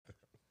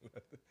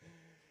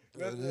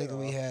Nigga,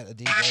 we had a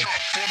DJ.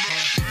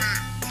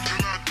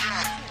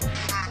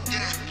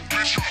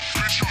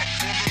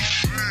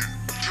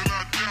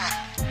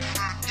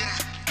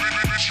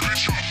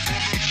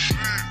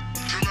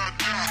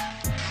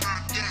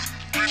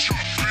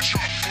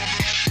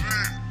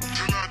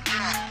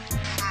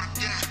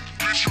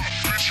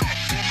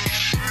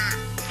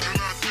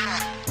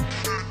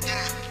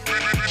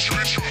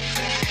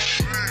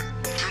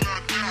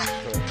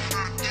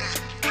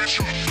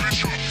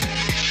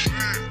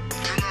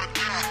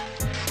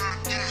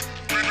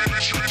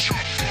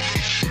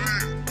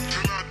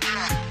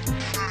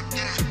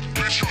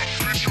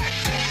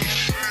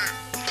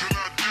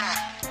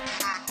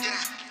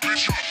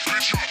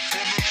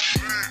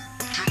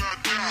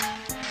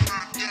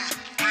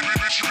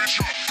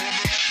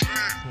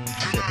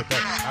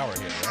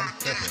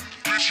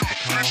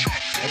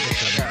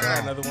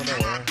 Another one,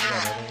 don't worry.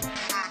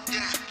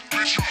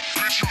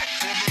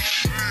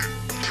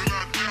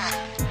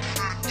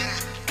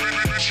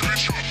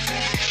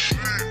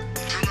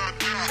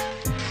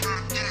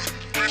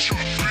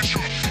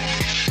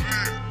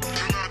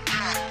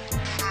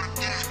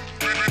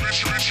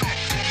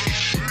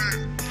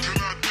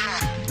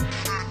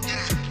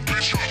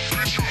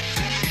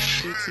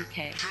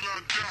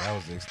 That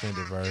was the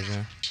extended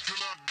version.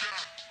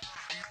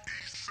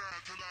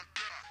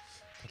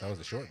 That was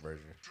the short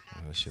version.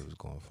 That shit was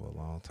going for a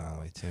long time,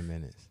 like 10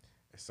 minutes.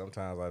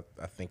 Sometimes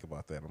I think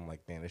about that. I'm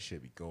like, man, this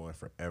shit be going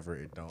forever.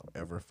 It don't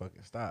ever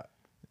fucking stop.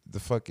 The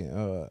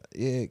fucking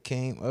it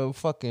came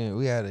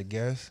we had a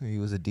guest. He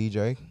was a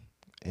DJ,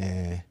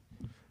 and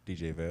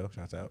DJ Vale,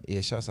 shouts out.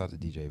 Yeah, shouts out to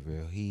DJ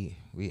Vale.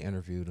 We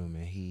interviewed him,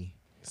 and he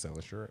sell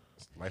insurance,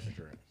 life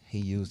insurance. He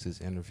used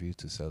his interview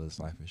to sell his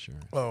life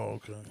insurance. Oh,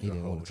 okay. He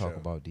didn't want to talk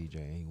about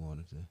DJing. He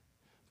wanted to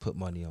put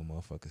money on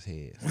motherfuckers'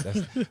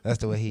 heads. That's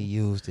the way he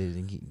used it,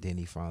 and then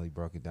he finally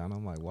broke it down.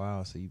 I'm like,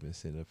 wow, so you've been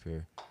sitting up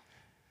here.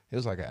 It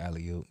was like an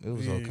alley-oop. It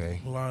was okay.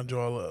 Lined you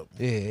all up.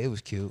 Yeah, it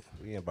was cute.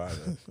 We didn't buy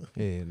that.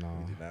 Yeah, no.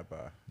 We did not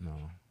buy. No,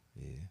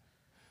 yeah.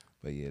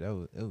 But yeah,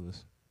 it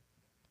was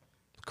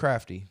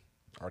crafty.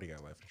 Already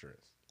got life insurance.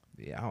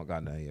 Yeah, I don't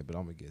got nothing yet, but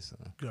I'm going to get some.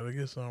 Gotta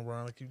get some,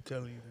 Brian. I keep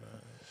telling you,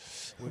 man.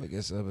 I'm going to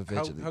get some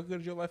eventually. How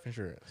good is your life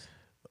insurance?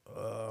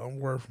 I'm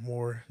worth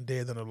more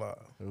dead than alive.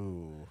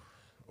 Ooh.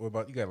 What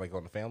about, you got like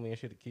on the family and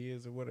shit, the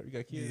kids or whatever? You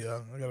got kids?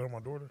 Yeah, I got it on my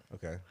daughter.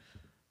 Okay.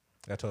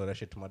 I told her that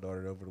shit to my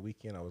daughter over the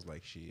weekend. I was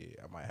like, shit,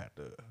 I might have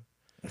to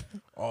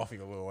off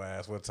your little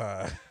ass one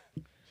time.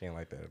 She ain't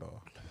like that at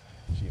all.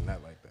 She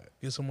not like that.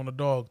 Get some on the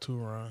dog too,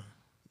 Ryan.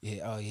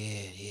 Yeah, oh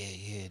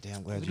yeah. Damn,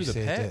 I'm glad you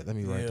said that. Let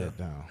me write that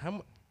down. How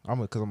much? Because I'm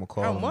going to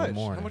call him in the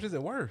morning. How much is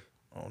it worth?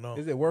 I don't know.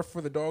 Is it worth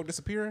for the dog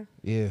disappearing?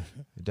 Yeah,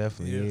 it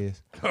definitely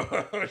is.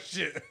 Oh,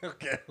 shit.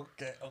 Okay.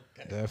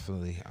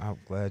 Definitely. I'm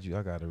glad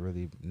I got to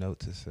really note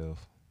to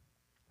self.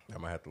 I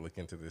might have to look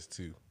into this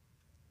too.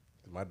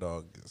 My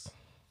dog is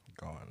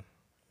gone.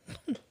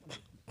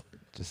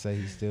 Just say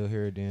he's still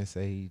here, then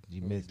say he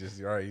missed. He's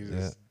just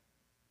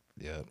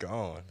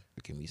gone.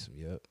 Give me some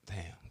Damn,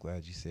 I'm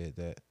glad you said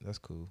that. That's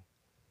cool.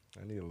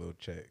 I need a little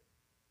check.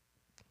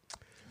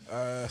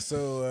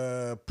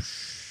 So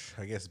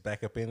I guess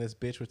back up in this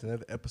bitch with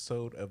another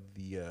episode of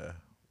the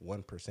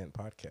 1%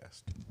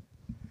 podcast.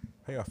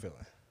 How y'all feeling?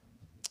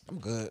 I'm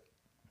good.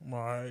 I'm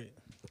all right.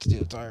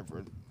 Still tired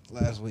for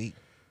last week.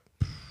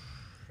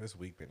 This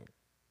week been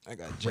I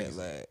got jet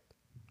lag.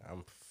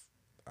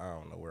 I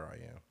don't know where I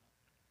am.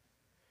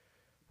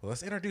 Well,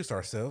 let's introduce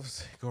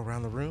ourselves. Go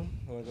around the room.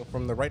 You want to go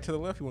from the right to the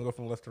left? You want to go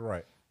from left to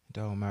right?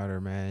 Don't matter,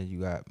 man.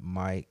 You got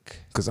Mike.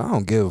 Because I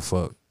don't give a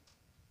fuck.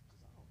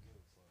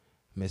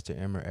 Mr.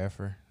 Emmer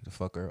Effer, the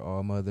fucker,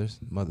 all mothers,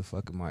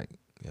 motherfucking Mike.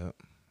 Yep.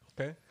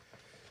 Okay.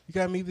 You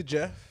got me, the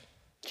Jeff.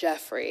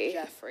 Jeffrey.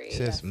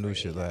 Said some new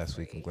shit last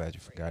week. I'm glad you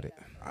forgot it.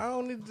 I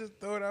don't need to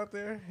throw it out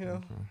there, you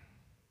know.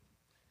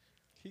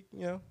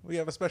 We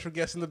have a special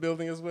guest in the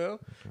building as well.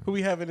 Okay. Who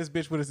we have in this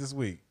bitch with us this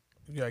week?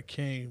 You got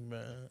King,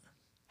 man.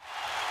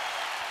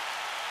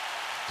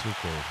 Too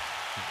cool.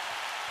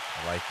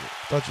 I like it.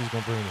 Thought you was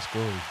gonna bring him to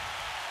school.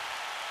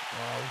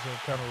 I was in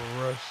kind of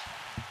a rush.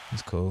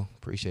 It's cool.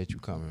 Appreciate you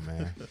coming,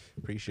 man.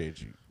 Appreciate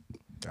you.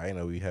 I didn't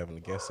know we having a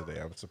guest today.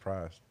 I'm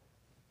surprised.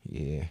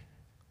 Yeah.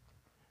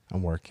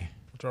 I'm working.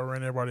 But y'all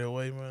ran everybody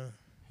away, man.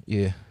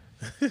 Yeah.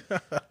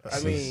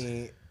 I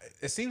mean,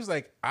 it seems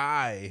like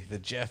the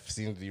Jeff,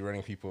 seems to be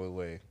running people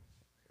away.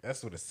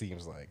 That's what it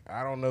seems like.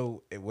 I don't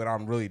know what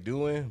I'm really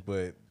doing,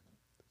 but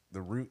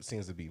the root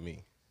seems to be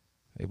me.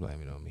 They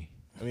blame it on me.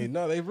 I mean,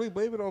 no, they really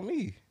blame it on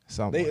me.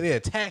 They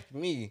attack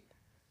me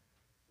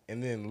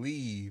and then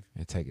leave.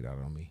 And take it out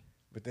on me.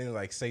 But then,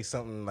 like, say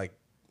something like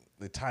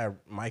they tie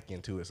Mike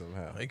into it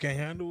somehow. They can't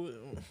handle it.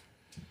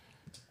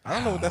 I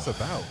don't know what that's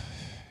about.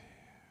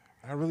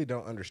 I really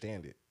don't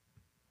understand it.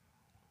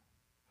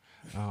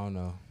 I don't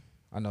know.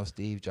 I know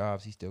Steve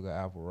Jobs, he still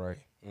got Apple, right?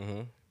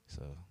 Mm-hmm.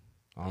 So,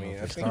 I don't know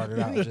if it started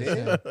out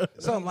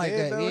just something like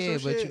that. Yeah,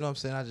 but you know what I'm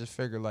saying? I just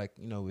figured, like,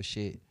 with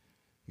shit,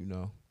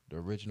 the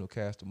original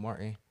cast of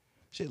Martin.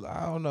 Shit, like,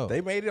 I don't know.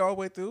 They made it all the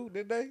way through,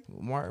 did they?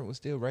 Martin was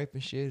still raping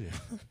shit.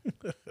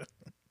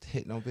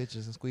 hitting on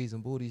bitches and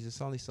squeezing booties.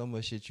 It's only so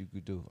much shit you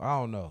could do. I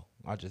don't know.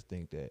 I just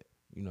think that,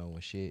 you know,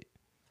 when shit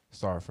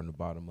start from the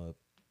bottom up,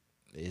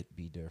 it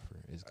be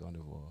different. It's gonna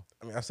evolve.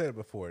 I mean, I've said it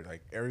before.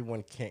 Like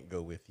everyone can't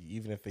go with you,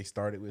 even if they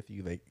started with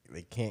you. They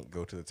can't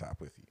go to the top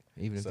with you,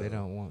 Even if they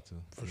don't want to.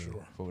 For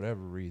sure. For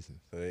whatever reason.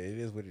 so it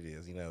is what it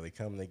is. You know, they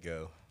come, they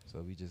go. So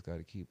we just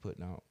gotta keep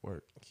putting out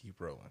work.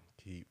 Keep rolling,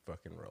 keep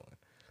fucking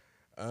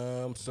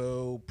rolling.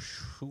 So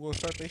who will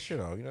start their shit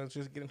off? You know, let's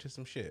just get into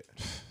some shit.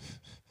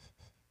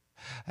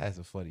 I had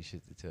some funny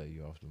shit to tell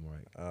you off the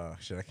mic.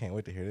 Shit, I can't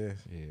wait to hear this.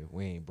 Yeah,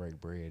 we ain't break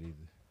bread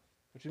either.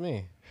 What you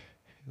mean?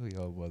 We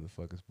owe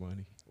motherfuckers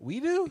money. We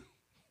do?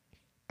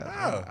 That's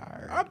Oh, what I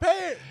heard. I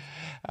pay it.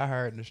 I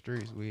heard in the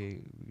streets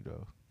you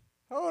know,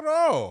 Hold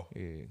on.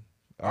 yeah.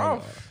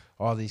 Oh.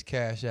 All these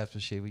cash apps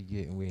and shit we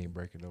getting, we ain't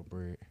breaking no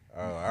bread.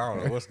 Oh, I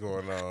don't know what's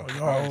going on. Oh,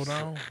 y'all hold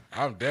on.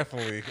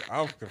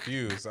 I'm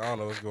confused. I don't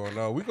know what's going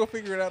on. We gonna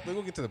figure it out.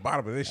 We'll get to the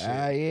bottom of this shit.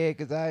 Yeah,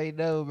 cause I ain't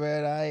know,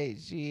 man. I ain't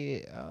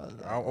shit.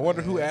 I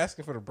wonder who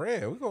asking for the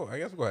bread. I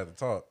guess we're gonna have to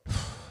talk.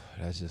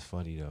 That's just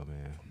funny though,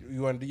 man.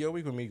 You want to do your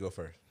week or me go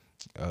first?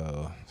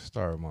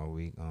 Start my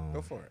week.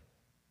 Go for it.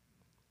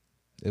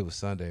 It was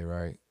Sunday,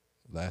 right?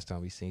 Last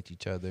time we seen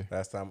each other,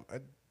 Last time,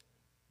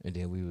 and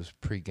then we was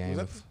pre-game.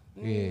 Was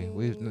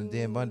that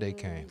Then Monday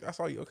came. I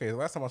saw you. Okay, the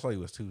last time I saw you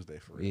was Tuesday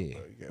for real. Yeah. So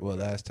you got Well,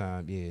 me right. last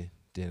time, yeah.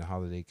 Then the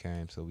holiday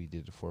came, so we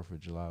did the 4th of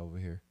July over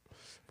here.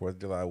 4th of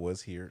July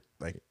was here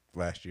like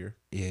last year.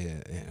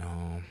 Yeah,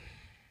 and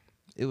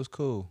it was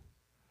cool.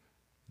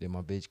 Then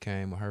my bitch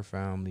came with her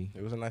family.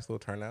 It was a nice little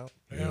turnout.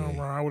 Damn,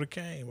 Ron, I would have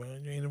came,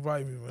 man. You ain't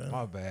invite me, man.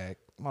 My bad.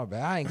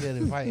 I ain't good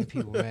at inviting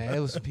people, man. It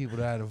was some people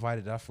that I had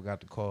invited that I forgot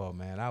to call,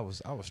 man. I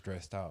was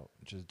stressed out.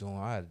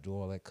 I had to do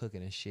all that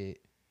cooking and shit.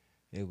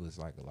 It was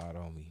like a lot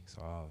on me.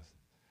 So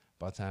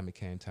by the time it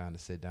came time to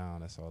sit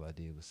down, that's all I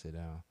did was sit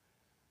down.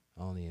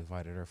 I only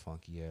invited her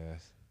funky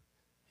ass.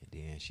 And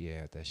then she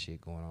had that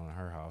shit going on in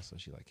her house. So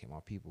she like, can my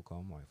people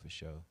come? I'm like, for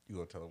sure. You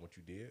gonna tell them what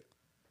you did?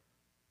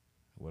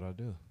 What'd I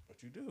do?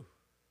 What you do?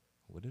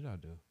 What did I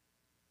do?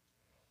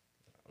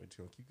 We just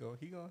gonna keep going.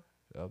 Keep going.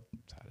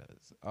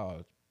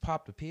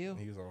 Pop the pill?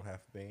 He was on half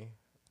a bean.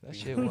 That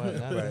shit wasn't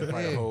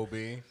Probably a whole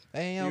bean.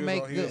 They ain't He don't was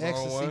make on- he good was on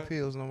ecstasy one.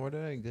 pills no more.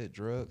 That ain't good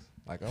drugs.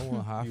 Like, I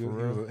wasn't high He for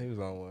was, real. he was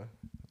on one.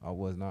 I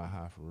was not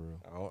high for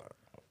real.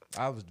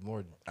 I I was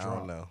more don't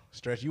drunk. know.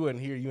 Stretch, you wasn't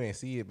here. You ain't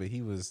see it, but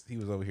he was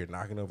over here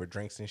knocking over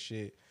drinks and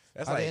shit.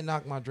 That's I like didn't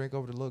knock my drink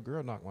over. The little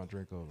girl knocked my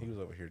drink over. he was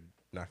over here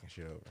knocking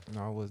shit over.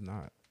 No, I was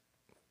not.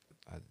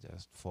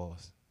 That's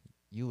false.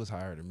 You was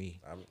higher than me.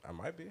 I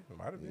might be. I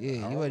might have been. Yeah, I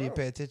you don't wasn't even know.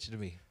 pay attention to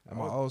me. I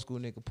My was- old school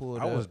nigga pulled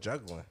I up. was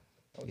juggling.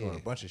 I was doing a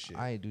bunch of shit.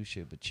 I ain't do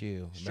shit but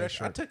chill. Make Stretch,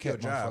 sure I took your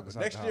kept job. motherfuckers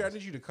out Next the year, I house.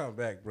 need you to come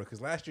back, bro. Because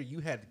last year you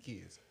had the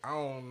kids. I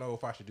don't know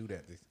if I should do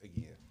that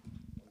again.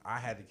 I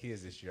had the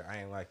kids this year. I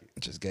ain't like it.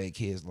 Just gave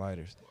kids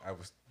lighters. I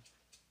was.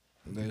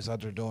 They was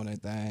out there doing their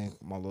thing.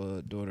 My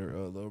little daughter,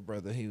 little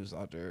brother, he was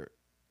out there.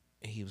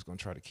 He was gonna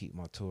try to keep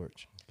my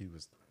torch. He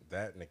was.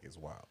 That nigga's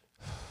wild.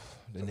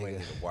 The Somebody nigga.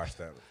 need to watch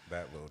that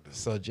little dude.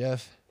 So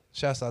Jeff,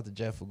 shouts out to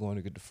Jeff for going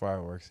to get the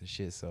fireworks and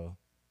shit. So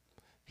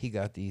he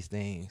got these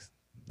things.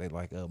 They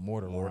like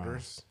mortar rounds.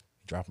 Mortars.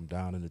 Drop them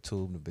down in the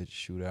tube and the bitch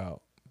shoot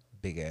out.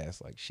 Big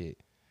ass like shit.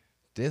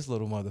 This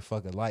little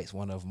motherfucker lights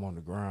one of them on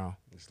the ground.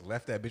 Just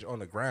left that bitch on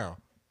the ground.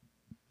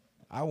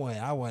 I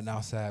wasn't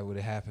outside when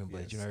it happened,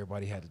 but Yes. you know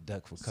everybody had to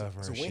duck for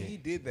cover So and when shit. he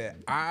did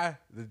that,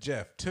 the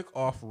Jeff, took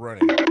off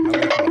running. I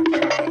left my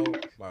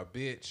child, my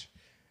bitch,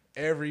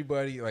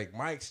 everybody, like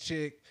Mike's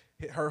chick,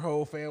 her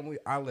whole family.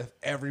 I left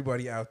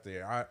everybody out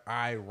there.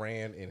 I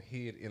ran and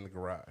hid in the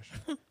garage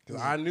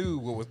because I knew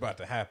what was about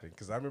to happen.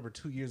 Because I remember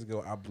 2 years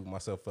ago, I blew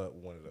myself up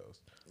with one of those.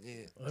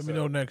 Yeah. Let me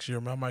know next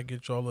year, man. I might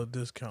get y'all a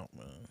discount,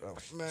 man. Oh,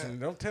 Man.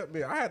 don't tell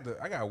me. I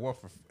got one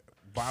for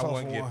buy 4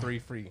 one for get 1. 3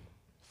 free.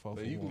 4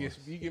 So for you can 1.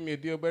 you give me a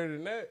deal better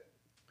than that.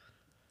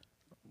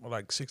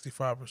 Like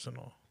 65%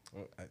 off.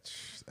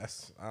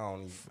 That's I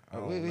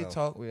don't we know.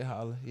 talk, we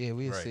holler. Yeah,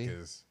 we'll Right, see.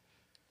 because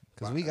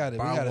Cause we got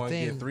buy a one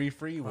thing. get 3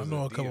 free. I Was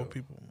know a deal. couple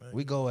people, man.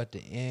 We go at the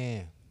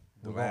end.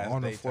 The We go last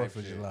on the day 4th type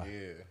of shit, July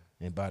Yeah,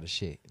 and buy the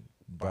shit.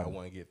 buy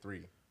one get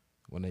 3.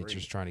 when they free.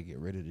 just trying to get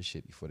rid of the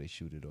shit before they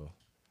shoot it off.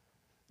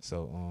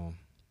 So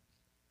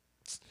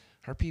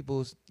her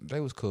peoples, they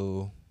was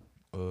cool.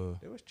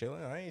 It was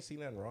chilling. I ain't see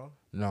nothing wrong.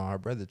 No, our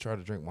brother tried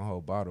to drink my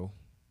whole bottle.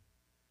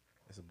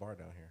 It's a bar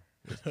down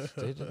here.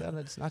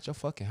 It's not your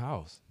fucking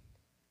house.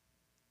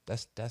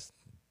 That's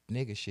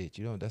nigga shit.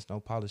 You know, that's no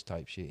polish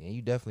type shit. And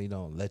you definitely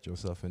don't let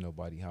yourself in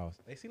nobody's house.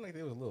 They seemed like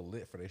they was a little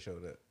lit for they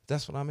showed up.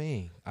 That's what I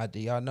mean.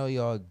 Y'all know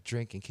y'all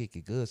drink and kick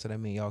it good, so that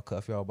mean y'all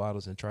cuff y'all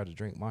bottles and try to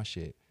drink my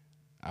shit.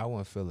 I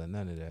wasn't feeling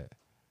none of that.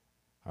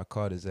 I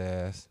caught his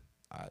ass.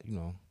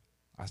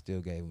 I still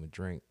gave him a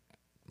drink.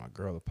 My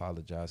girl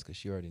apologized because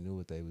she already knew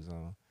what they was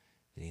on.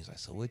 Then he's like,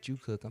 so what you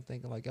cook? I'm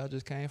thinking like, y'all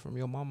just came from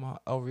your mama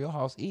over your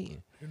house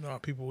eating. You know how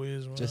people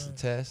is, man. Just a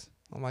test.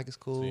 I'm like, it's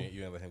cool. So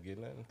you ain't let him get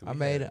nothing? 'Cause I we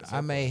made had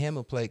I made him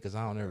a plate because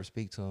I don't ever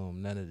speak to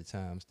him none of the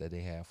times that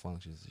they have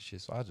functions and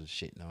shit. So I just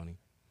shitting on him.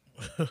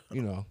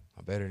 You know,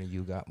 I'm better than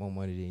you, got more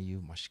money than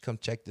you. Come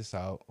check this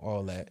out,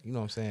 all that. You know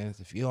what I'm saying?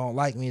 If you don't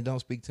like me and don't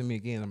speak to me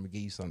again, I'm gonna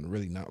give you something to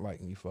really not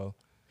like me for.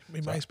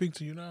 He might speak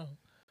to you now.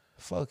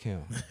 Fuck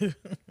him.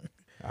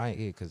 I ain't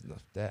it because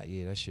that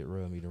shit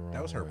rubbed me the wrong way.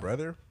 That was her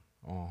brother?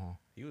 Uh-huh.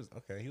 He was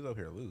okay. He was up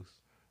here loose.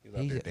 He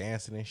was up there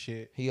dancing and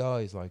shit. He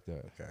always like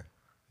that. Okay.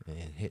 And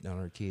hitting on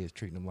her kids,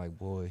 treating them like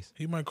boys.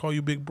 He might call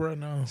you big bro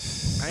now. I ain't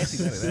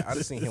seen none of that. I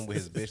just seen him with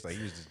his bitch. Like,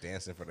 he was just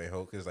dancing for their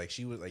whole, because, like,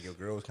 she was, like, your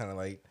girl was kind of,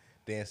 like,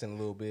 dancing a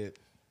little bit.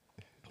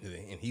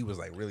 And he was,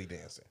 like, really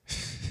dancing.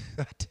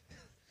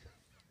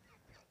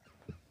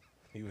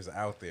 He was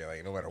out there.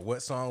 Like, no matter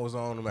what song was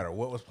on, no matter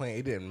what was playing,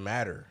 it didn't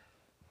matter.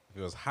 If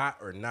it was hot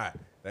or not,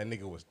 that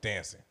nigga was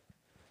dancing.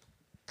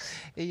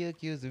 He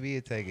accused me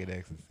of taking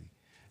ecstasy.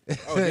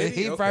 Oh, did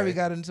he? He Okay. probably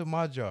got into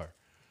my jar.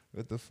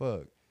 What the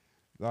fuck?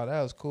 No,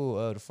 that was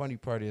cool. The funny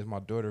part is my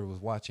daughter was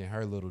watching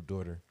her little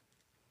daughter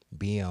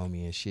be on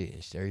me and shit.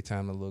 And every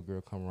time the little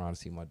girl come around to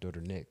see my daughter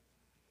Nick,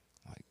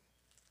 like,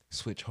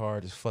 switch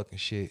hard as fucking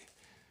shit.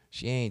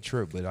 She ain't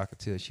tripped, but I could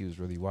tell she was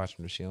really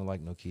watching her. She don't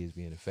like no kids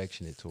being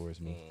affectionate towards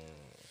me.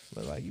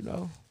 But, like, you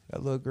know,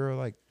 that little girl,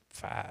 like,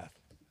 5.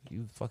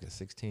 You fucking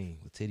 16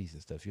 with titties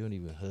and stuff. You don't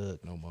even hug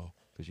no more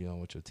because you don't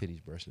want your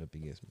titties brushing up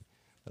against me.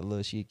 That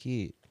little, she a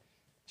kid.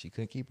 She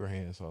couldn't keep her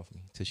hands off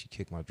me until she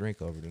kicked my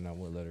drink over. Then I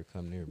wouldn't let her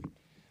come near me.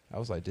 I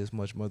was like, this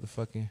much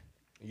motherfucking.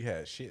 You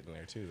had shit in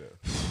there, too,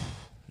 though.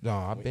 No,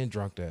 I've been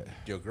drunk that.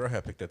 Your girl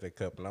had picked up that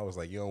cup, and I was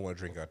like, you don't want to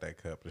drink out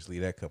that cup. Just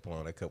leave that cup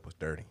alone. That cup was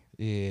dirty.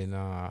 Yeah,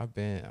 nah, I've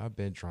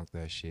been drunk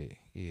that shit.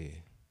 Yeah,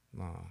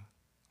 nah,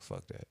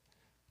 fuck that.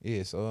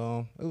 Yeah,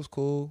 so it was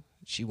cool.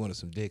 She wanted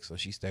some dick, so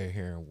she stayed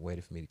here and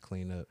waited for me to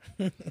clean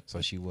up, so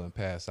she wouldn't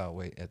pass out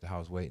at the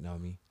house waiting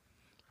on me.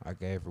 I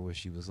gave her what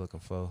she was looking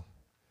for,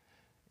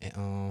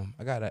 and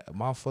I got a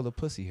mouthful of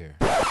pussy here.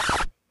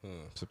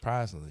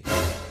 Surprisingly,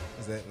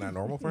 Is that not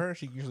normal for her?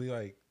 She usually,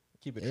 like,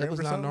 keep it trimmed it was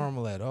or not something?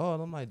 normal at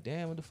all. I'm like,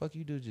 damn, what the fuck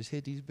you do? Just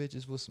hit these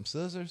bitches with some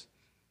scissors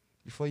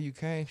before you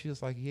came? She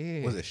was like,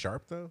 yeah. Was it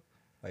sharp, though?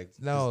 Like,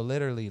 No,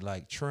 literally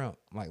like trim,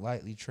 like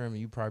lightly trim,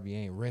 and you probably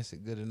ain't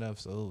rinsed good enough,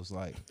 so it was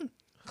like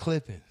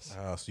clippings.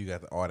 oh, so you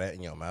got all that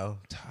in your mouth?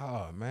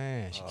 Oh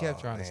man, she kept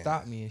trying to man.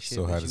 stop me and shit.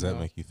 So but how does you that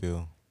know, make you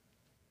feel?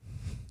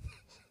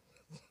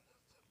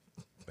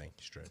 Thank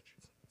you, Stretch.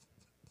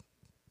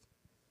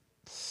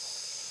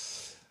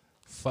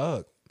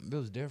 Fuck, it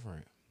was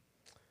different.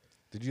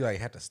 Did you, like,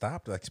 have to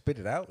stop to, like, spit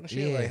it out and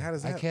shit? Like, how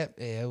does that?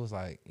 it was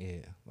like,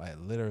 like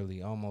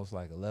literally almost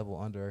like a level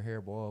under her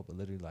hairball, but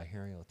literally like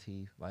hair on your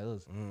teeth. Like it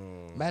was,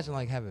 imagine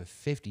like having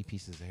 50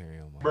 pieces of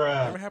hair on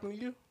my Ever happened to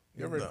you?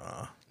 You ever?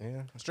 Nah.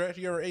 Yeah. Stretch,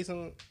 you ever ate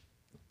some,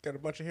 got a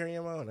bunch of hair in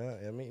your mouth?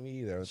 Yeah, me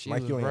either. She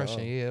Like was you on your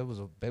brushing. own. Yeah,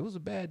 it was a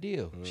bad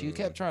deal. She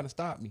kept trying to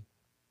stop me,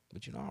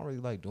 but you know I don't really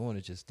like doing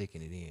it, just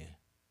sticking it in,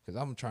 because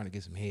I'm trying to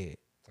get some head.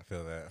 I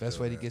feel that.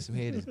 Best way to get some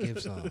head is give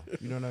some.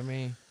 You know what I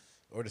mean?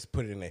 Or just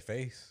put it in their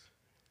face.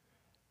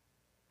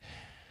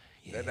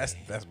 Yeah. That's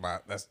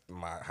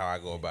my how I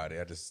go about it.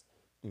 I just,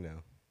 you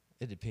know.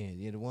 It depends.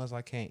 Yeah, the ones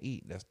I can't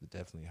eat, that's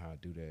definitely how I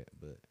do that.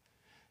 But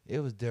it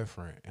was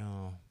different.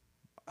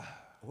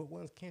 What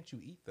ones can't you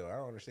eat though? I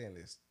don't understand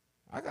this.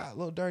 I got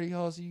little dirty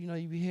hoes. You know,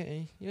 you be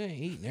hitting. You ain't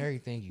eating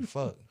everything you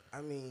fuck.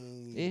 I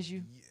mean, Is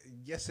you?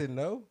 Yes and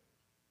no.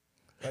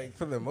 Like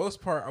for the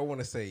most part, I want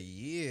to say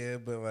yeah,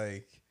 but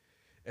like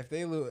if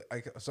they look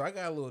like, so I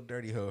got a little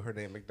dirty hoe. Her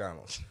name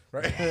McDonald's,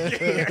 right?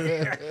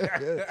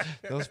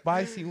 Those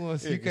spicy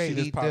ones, you She can't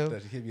just eat popped them.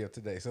 up. She hit me up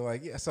today. So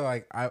like, yeah. So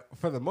like, I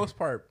for the most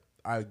part,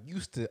 I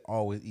used to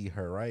always eat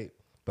her, right?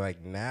 But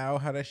like now,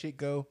 how that shit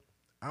go,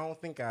 I don't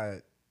think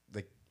I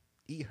like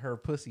eat her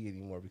pussy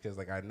anymore because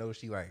like I know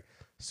she like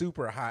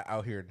super hot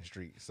out here in the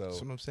street. So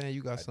That's what I'm saying.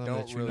 You got I something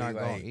don't that you're really not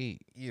gonna like,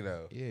 eat. you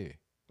know. Yeah,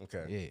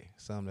 Okay. yeah.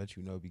 Something that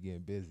you know be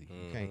getting busy.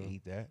 You can't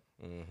eat that.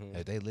 Mm-hmm.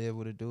 If they live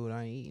with a dude,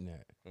 I ain't eating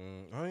that.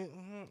 I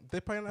mean,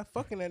 they probably not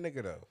fucking that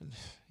nigga though.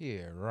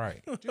 Yeah,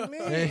 right. What you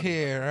mean?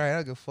 Yeah, right.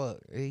 I can fuck.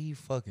 He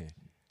fucking.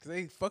 Cause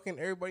they fucking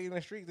everybody in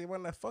the street. They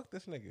want to fuck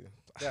this nigga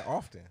that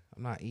often.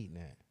 I'm not eating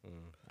that.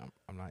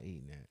 I'm not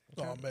eating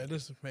that. Oh man,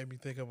 this made me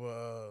think of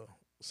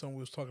something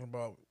we was talking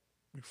about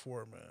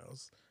before, man. I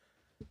was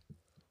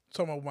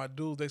talking about my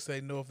dudes. They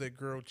say know if that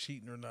girl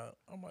cheating or not.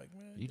 I'm like,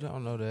 man, You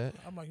don't know that.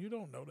 I'm like, you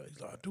don't know that.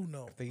 He's like, I do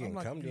know. If they I'm getting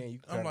like, come in, you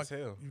I'm can't like,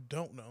 tell. you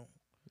don't know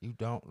You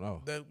don't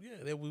know. that.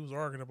 Yeah, that we was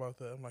arguing about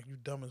that. I'm like, you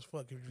dumb as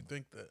fuck if you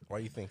think that. Why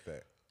you think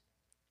that?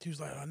 He was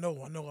like, I know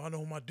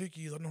who my dick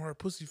is. I know how her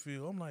pussy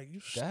feel. I'm like, you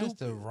That's stupid.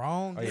 the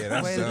wrong Oh, yeah,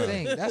 that's way to dumb.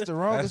 think. That's the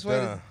wrongest way.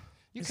 dumb.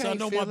 You He said, I can't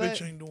know feel my that.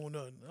 bitch ain't doing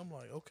nothing. I'm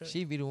like, okay.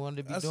 She be the one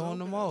to be That's doing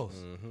the okay.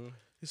 most. Mm-hmm.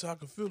 He said, I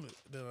can feel it.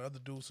 Then the other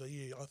dude said,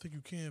 yeah, I think you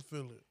can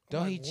feel it. I'm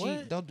Don't like, he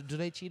cheat? what? Do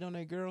they cheat on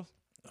their girls?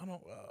 I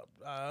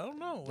don't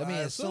know. I mean,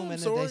 assume assuming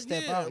so, that they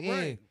step out, yeah.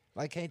 right.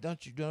 Like,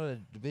 don't you know that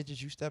the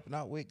bitches you stepping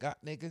out with got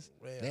niggas?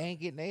 Yeah. They ain't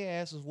getting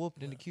their asses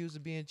whooped and accused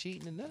of being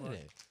cheating and none of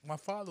that. My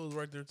father was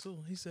right there too.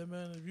 He said,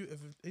 "Man,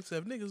 if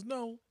niggas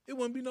know, it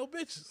wouldn't be no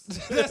bitches."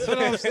 That's what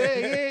I'm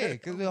saying, yeah.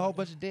 Because there's a whole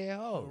bunch of dead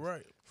hoes.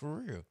 Right. For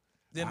real.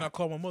 Then I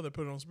called my mother,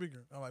 put it on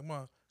speaker. I'm like,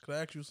 "Mom, Could I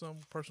ask you some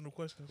personal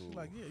questions? She's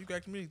like, yeah, you can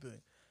ask me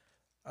anything.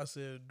 I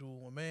said, do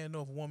a man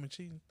know if a woman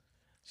cheating?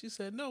 She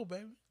said, no,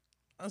 baby.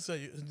 I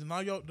said, now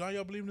y'all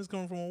believing this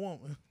coming from a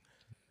woman?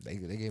 They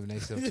giving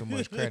themselves too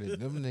much credit.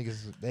 Them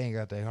niggas, they ain't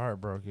got their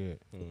heart broke yet.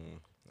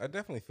 I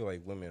definitely feel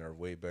like women are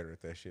way better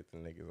at that shit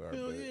than niggas are.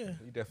 Hell but yeah.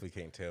 You definitely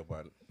can't tell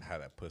by how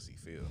that pussy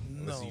feel.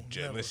 No,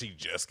 Unless she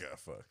just got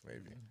fucked,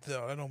 maybe.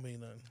 No, that don't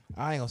mean nothing.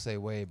 I ain't gonna say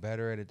way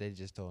better at it. They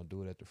just don't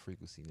do it at the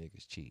frequency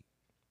niggas cheat.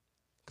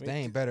 Cause I mean,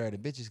 they ain't better at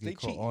it. Bitches They get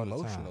caught cheat all the time.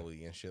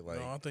 emotionally and shit. Like,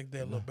 No, I think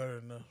they're a little better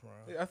than us,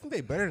 right? I think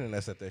they better than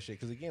us at that shit.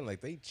 Because again, like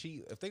they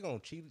cheat. If they gonna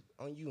cheat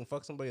on you and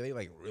fuck somebody, they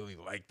like really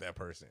like that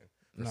person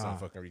for some Nah.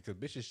 fucking reason.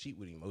 Because bitches cheat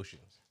with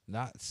emotions.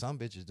 Not some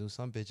bitches do.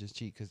 Some bitches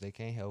cheat because they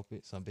can't help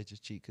it. Some bitches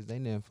cheat because they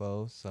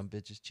nymphos. Some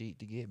bitches cheat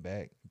to get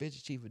back.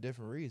 Bitches cheat for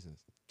different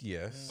reasons.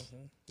 Yes,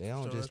 They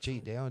don't So just that's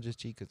cheat. true. They don't just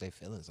cheat because their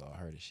feelings all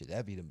hurt and shit.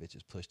 That be them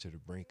bitches pushed to the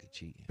brink of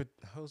cheating. but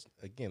hoes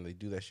again, they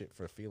do that shit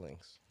for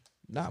feelings.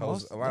 Not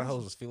Hoes, most. a lot of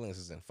hoes' feelings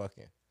is in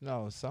fucking.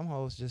 No, some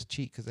hoes just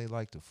cheat because they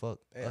like to fuck.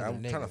 Hey, other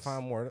I'm niggas. trying to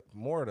find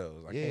more of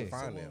those. I Yeah. can't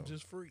find Some of them. them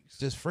just freaks.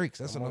 Just freaks.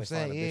 That's what I'm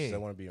saying. Bitches Yeah.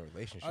 that want to be in a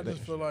relationship. I just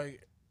and feel shit.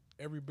 like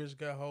every bitch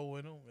got hoe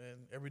in them,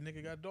 and every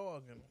nigga got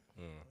dog in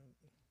them.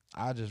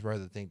 I just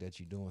rather think that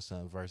you're doing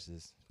something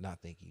versus not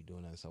thinking you're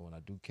doing that. So when I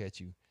do catch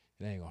you,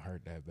 it ain't gonna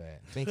hurt that bad.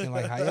 Thinking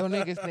like how your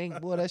niggas think,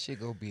 boy, that shit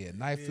gonna be a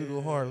knife through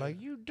the heart. Like,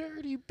 you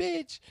dirty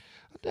bitch.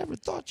 I never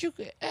thought you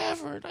could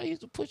ever. And I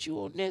used to put you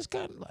on this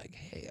kind of like,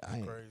 hey, I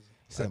ain't Crazy.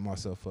 set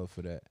myself up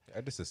for that.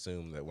 I just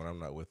assume that when I'm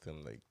not with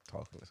them, like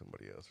talking to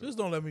somebody else. Just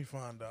don't let me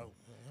find out.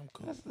 Man. I'm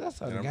cool. That's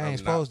how And the I'm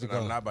game's not- supposed to and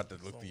go. I'm not about to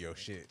look through your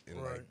shit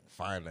and like Right.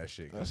 find that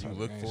shit. Because That's you how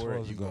look the game's for it,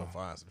 supposed you to gonna go.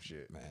 find some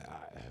shit. Man,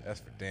 That's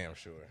for damn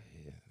sure.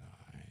 yeah, no,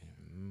 I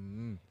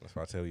ain't. That's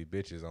why I tell you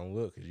bitches, don't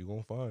look, because you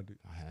gonna find it.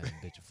 I had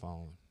a bitch a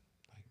phone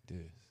like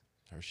this.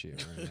 Her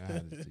shit ring. I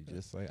had to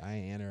just like, I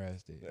ain't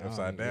interested. I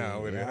Upside don't-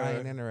 down with it, I huh?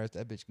 ain't interested.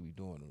 That bitch could be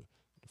doing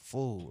the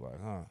fool.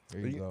 Like, huh?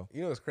 Here you go.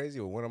 You know what's crazy?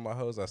 With one of my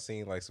hoes, I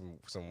seen like some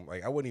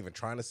like I wasn't even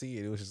trying to see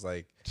it. It was just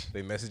like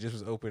the messages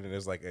was open and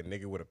there's like a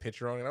nigga with a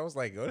picture on it. I was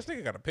like, oh, this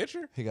nigga got a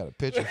picture? He got a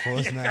picture for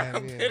us He now.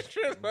 got a Yeah.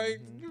 picture?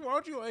 Like, why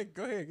don't you like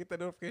go ahead, get that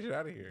notification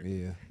out of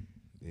here?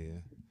 Yeah.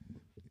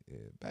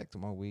 Back to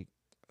my week.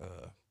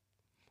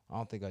 I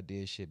don't think I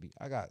did shit.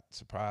 I got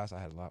surprised. I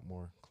had a lot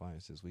more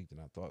clients this week than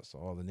I thought. So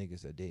all the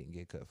niggas that didn't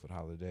get cut for the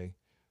holiday,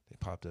 they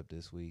popped up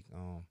this week.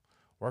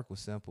 Work was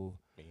simple.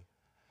 Me.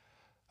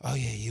 Oh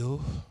yeah,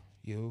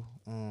 you.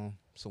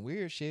 Some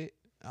weird shit.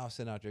 I was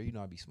sitting out there. You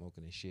know I be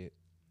smoking and shit.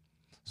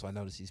 So I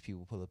noticed these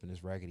people pull up in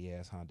this raggedy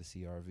ass Honda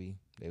CRV.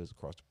 They was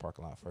across the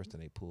parking lot first,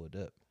 and they pulled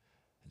up.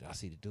 And I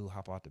see the dude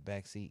hop out the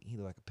back seat. He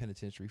look like a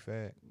penitentiary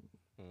fag.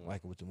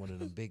 Like with one of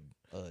them big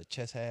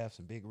chest halves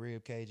and big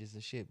rib cages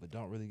and shit, but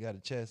don't really got a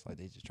chest. Like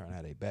they just trying to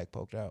have their back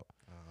poked out.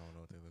 I don't know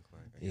what they look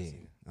like.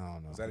 Yeah, I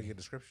don't know. Is that a good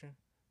description?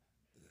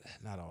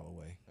 Not all the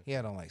way. He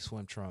had on like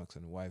swim trunks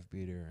and a wife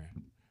beater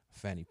and a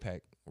fanny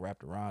pack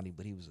wrapped around him,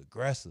 but he was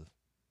aggressive.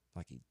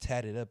 Like he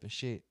tatted up and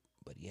shit,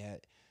 but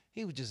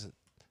he was just a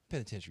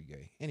penitentiary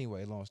gay.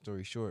 Anyway, long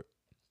story short,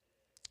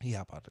 he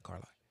hop out the car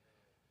like,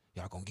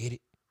 y'all gonna get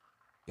it?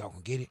 Y'all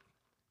gonna get it?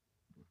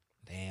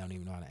 They don't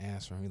even know how to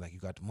answer him. He like, you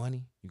got the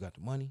money? You got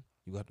the money?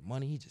 You got the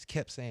money? He just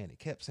kept saying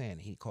it.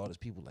 He called his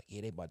people like,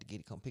 yeah, they about to get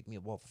it. Come pick me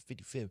up off of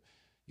 55th.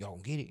 Y'all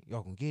gonna get it?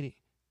 Y'all gonna get it?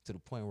 To the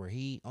point where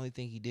only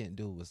thing he didn't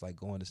do was like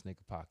go in his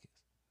nigga pockets.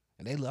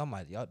 And I'm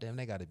like, y'all damn,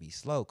 they gotta be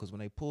slow. Cause when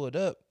they pulled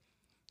up,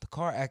 the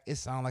car it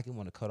sounded like it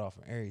want to cut off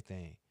from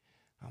everything.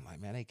 I'm like,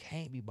 man, they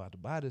can't be about to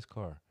buy this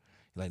car.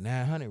 He's like,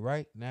 900,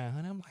 right?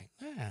 900. I'm like,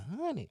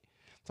 900.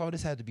 So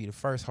this had to be the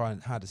first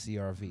Honda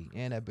CRV.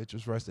 And that bitch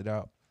was rusted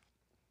out.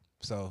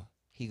 So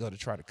he go to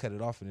try to cut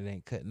it off and it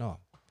ain't cutting off.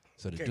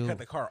 So the You dude can't cut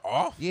the car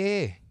off?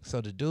 Yeah.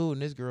 So the dude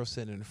and this girl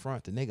sitting in the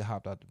front, the nigga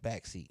hopped out the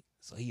back seat.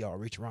 So he all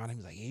reach around him.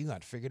 He's like, yeah, you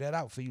got to figure that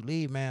out before you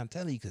leave, man. I'm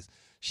telling you, because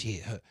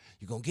shit,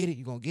 you going to get it.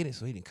 You going to get it.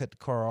 So he didn't cut the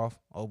car off.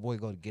 Old boy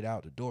go to get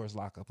out. The doors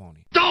lock up on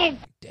him. Like,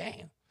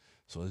 damn.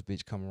 So this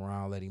bitch come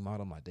around, let him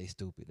out. I'm like, they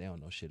stupid. They don't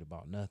know shit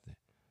about nothing.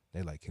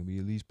 They like, can we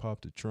at least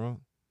pop the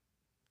trunk?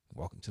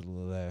 Walk into the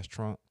little ass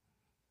trunk.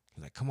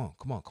 He's like, come on.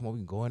 We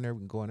can go in there.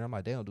 I'm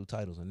like, they don't do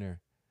titles in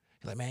there.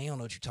 He's like, man, you don't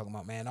know what you're talking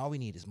about, man. All we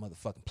need is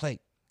motherfucking plate.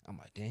 I'm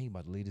like, damn, he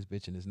about to leave this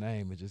bitch in his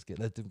name and just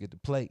let them get the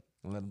plate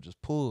and let them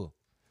just pull.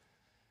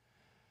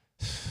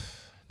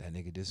 That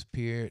nigga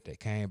disappeared. They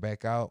came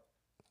back out.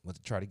 Went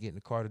to try to get in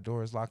the car. The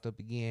doors locked up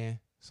again.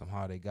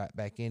 Somehow they got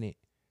back in it.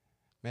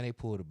 Man, they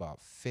pulled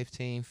about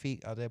 15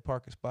 feet out of that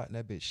parking spot and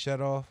that bitch shut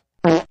off.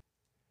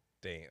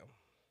 Damn.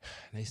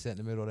 And they sat in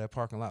the middle of that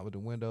parking lot with the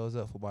windows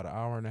up for about an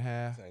hour and a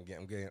half.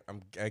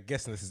 I'm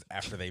guessing this is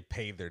after they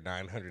paid their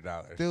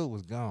 $900. Dude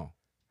was gone.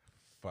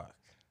 Fuck.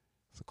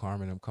 So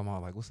Carmen and them come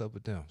out like, what's up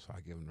with them? So I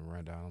give them the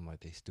rundown. I'm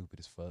like, they stupid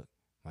as fuck.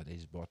 Like they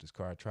just bought this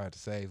car, tried to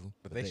save them.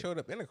 But they showed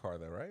up in a car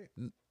though, right?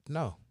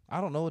 No,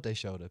 I don't know what they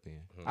showed up in.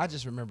 I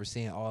just remember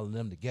seeing all of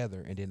them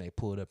together and then they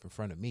pulled up in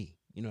front of me.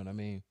 You know what I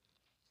mean?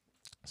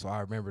 So I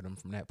remember them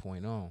from that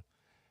point on.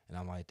 And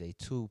I'm like, they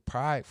too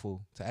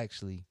prideful to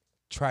actually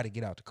try to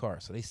get out the car.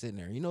 So they sitting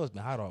there. You know it's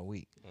been hot all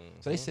week.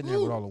 So they sitting there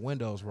with all the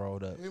windows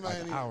rolled up, Anybody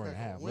like an need hour to and a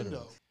crack a half. window?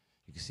 Literally.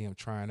 You can see him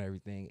trying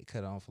everything. It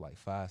cut on for like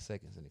 5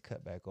 seconds and it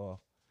cut back off.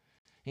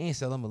 He ain't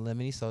sell them a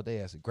lemon. He sold they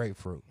as a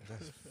grapefruit.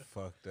 That's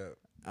fucked up.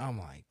 I'm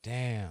like,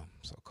 damn.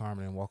 So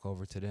Carmen then walk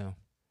over to them,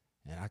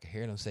 and I could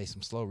hear them say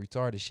some slow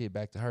retarded shit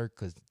back to her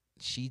because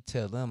she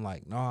tell them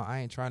like, no, I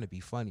ain't trying to be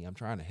funny. I'm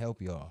trying to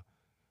help y'all.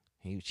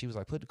 She was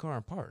like, put the car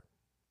in park.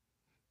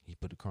 He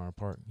put the car in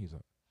park. He's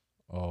like,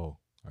 oh,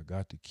 I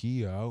got the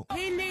key out.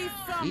 He needs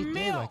some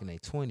They milk. like in their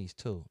 20s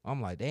too.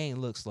 I'm like, they ain't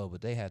look slow,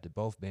 but they had to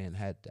both been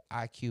had the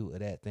IQ of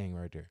that thing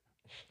right there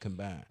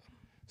combined.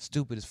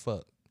 Stupid as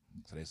fuck.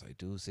 So they was like,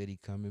 dude said he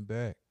coming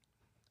back.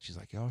 She's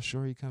like, y'all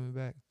sure he coming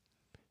back?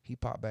 He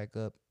popped back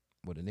up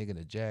with a nigga in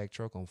a Jag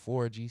truck on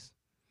 4Gs.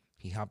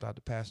 He hopped out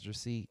the passenger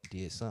seat,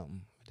 did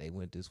something. They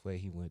went this way,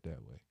 he went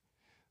that way.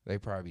 They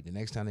probably, the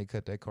next time they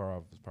cut that car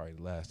off was probably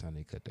the last time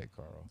they cut that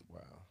car off. Wow.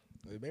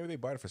 Maybe they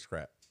bought it for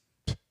scrap.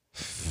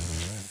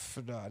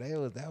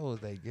 No, that was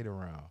they get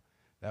around.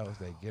 That was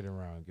they get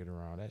around.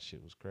 That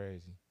shit was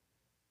crazy.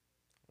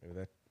 Maybe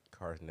that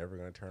car is never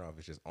going to turn off.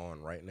 It's just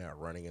on right now,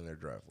 running in their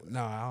driveway.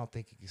 No, I don't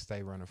think it can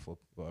stay running for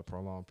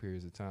prolonged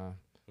periods of time.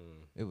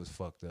 It was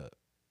fucked up.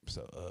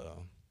 So,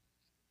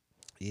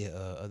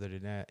 other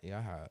than that, yeah,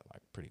 I had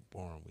like pretty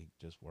boring week.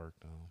 Just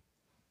worked.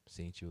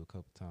 Seen you a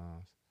couple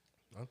times.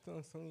 I'm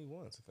telling you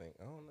once, I think.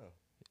 I don't know.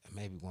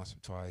 Maybe once or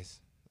twice.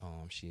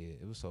 Shit,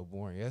 it was so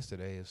boring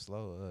yesterday. It was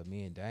slow.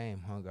 Me and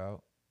Dame hung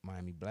out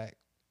Miami Black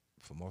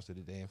for most of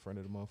the day in front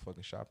of the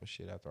motherfucking shop and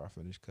shit after I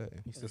finished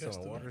cutting. You still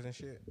selling waters and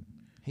shit?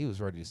 He was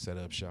ready to set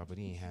up shop, but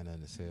he ain't had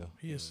nothing to sell.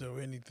 He'll sell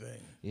anything.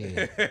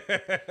 Yeah.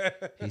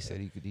 He said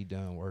he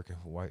done working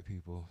for white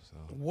people. So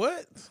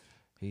What?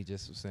 he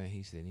just was saying,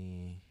 he said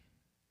he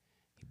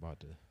bought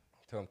the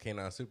Tell them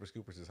K9 Super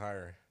Scoopers is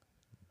hiring.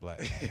 black.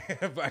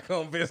 Black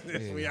owned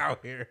business. Yeah. We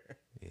out here.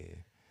 Yeah.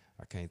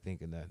 I can't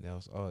think of nothing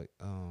else. Yeah.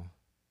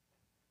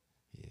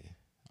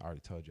 I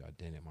already told you I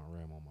dented my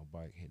rim on my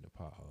bike hitting the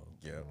pothole.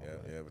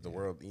 Yeah. But the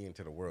world,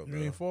 into the world, You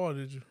bro. ain't fall,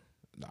 did you?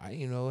 I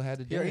didn't know it had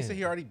to do He said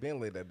he already been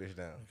laid that bitch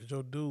down. Cause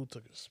your dude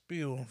took a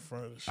spill in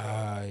front of the shop.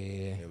 Yeah.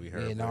 Yeah, we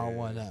heard Yeah, no, that. it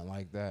wasn't nothing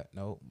like that.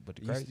 Nope. But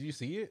the Did you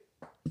see it?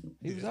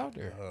 he was out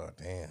there. Oh,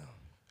 damn.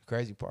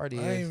 Crazy part I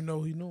didn't is even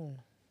know he knew him.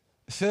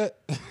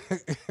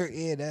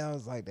 yeah, that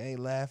was like they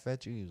laugh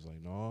at you. He was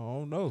like, no, I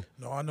don't know.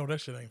 No, I know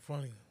that shit ain't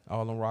funny.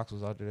 All them rocks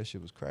was out there. That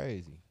shit was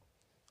crazy.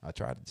 I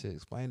tried to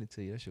explain it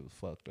to you. That shit was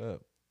fucked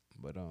up.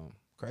 But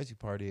crazy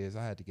part is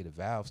I had to get a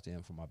valve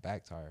stem for my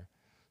back tire.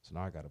 So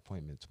now I got an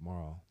appointment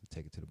tomorrow to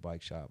take it to the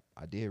bike shop.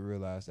 I did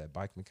realize that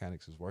bike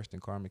mechanics is worse than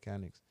car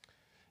mechanics,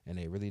 and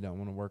they really don't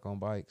want to work on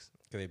bikes.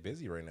 Because they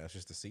busy right now. It's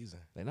just the season.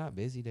 They're not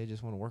busy. They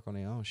just want to work on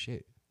their own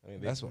shit. I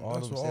mean, That's what all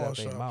of them said out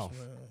their mouth.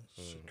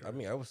 I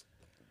mean,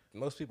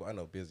 most people I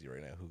know busy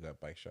right now who got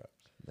bike shops.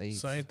 They,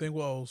 Same thing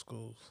with old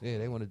schools. yeah,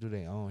 they want to do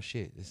their own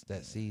shit. It's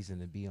that season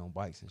to be on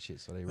bikes and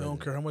shit. So they They really,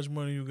 don't care how much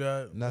money you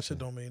got. That Nothing. shit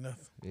don't mean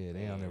nothing. Yeah,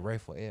 they on the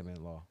Rayful Edmond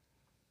law.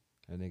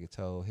 That nigga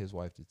told his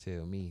wife to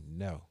tell me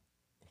no.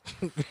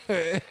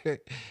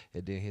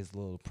 And then his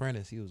little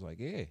apprentice, he was like,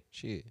 yeah,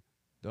 shit.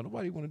 Don't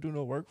nobody want to do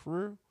no work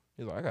for real?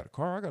 He's like, I got a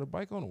car, I got a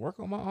bike on to work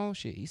on my own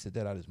shit. He said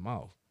that out his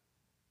mouth.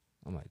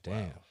 I'm like,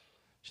 damn. Wow.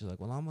 She's like,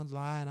 well, I'm going to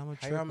lie and I'm going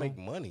to How trick y'all make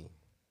 'em. money?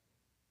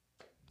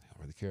 I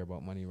don't really care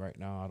about money right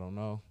now. I don't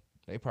know.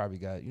 They probably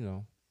got,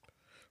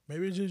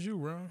 Maybe it's just you,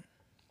 Ron.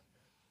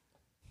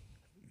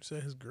 You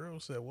said his girl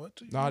said what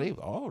to you? no, they was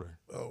older.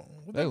 Oh,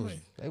 what They that was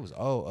mean? they was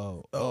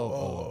old,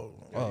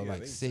 like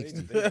they-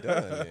 60. They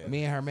done, yeah.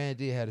 Me and her man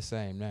did have the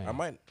same name. I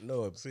might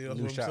know a See, that's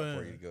new what I'm shop saying.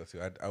 for you to go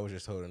to. I was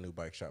just told a new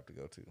bike shop to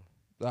go to.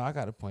 No, I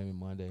got an appointment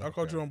Monday. I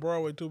caught you on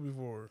Broadway too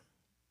before.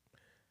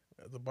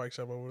 At the bike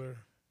shop over there.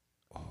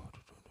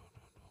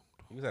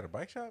 You was at a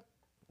bike shop?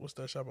 What's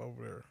that shop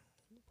over there?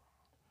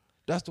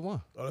 That's the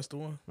one. Oh, that's the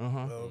one?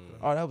 Uh-huh. Oh, okay.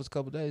 Oh, that was a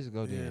couple days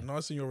ago Yeah, then. no, I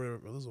seen you over there.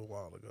 This was a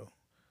while ago.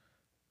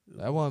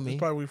 That wasn't It's me.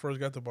 probably when we first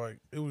got the bike.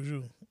 It was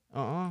you.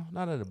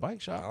 Not at a bike I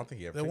shop. don't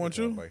think he ever That took want me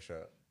to a you? bike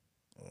shop.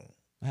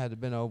 I had to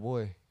been old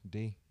boy,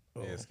 D.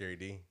 Oh, Yeah, Scary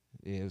D.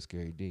 Yeah, it was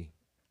Scary D.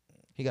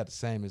 He got the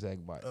same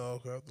exact bike. oh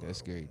okay. I thought- That's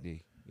Scary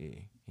D. Yeah,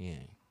 he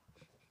ain't.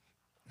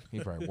 He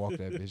probably walked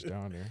that bitch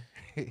down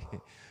there.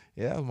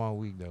 Yeah, that was my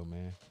week though,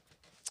 man.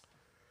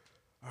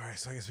 All right,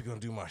 so I guess we're gonna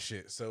do my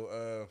shit.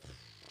 So,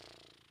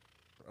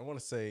 I want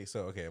to say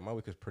okay. My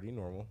week was pretty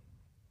normal,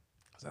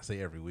 as I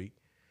say every week.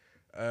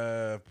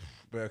 But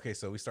okay,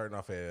 so we starting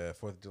off at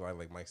 4th of July,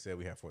 like Mike said.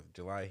 We had 4th of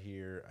July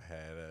here.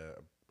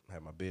 I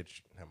had my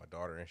bitch, had my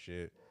daughter and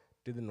shit.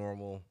 Did the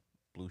normal,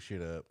 blew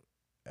shit up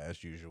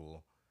as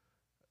usual.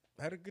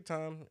 Had a good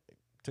time.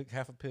 Took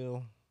half a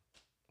pill.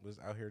 Was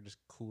out here just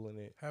cooling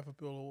it. Half a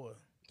pill of what?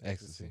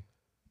 Ecstasy.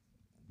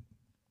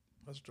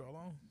 Let's draw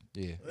on.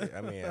 Yeah.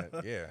 I mean,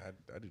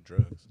 I do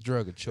drugs.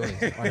 Drug of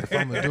choice. Like if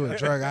I'm gonna do a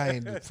drug, I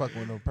ain't fucking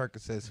with no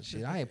Percocets and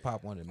shit. I ain't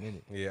pop one in a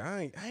minute. Yeah,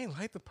 I ain't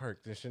like the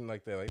perks and shit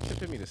like that. Like, it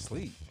put me to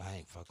sleep. I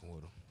ain't fucking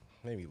with them.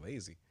 Made me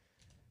lazy.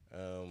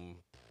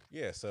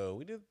 Yeah, so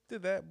we did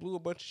that, blew a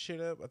bunch of shit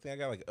up. I think I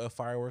got like a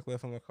firework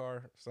left in the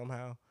car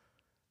somehow.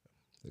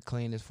 The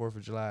cleanest 4th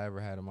of July I ever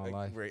had in my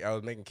life. Right, I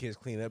was making kids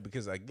clean up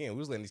because again, we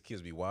was letting these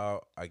kids be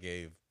wild. I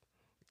gave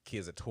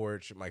kids a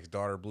torch. Mike's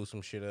daughter blew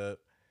some shit up.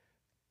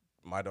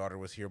 My daughter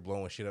was here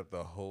blowing shit up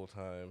the whole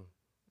time,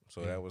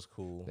 so that was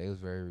cool. They was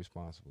very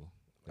responsible.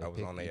 I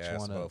was on their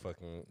ass about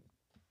fucking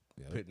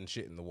putting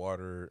shit in the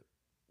water,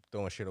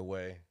 throwing shit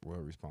away. Well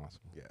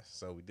responsible. Yes,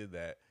 so we did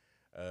that.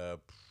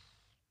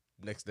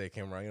 Next day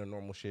came around,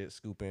 normal shit,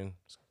 scooping,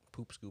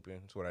 poop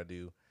scooping. That's what I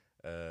do.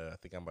 I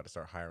think I'm about to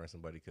start hiring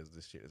somebody because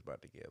this shit is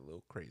about to get a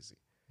little crazy.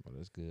 Well,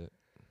 that's good.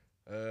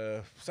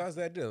 Besides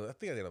that, I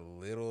think I did a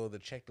little of the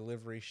check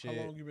delivery shit.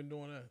 How long you been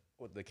doing that?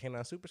 With the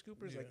Canine Super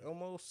Scoopers, like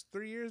almost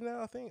 3 years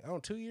now, I think.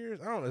 2 years.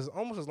 I don't know. It's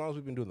almost as long as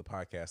we've been doing the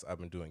podcast. I've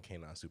been doing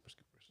Canine Super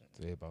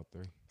Scoopers. Say about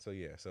 3. So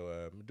yeah,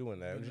 I'm doing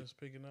that. Just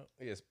picking up.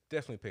 Yeah, it's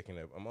definitely picking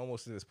up. I'm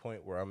almost to this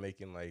point where I'm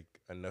making like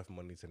enough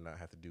money to not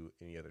have to do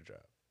any other job.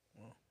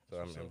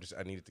 So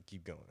I need it to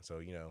keep going. So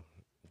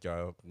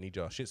y'all need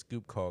y'all shit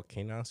scoop called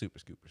Canine Super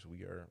Scoopers.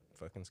 We are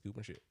fucking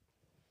scooping shit.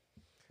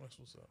 That's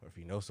what's up. Or if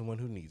you know someone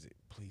who needs it,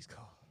 please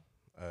call.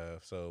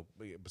 So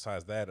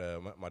besides that,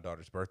 my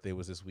daughter's birthday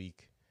was this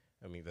week.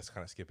 I mean, that's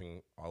kind of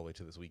skipping all the way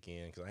to this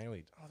weekend because I don't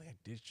think I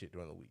did shit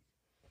during the week.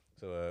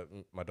 So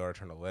my daughter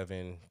turned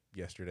 11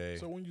 yesterday.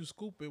 So when you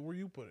scoop it, where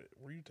you put it?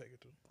 Where you take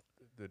it to?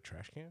 The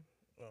trash can.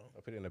 Oh.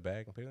 I put it in a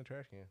bag and put it in the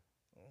trash can.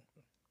 Oh,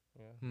 okay.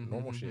 Yeah,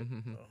 normal shit.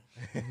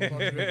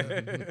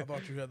 I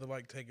thought you had to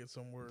like take it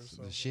somewhere. Or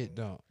something. The shit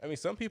dump. I mean,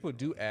 some people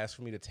do ask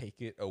for me to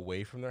take it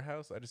away from their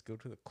house. I just go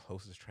to the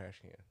closest trash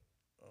can,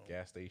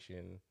 gas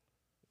station,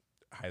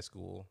 high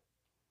school,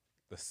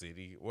 the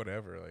city,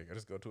 whatever. Like I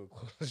just go to a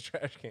closest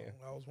trash can.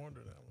 I was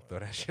wondering that. Throw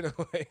that shit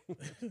away.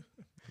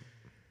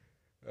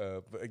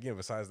 But again,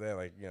 besides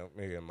that,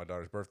 maybe my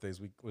daughter's birthday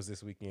was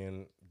this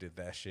weekend. Did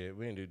that shit.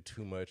 We didn't do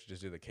too much.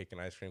 Just did the cake and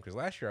ice cream. Because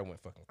last year I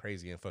went fucking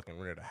crazy and fucking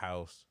rented a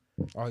house.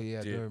 Oh yeah,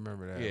 I do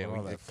remember that. Yeah,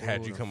 we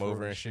had you come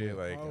over and shit.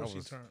 Like I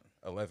was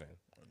 11.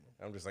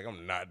 I'm just like,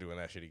 I'm not doing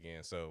that shit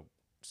again. So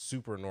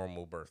super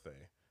normal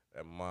birthday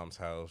at mom's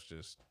house.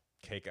 Just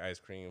cake, ice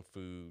cream,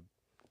 food,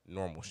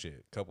 normal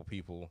shit. Couple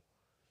people,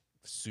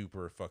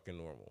 super fucking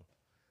normal.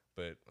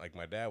 But like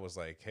my dad was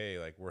like, hey,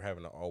 like we're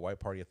having an all white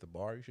party at the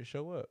bar. You should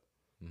show up.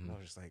 Mm-hmm. And I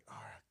was just like, all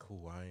right,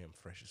 cool. I am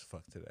fresh as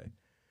fuck today.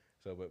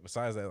 So, but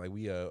besides that, like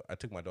I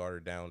took my daughter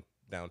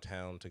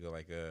downtown to go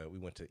we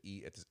went to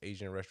eat at this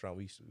Asian restaurant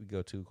we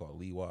go to called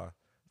Liwa.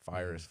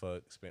 Fire as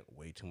fuck. Spent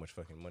way too much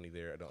fucking money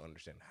there. I don't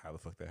understand how the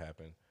fuck that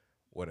happened.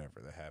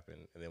 Whatever that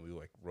happened. And then we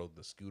rode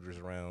the scooters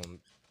around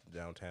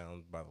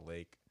downtown by the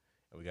lake,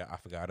 and we got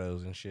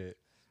affogatos and shit.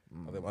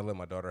 I let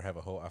my daughter have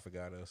a whole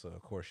affogato, so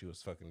of course she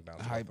was fucking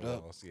bouncing off the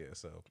walls. Yeah,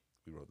 so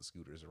we rode the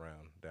scooters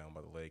around down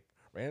by the lake.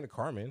 Ran into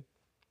Carmen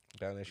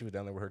down there. She was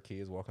down there with her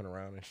kids walking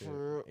around and shit.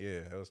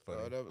 Yeah, that was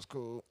funny. Oh, that was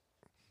cool.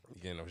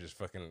 I was just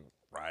fucking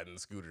riding the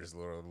scooters,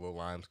 little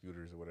lime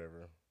scooters or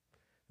whatever.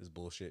 Just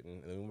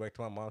bullshitting. And then we went back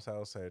to my mom's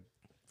house, had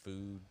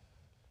food.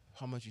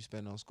 How much you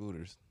spend on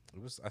scooters?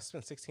 I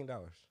spent $16.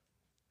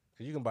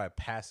 Because you can buy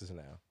passes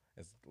now.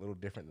 It's a little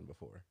different than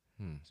before.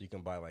 So you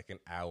can buy like an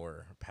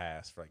hour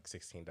pass for like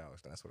 $16. And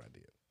that's what I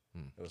did.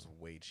 It was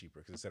way cheaper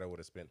because it said I would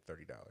have spent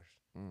 $30.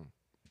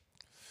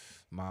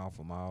 Mile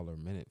for mile or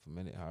minute for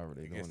minute, however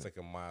they doing it. It's like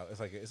a mile.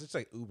 It's just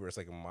like Uber. It's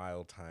like a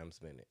mile times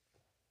minute.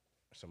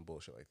 Or some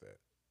bullshit like that.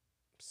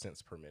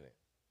 Cents per minute.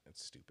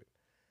 It's stupid.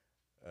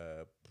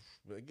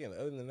 But again,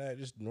 other than that,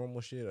 just normal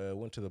shit.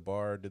 Went to the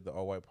bar, did the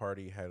all white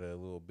party, had a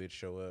little bitch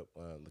show up,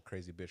 the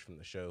crazy bitch from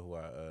the show who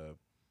I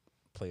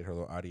played her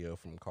little audio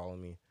from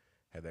calling me.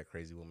 Had that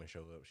crazy woman show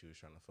up. She was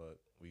trying to fuck.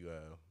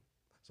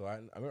 So I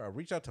remember I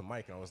reached out to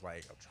Mike and I was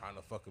like, I'm trying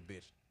to fuck a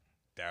bitch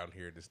down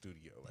here in the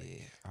studio. Like,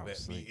 yeah,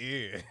 let me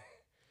in.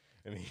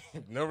 And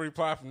no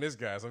reply from this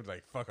guy. So I'm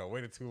like, fuck, I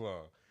waited too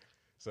long.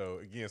 So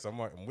again,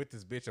 I'm with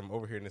this bitch. I'm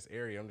over here in this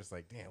area. I'm just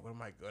like, damn, what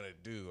am I gonna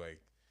do?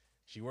 Like,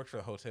 she works for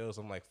the hotel,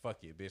 so I'm like,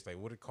 fuck it, bitch. Like,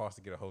 what it costs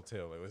to get a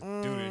hotel? Like, let's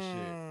do this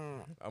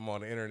shit. I'm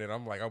on the internet.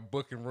 I'm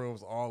booking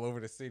rooms all over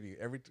the city.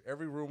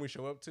 Every room we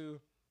show up to,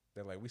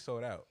 they're like, we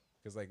sold out.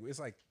 Cause like it's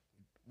like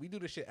we do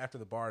this shit after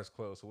the bars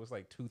close, so it's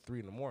like 2, 3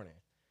 in the morning.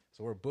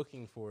 So we're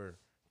booking for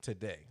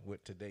today,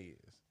 what today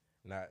is,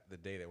 not the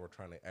day that we're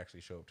trying to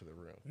actually show up to the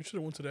room. You should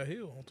have went to that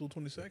hill on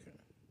 222nd.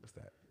 What's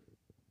that?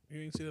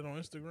 You ain't see that on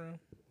Instagram?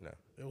 No.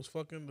 It was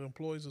the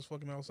employees was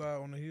fucking outside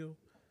on the hill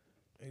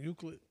in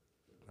Euclid.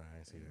 I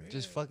ain't see that.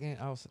 Just fucking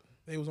outside.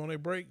 They was on their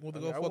break. Went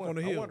to go fuck on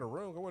the hill. I want a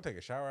room. I want to take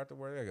a shower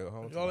afterward. I go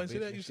home. Y'all ain't see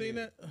that? You seen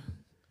that?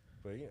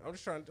 But I'm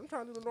trying to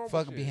do the normal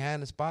fucking shit.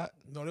 behind the spot.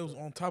 No, they was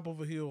on top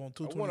of a hill on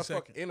 222nd. I want to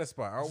fuck in a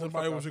spot.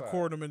 Somebody was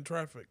recording them in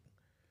traffic.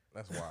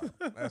 That's wild.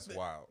 That's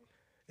wild.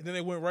 And then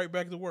they went right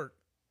back to work.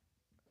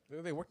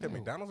 They worked at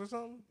McDonald's or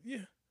something? Yeah.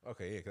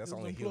 Okay, yeah, because that's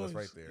only hill is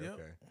right there. Yep.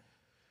 Okay.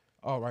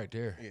 Oh, right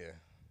there. Yeah.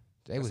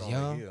 They was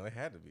young. Hill. They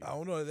had to be. I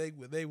don't know.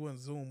 They wouldn't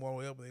zoom all the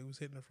way up. They was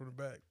hitting it from the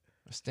back.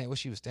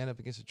 She was standing up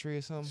against a tree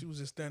or something? She was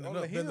just standing on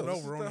up, the hill. bending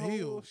over on the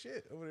hill.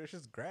 Shit over there, it's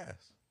just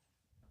grass.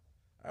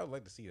 I would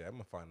like to see that. I'm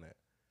gonna find that.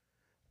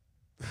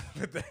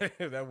 But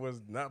that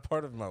was not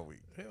part of my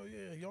week. Hell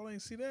yeah, y'all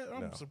ain't see that.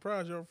 I'm No.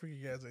 surprised y'all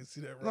freaking guys ain't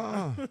see that.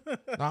 Right? No,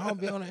 I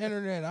don't be on the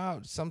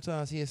internet.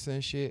 Sometimes he'll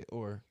send shit,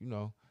 or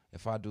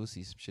if I do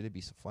see some shit, it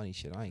be some funny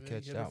shit. I ain't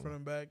catch Hit that her from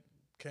one. the back,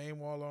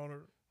 came all on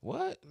her.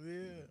 What?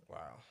 Yeah. Wow.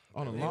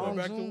 On a He long went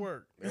back Zoom? to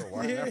work. They were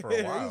watching that for a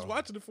He while. was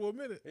watching it for a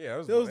minute. Yeah,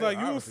 It was they like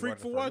you a obviously freak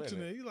for a watching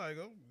minute. it. You like,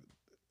 oh,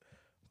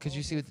 Could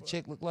you see what the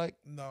chick looked like?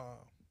 nah.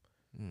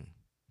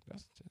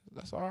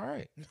 That's all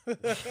right.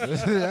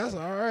 That's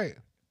all right.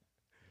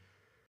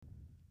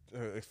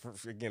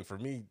 For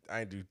me, I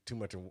didn't do too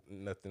much of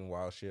nothing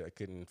wild shit. I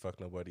couldn't fuck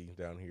nobody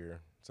down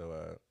here.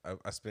 So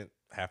I spent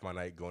half my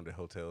night going to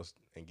hotels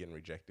and getting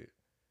rejected.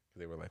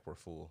 They were like, we're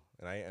full.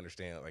 And I didn't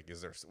understand, like,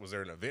 was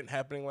there an event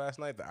happening last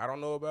night that I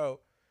don't know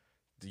about?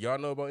 Do y'all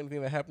know about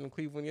anything that happened in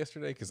Cleveland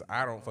yesterday? Because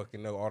I don't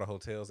fucking know. All the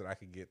hotels that I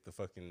could get the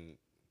fucking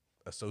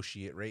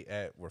associate rate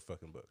at were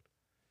fucking booked.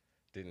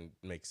 Didn't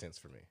make sense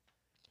for me.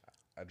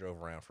 I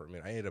drove around for a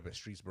minute. I ended up at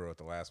Streetsboro at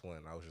the last one.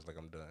 I was just like,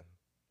 I'm done.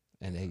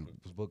 And they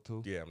was booked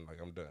too? Yeah,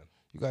 I'm done.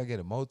 You gotta get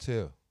a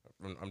motel.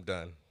 I'm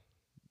done.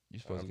 You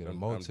supposed to get a I'm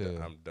motel.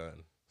 I'm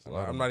done. a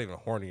lot I'm of- not even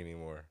horny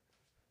anymore.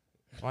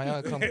 Why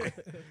y'all come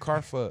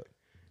car fuck?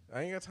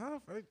 I ain't got time.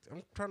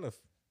 I'm trying to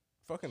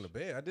fuck in the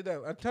bed. I did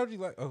that. I told you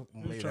like, oh, He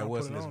was maybe trying that to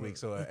wasn't put it this on week. her.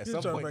 So at He some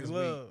was trying point to this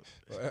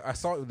make week, love. I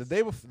saw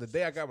the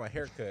day I got my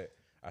hair cut.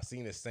 I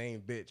seen the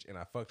same bitch and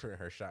I fucked her in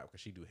her shop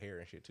because she do hair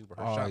and shit too. But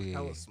her Oh, shop yeah.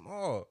 hella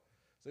small,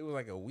 so it was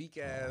like a weak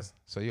ass.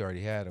 So you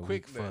already had a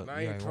Quick week fuck.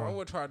 I ain't trying. I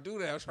wasn't trying to do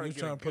that. I was trying You to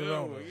get trying to put it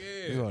on her.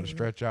 Yeah, You want to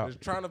stretch out? just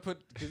trying to put.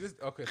 Cause this,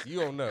 okay, so you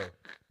don't know.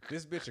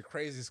 This bitch a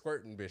crazy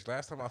squirting bitch.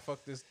 Last time I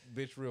fucked this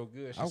bitch real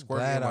good, she I'm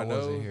squirted glad in my I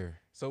wasn't nose here.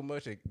 so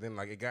much. Then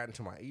like it got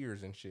into my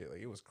ears and shit.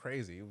 Like it was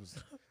crazy. It was.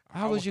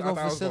 How was you I gonna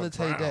thought I was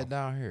facilitate drown. that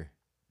down here?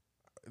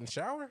 in the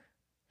shower?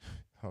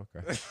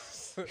 Okay.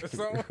 So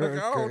I'm like,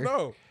 I don't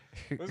know.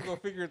 Let's go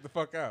figure it the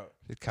fuck out.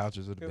 The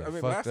couches would have 'Cause, been I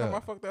mean, fucked last time I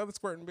up. fucked the other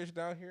squirting bitch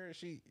down here,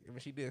 she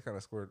did kind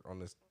of squirt on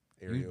this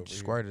area You over here.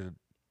 squirted.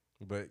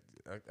 But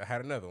I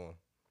had another one.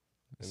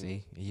 And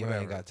See, you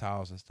whatever. ain't got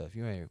towels and stuff.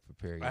 You ain't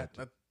prepared I, yet.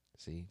 I,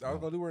 See, I was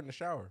gonna do her in the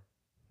shower.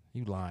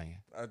 you lying.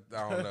 I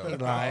don't know. He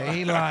lying.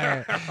 He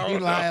lying. He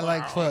lying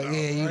like fuck. Yeah,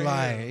 you Right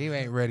lying. You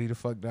ain't ready to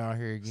fuck down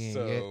here again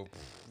yet. So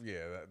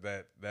yeah,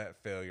 that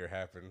failure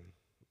happened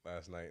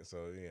last night.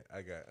 So yeah,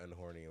 I got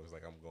unhorny and was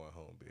like, I'm going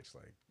home, bitch.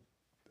 Like,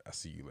 I'll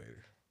see you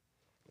later.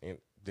 And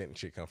didn't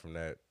shit come from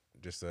that.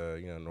 Just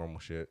normal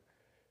shit.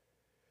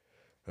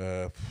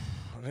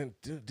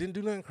 Didn't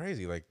do nothing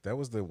crazy. Like that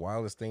was the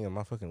wildest thing in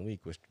my fucking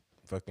week was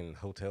fucking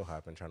hotel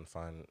hopping, trying to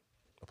find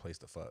a place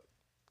to fuck.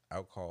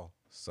 Alcohol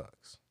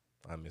sucks.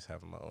 I miss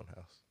having my own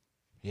house.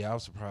 Yeah, I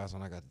was surprised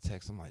when I got the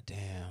text. I'm like,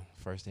 damn.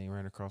 First thing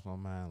ran across my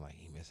mind, like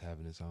he miss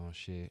having his own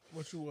shit.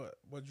 What you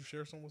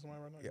share something with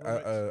somebody right now?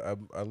 Yeah,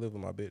 I live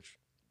with my bitch.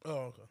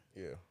 Oh, okay.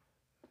 Yeah.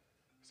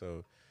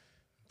 So,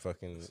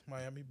 fucking It's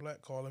Miami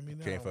Black calling me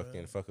now. can't fucking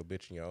man. fuck a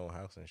bitch in your own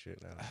house and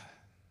shit now.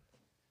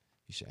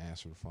 You should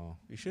answer the phone.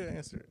 You should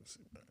answer it.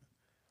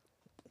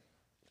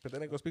 Put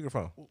that nigga on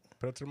speakerphone.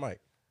 Put it to the mic.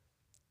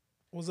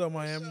 What's up,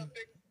 Miami?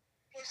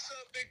 What's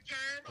up, Big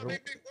Perm? My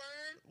big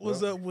worm?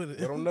 What's up with it?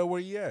 Let him know where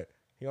you at.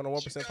 He on the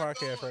 1%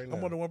 podcast right now.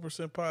 I'm on the 1%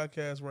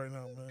 podcast right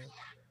now, man. Okay,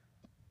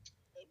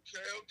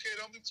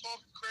 don't be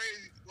talking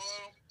crazy, boy.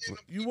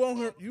 Don't be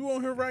You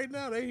on here right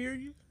now? They hear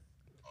you.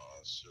 Oh,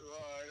 sure. All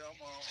right,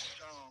 I'm on.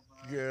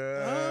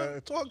 Yeah.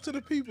 Talk to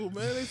the people,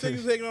 man. They say you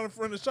was hanging on the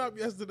front of the shop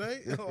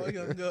yesterday. Oh, he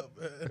hung up,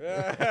 man.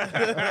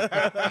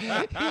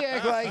 He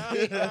act like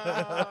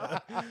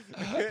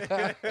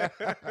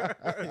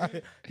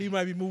He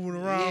might be moving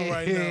around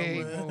right now,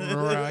 he man. moving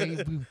around.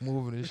 He be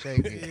moving and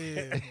shaking.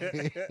 Yeah.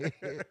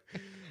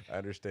 I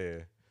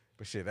understand.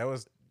 But shit, I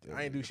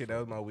ain't do shit. That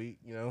was my week,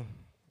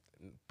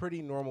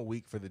 Pretty normal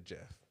week for the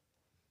Jeff.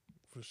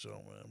 For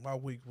sure, man. My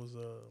week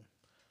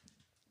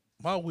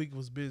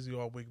was busy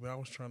all week, man. I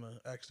was trying to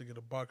actually get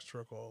a box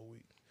truck all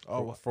week.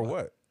 For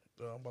what?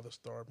 I'm about to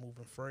start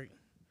moving freight.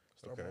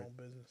 Start my Okay. own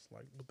business,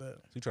 like with that.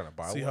 So you trying to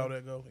buy See one? how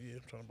that go? Yeah,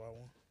 I'm trying to buy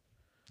one.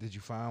 Did you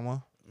find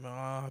one?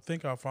 Nah, I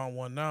think I found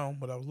one now,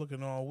 but I was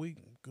looking all week.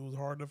 It was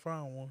hard to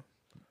find one.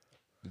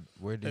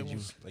 Where did It you?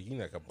 was Like you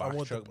need like a box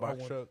want the- truck, I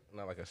want-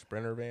 not like a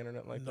Sprinter van or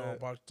nothing like no, that.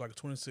 box like a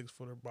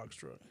 26-footer box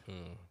truck. Hmm.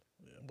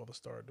 Yeah, I'm about to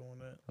start doing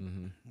that.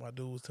 Mm-hmm. My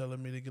dude was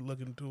telling me to get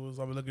looking into it.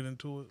 So I've been looking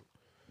into it.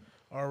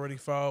 I already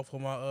filed for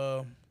my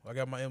I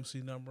got my MC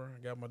number.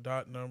 I got my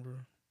dot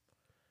number.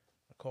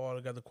 I called.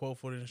 I got the quote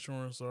for the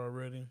insurance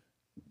already.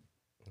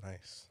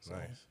 Nice, So,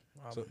 nice.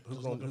 I'm So who's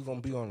just gonna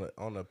looking be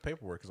on the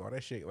paperwork? Cause all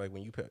that shit, like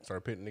when you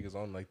start putting niggas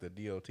on like the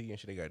DOT and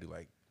shit, they gotta do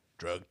like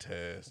drug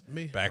tests,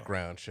 Me.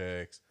 background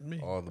checks, Me.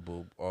 all the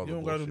You the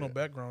don't gotta do no bullshit.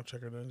 background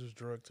checker then, just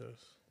drug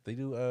tests. They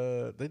do.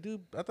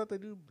 I thought they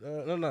do.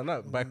 No,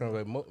 not background,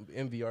 but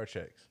MVR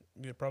checks.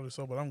 Yeah, probably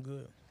so, but I'm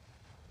good.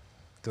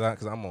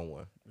 Cause I'm on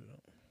one.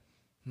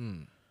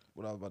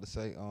 What I was about to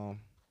say.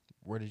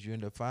 Where did you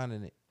end up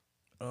finding it?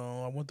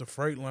 I went to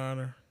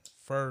Freightliner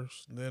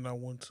first. Then I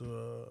went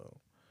to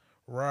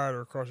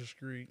Ryder across the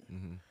street.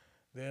 Mm-hmm.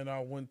 Then I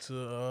went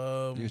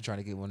to You was trying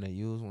to get one of the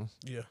used ones.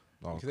 yeah.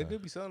 Because they do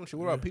be selling them shit.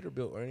 What about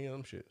Peterbilt or any of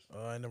them shits?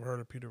 I ain't never heard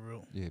of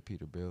Peterbilt. Yeah,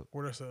 Peterbilt.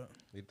 Where that's at?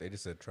 They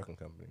just said trucking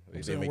company.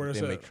 They saying where make,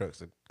 that's they make at.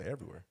 trucks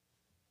everywhere.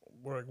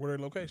 Where their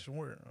location?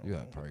 Where? You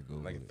gotta probably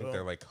Google Like I it. think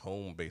they're like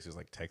home bases,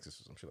 like Texas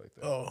or some shit like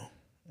that. Oh,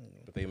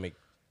 But they make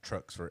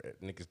trucks for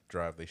niggas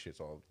drive they shits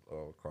all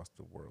across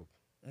the world.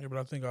 yeah, but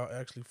I think I'll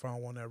actually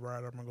find one that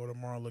ride. I'm gonna go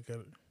tomorrow and look at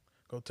it.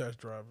 Go test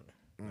drive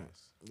it.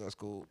 Nice. That's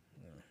cool.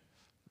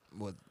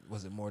 What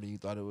was it more than you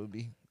thought it would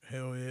be?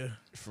 Hell yeah,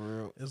 For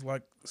real. it's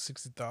like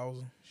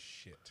 60,000.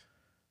 Shit.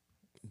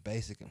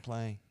 Basic and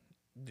plain.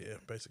 Yeah,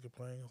 basically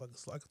playing.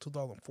 It's like a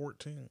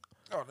 2014.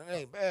 Oh, that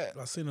ain't bad.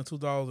 I seen in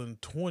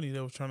 2020 they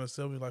was trying to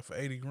sell me like for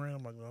 80 grand.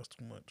 I'm like, no, that's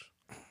too much.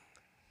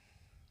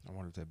 I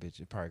wonder if that bitch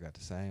it probably got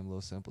the same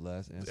little simple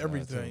ass inside.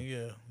 Everything, too.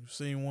 yeah. You've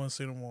seen one,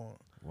 seen them all.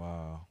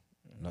 Wow.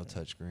 No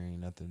touchscreen,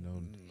 nothing,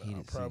 no Nah,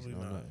 heated probably seats,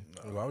 no not. nothing.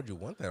 Nah. Why would you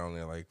want that on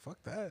there? Like, fuck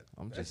that.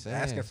 I'm That's just saying.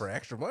 asking for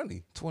extra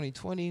money.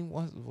 2020,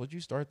 would you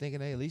start thinking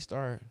they at least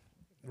start?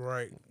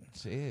 Right.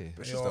 Yeah.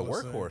 But it's They just a all the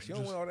same. workhorse. You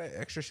don't Just- want all that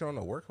extra shit on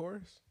the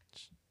workhorse?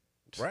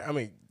 Right? I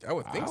mean, I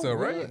would think I so,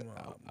 would. right?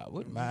 I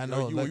wouldn't mind. You,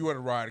 No, you, like, you want to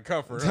ride in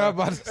comfort. I'm Huh?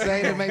 about to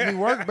say to make me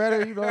work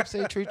better. You know what I'm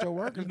saying? Treat your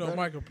workers You know, better.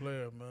 Mike a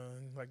player, man.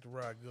 He like to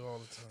ride good all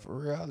the time. For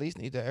real, at least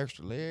need that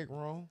extra leg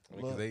room.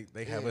 Because Look,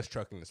 they have yeah. us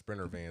trucking the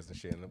Sprinter vans and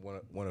shit, and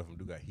one of them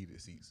do got heated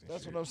seats. And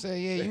That's shit. what I'm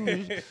saying. Yeah,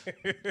 you.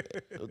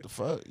 What the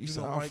fuck? You You know,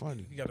 sound Mike,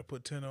 funny. you got to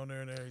put 10 on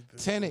there and everything.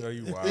 Tenant. Oh,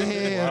 you wild.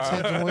 Yeah,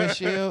 Wow. tinted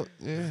windshield.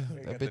 Yeah,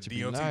 They that got bitch the would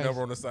be DOT nice.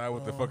 number on the side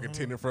with the fucking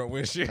tinted front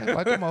windshield.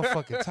 Like the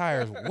motherfucking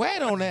tires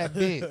wet on that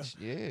bitch.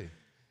 Yeah.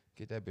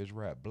 Get that bitch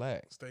wrapped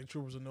black. State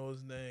troopers will know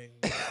his name.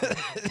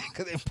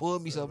 Cause they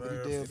pulled me so many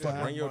Very damn fucking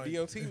Run times. your Mike.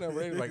 DOT number.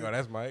 They be like, oh,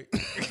 that's Mike.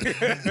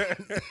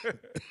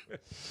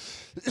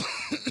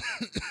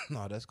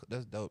 No, that's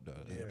dope though.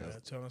 That's Yeah, dope.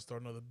 man. Trying to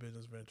start another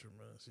business venture,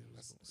 man. See what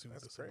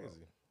That's this about.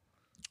 crazy.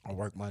 I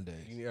work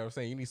Mondays. You know what I'm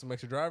saying? You need some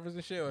extra drivers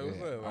and shit? Like, what's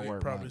Yeah, up? I Like,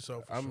 work Probably Monday.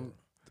 so for I'm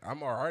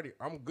sure.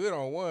 I'm good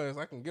on one, so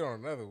I can get on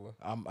another one.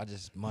 I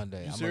just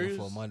Monday. You I'm serious?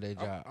 looking for a Monday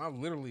job. I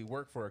literally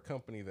work for a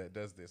company that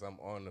does this. I'm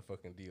on the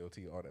fucking DOT,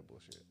 all that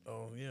bullshit.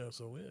 Oh, yeah,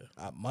 so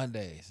yeah.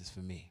 Mondays is for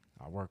me.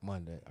 I work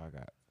Monday. I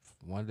got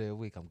one day a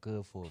week. I'm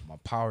good for my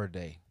power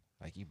day.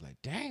 Like you be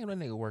like, dang, that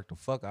nigga worked the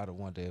fuck out of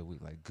one day a week.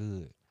 Like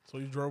good. So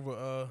you drove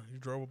a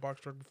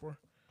box truck before?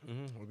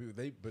 Mm-hmm.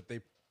 They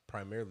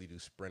primarily do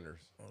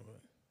sprinters. Okay.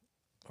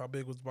 How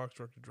big was the box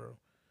truck you drove?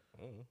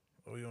 Mm.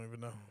 Oh, you don't even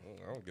know.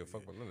 I don't give a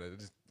fuck about none of that.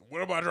 Just,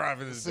 what am I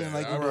driving this Seem day?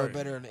 like you I'm doing right.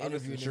 better in the I'm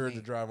just interview than insured me.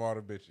 to drive all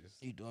the bitches.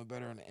 You doing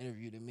better in the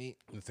interview than me.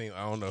 The thing,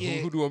 I don't know Yeah.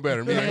 who doing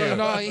better, me or Yeah, him.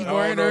 no, he I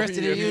more don't know if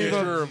interested he- in if you. he You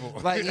know,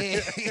 insurable. like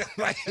yeah,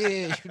 like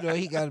yeah, you know,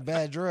 he got a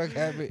bad drug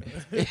habit.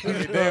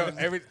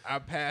 I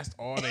passed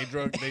all they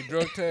drug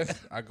tests.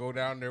 I go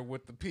down there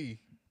with the P.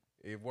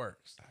 It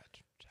works.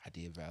 I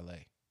did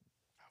valet.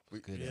 I was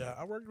good at Yeah, it.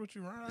 I worked with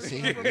you, right? See,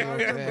 you know what I'm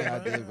saying? I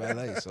did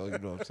valet, so you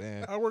know what I'm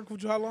saying. I worked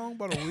with you how long?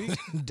 About a week?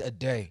 A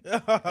day,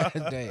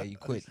 a day. You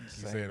quit. You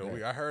Same said a day.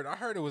 week. I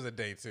heard it was a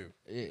day too.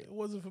 Yeah. It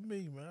wasn't for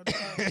me, man. I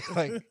tried.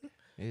 Like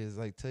it's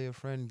like tell your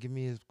friend give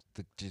me his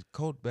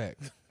coat back.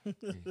 Yeah,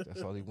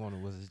 that's all he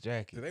wanted was his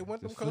jacket. Did they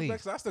want the them coats back?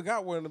 'Cause I still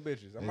got one of them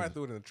bitches. I It might was-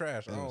 throw it in the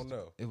trash. I don't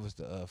know. It was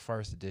the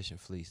first edition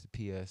fleece, the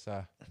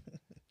PSI.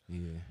 Yeah,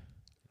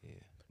 yeah.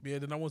 Yeah,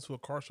 then I went to a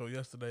car show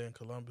yesterday in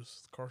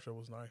Columbus. The car show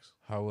was nice.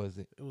 How was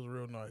it? It was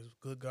real nice.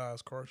 Good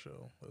Guys Car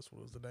Show. That's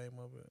what was the name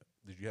of it.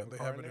 Did you have a They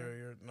car have in it there?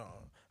 there. No,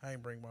 I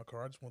ain't bring my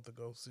car. I just went to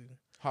go see.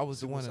 How was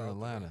the See one what's in out there.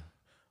 Atlanta?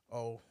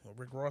 Oh,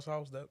 Rick Ross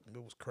house. That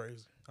it was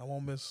crazy. I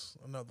won't miss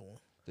another one.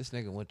 This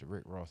nigga went to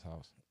Rick Ross'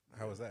 house.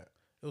 How was that?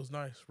 It was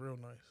nice, real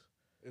nice.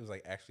 It was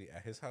like actually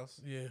at his house.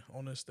 Yeah,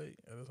 on the estate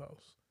at his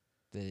house.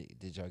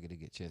 Did y'all get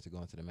a chance to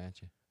go into the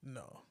mansion?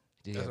 No,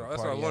 Did he That's have a what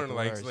I party learned.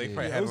 Like, afterwards? so they Yeah.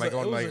 probably Yeah, had it was like a-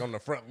 on it was like a- on the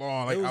front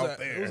lawn, like it was out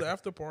there. It was an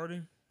after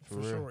party For for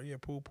real? sure. Yeah,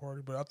 pool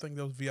party. But I think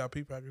that was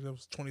VIP package. That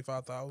was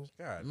 25,000.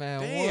 God Man,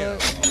 damn.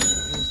 what?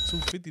 It was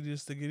 250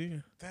 just to get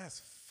in. That's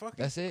fucking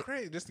That's it?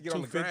 crazy. Just to get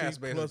on the 250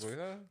 grass, plus-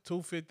 basically, huh?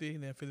 250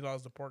 and then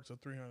 $50 to park, so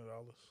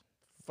 $300.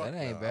 That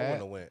ain't I bad. wouldn't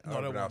have went. No, I that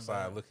would have been wasn't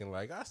outside bad. looking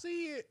like I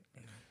see it.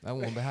 I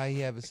wonder how he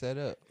have it set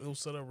up. It was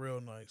set up real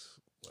nice.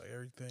 Like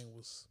everything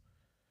was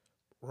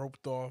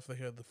roped off. They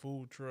had the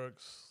food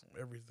trucks,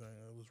 everything.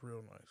 It was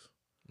real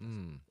nice.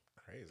 Mm.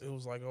 Crazy. It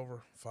was like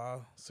over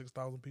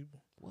 5,000-6,000 people.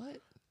 What?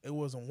 It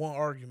wasn't one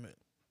argument.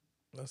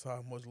 That's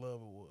how much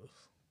love it was.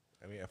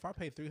 I mean, if I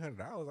pay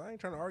 $300, I ain't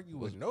trying to argue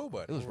with It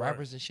nobody. was Right.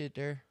 rappers and shit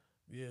there.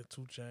 Yeah,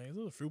 2 Chainz.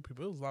 There was a few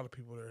people. It was a lot of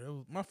people there.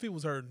 My feet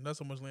was hurting. That's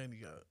how much land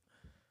you got.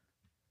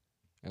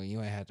 I mean,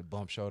 you ain't had to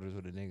bump shoulders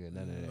with a nigga.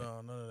 None of that.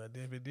 No, none of that.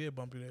 Then if it did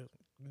bump you,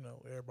 there,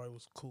 everybody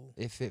was cool.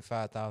 It fit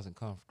 5,000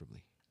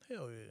 comfortably.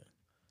 Hell yeah.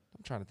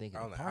 I'm trying to think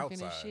of On the the parking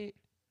and outside. shit.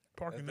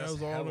 Parking That's that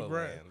was all hella the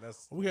grass. land.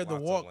 That's We had to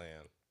lots of walk.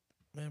 land.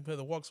 Man, we had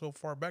to walk so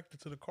far back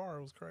to the car.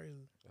 It was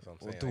crazy. That's what I'm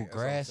Well, saying. through That's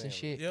what I'm grass and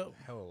saying. shit. Yep.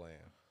 Hella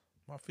land.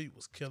 My feet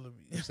was killing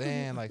me. I'm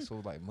saying like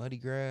so like muddy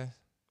grass.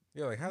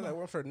 Yeah, like how that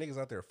work for niggas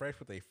out there fresh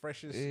with their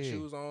freshest Yeah.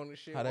 shoes on and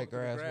shit. How that walking through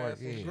the grass work,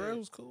 and yeah. shit. Grass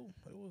was cool.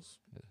 It was.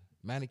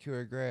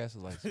 Manicured grass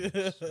is like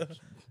It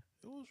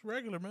was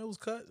regular, man. It was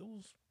cut. It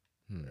was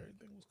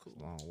Everything was cool.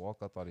 Long walk.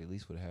 I thought he at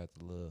least would have had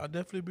the little. I'll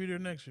definitely be there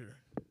next year.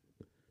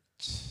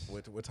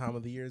 What time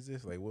of the year is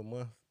this? Like what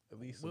month? At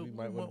least so we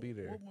might want to be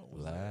there. What month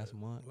was Last that?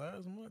 month?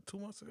 Last month, 2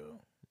 months ago.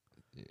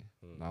 Yeah,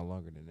 not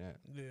longer than that.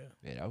 Yeah.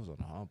 Yeah, that was on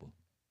the humble.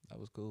 That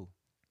was cool.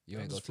 You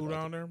I ain't go just to flew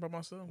like down there by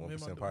myself. Me and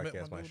 1% my- met my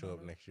podcast might dude show down up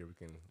there. next year. We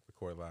can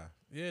record live.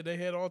 Yeah, they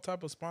had all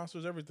type of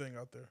sponsors, everything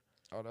out there.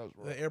 Oh, that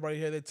was Everybody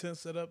had their tent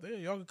set up there.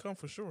 Y'all could come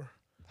for sure.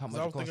 How I much was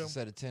it cost to thinking-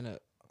 set a tent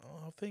up?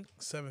 I think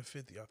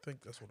 $750. I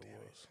think that's what it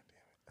was.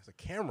 That's a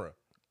camera.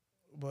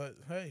 But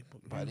hey,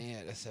 By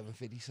then, that's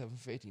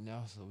 750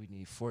 now, so we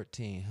need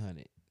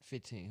 1,400,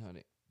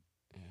 1,500.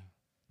 Yeah.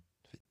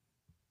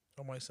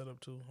 I might set up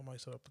too. I might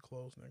set up the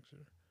clothes next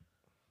year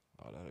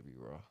Oh, that'd be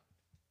raw.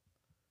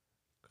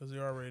 because they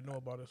already know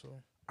about it. So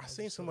I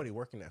seen somebody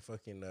working that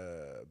fucking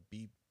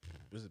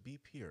was it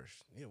BP or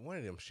one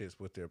of them shits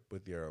with their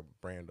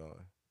brand on.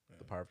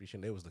 The poverty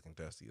shit, they was looking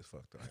dusty as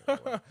fuck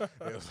though.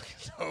 They was looking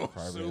so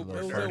Probably a super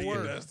little dirty and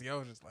work. dusty. I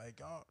was just like,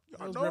 y'all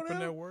I was know repping them?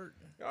 that work.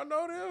 Y'all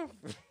know them?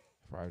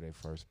 Probably their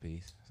first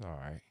piece. It's all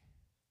right.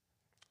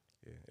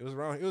 Yeah, it was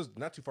around. It was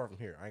not too far from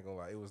here. I ain't gonna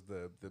lie. It was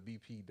the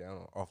BP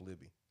down off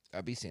Libby. I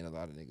be seeing a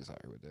lot of niggas out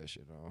here with that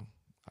shit on.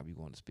 I be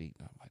going to speak,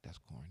 and I'm like, that's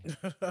corny.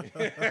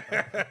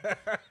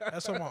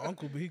 That's how my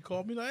uncle be. He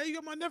called me like, "Hey, you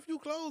got my nephew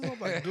clothes." I'm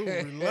like, "Dude,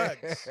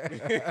 relax." Yeah,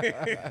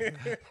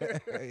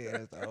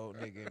 that's the old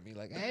nigga and be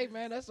like, hey,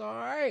 man, that's all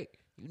right.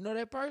 You know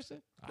that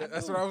person?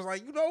 That's what I was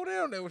like. You know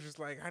them? They was just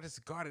like, I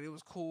just got it. It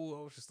was cool.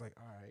 I was just like,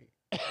 all right.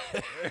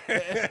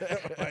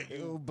 Like,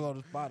 you blow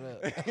the spot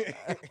up.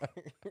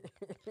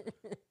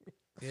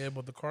 Yeah,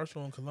 but the car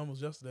show in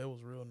Columbus yesterday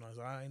was real nice.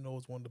 I know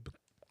it's one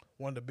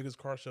of the biggest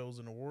car shows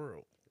in the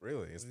world.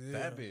 Really? It's Yeah.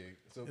 that big.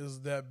 So It was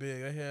that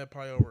big. They had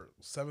probably over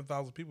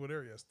 7,000 people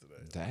there yesterday.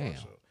 at the car Damn.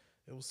 show.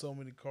 It was so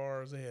many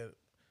cars. They had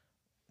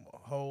a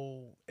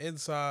whole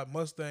inside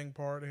Mustang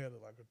part. They had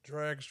like a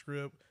drag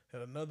strip.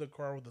 Had another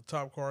car with the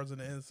top cars in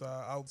the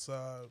inside,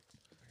 outside.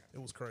 It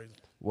was crazy.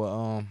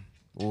 Well,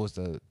 what was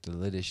the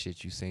littest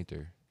shit you seen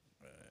there?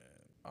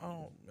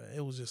 Man,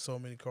 it was just so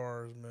many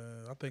cars,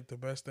 man. I think the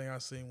best thing I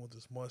seen was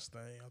this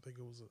Mustang. I think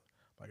it was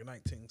like a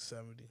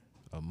 1970.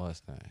 A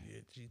Mustang.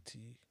 Yeah,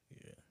 GT.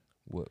 Yeah.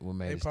 What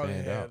made it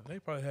stand out? They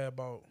probably had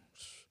about.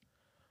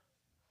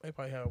 They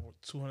probably had over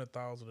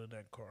 200,000 in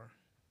that car.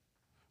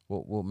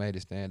 What made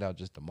it stand out?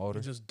 Just the motor?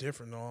 It's just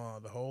different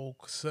on the whole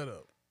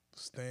setup,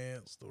 the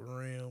stance, the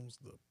rims,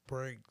 the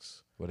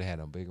brakes. What they had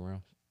on big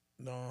rims?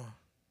 No,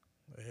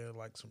 they had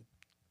like some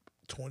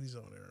 20s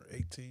on there,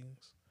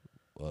 18s.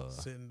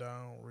 Sitting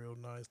down, real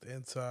nice. The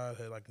inside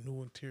had like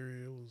new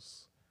interior. It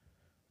was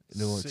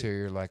New sick.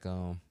 interior, like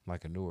a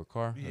newer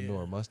car, a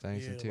newer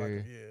Mustang's yeah, interior.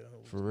 Like, it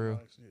was For real?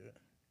 nice, yeah,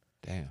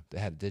 Damn, they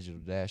had a digital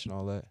dash and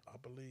all that. I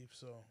believe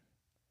so.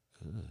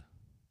 Ugh.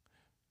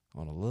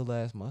 On a little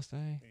ass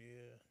Mustang.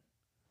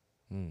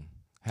 Yeah,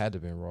 Had to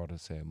been raw to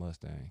say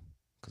Mustang,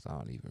 cause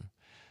I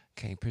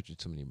can't picture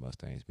too many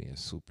Mustangs being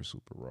super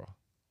raw.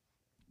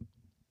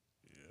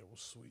 yeah, it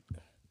was sweet.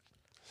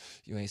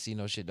 You ain't see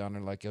no shit down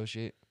there like your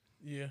shit.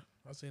 Yeah,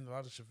 I seen a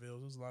lot of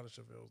Chevelles. There's a lot of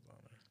Chevelles down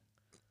there.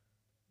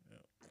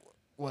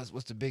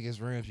 What's the biggest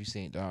rims you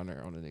seen down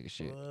there on the nigga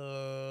shit?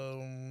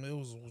 It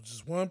was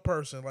just one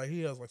person. Like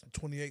he has like some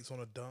 28s on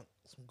a dunk,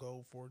 some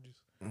gold 40s,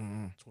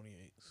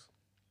 28s.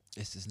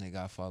 It's this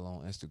nigga I follow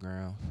on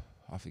Instagram.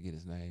 I forget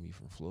his name. He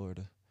from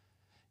Florida.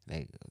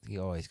 He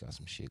always got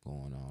some shit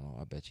going on.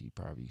 I bet you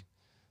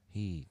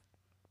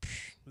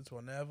This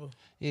one Nava.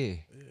 yeah.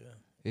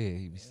 Yeah.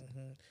 He be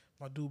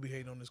My dude be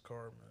hating on this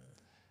car, man.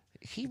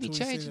 he be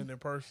Until we seen changing. it in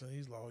person.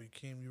 He's like, "Oh, you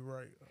Kim, you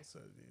right." I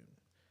said, yeah.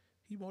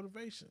 "He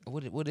motivation."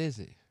 What is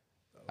it?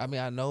 I mean,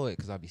 I know it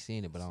because I be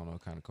seeing it, but I don't know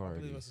what kind of I car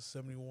it believe is. it's a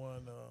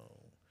 71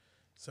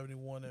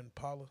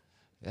 Impala.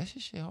 That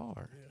shit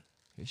hard. Yeah.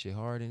 That shit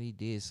hard, and he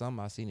did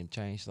something. I seen him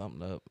change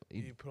something up.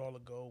 He put all the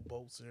gold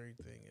bolts and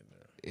everything in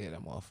there. Yeah,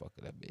 that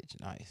motherfucker, that bitch,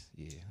 nice.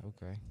 Yeah,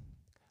 okay.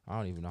 I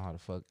don't even know how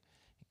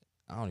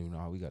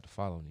we got to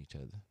following each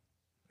other.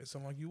 It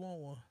sound like you want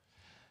one.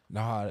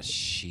 Nah,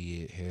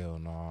 shit, hell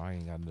no. I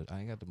ain't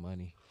got the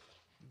money.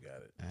 You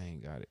got it. I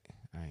ain't got it.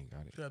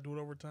 You gotta do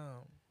it over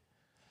time.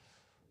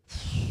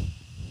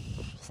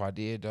 If I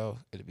did though,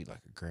 it'd be like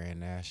a Grand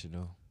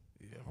National.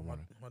 Yeah, I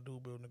wanna- my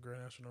dude building a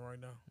Grand National right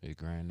now. A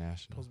Grand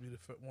National. Supposed to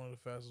be one of the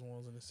fastest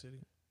ones in the city.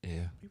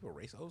 Yeah, people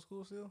race old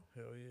school still?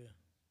 Hell yeah.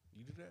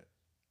 You do that?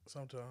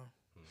 Sometime.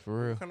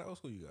 for real. What kind of old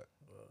school you got?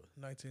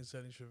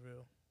 1970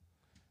 Chevelle.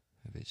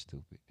 That bitch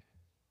stupid.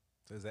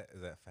 So is that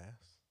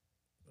fast?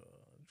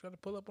 You try to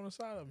pull up on the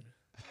side of me.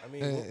 I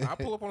mean, I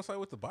pull up on the side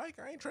with the bike.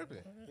 I ain't tripping.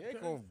 You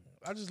ain't gonna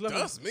I just left.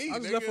 Dust me, I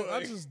just nigga, left. I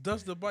like- just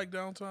dust the bike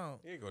downtown.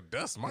 you ain't gonna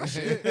dust my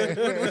shit.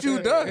 what you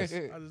dust?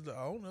 I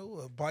don't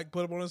know. A bike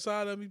put up on the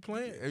side of me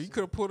playing. If you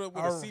could have put up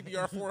with a I-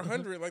 CBR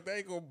 400, like that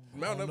ain't gonna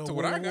mount don't up to know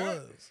what I it got.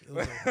 was.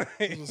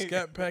 It was a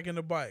Scat Pack in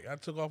the bike. I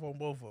took off on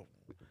both of them.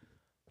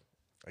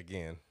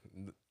 Again,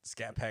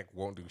 Scat Pack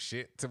won't do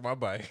shit to my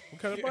bike.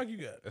 What kind of bike you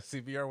got? A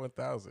CBR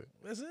 1000.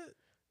 That's it.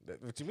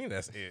 What you mean?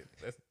 That's it?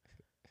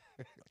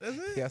 That's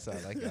it. Yes, I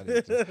like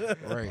that.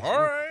 Race. All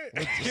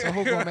right. So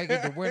who gonna make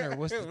it the winner?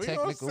 What's the We gonna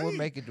technical? What see.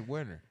 make it the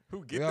winner?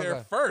 Who get We all there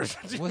got- first?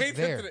 You what's make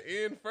there? it to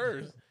the end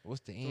first.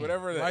 What's the end?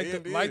 Whatever the Light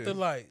end the light is. the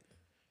light.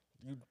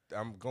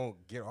 I'm gonna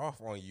get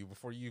off on you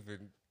before you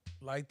even.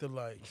 Light the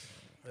light.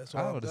 That's I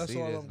all. wanna That's see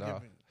all this, I'm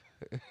dog.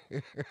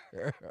 giving.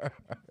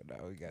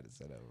 No, we got to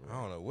set up. I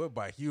don't know what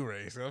bike you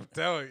race. I'm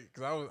telling you,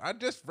 because I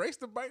just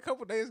raced a bike a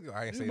couple days ago.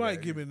 I ain't You say might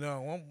that. give me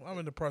no. I'm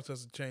in the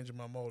process of changing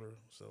my motor.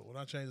 So when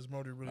I change this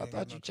motor, it really I ain't got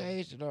thought you nothing to-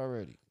 changed it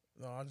already.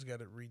 No, I just got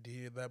it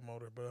redid that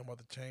motor, but I'm about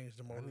to change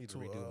the I motor need to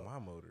to redo my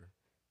motor.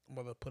 I'm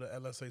about to put an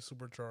LSA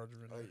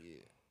supercharger in there.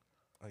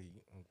 yeah. Oh,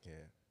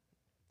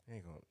 yeah.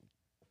 Ain't gonna.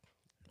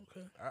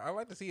 Okay. I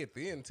like to see it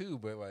then too,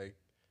 but like,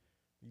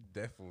 you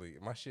definitely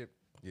my shit.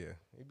 Yeah,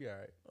 it'd be all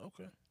right.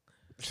 Okay.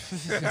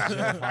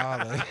 Jeff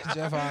Holland.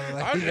 Jeff Holland.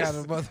 Like, I'm he got a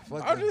just-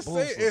 motherfucking. I'm just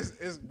saying, booster.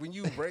 it's when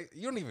you race,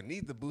 you don't even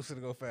need the booster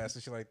to go fast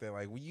and shit like that.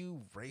 Like when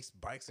you race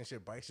bikes and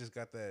shit, bikes just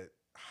got that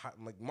hot,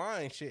 like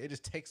mine shit. It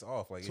just takes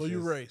off. Like So it's you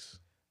just- race.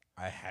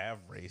 I have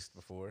raced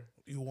before.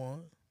 You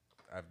won.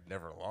 I've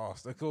never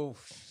lost. Like, oh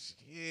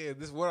yeah,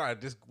 this is what I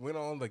just went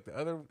on like the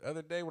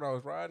other day when I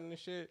was riding and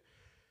shit.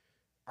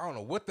 I don't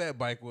know what that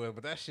bike was,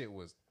 but that shit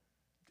was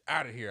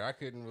out of here. I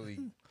couldn't really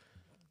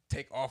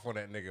take off on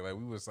that nigga. Like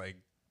we was like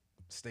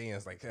staying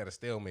like at a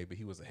stalemate, but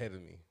he was ahead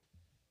of me.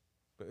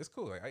 But it's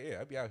cool. Like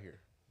I'd be out here.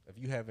 If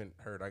you haven't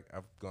heard,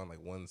 I've gone like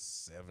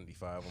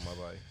 175 on my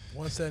bike.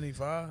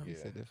 175. He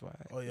said that's right.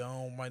 Oh yeah,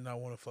 I might not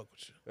want to fuck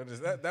with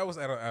you. That was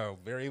at a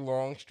very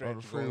long stretch,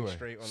 On the going freeway.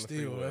 straight on the Still,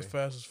 freeway. that's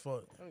fast as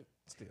fuck. I mean,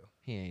 still,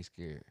 He ain't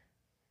scared.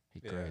 He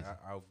yeah, crazy.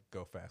 I'll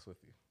go fast with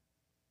you.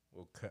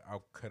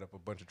 I'll cut up a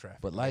bunch of traffic.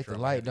 But Make light sure the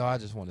I'm light, ahead no, of I you.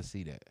 just want to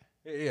see that.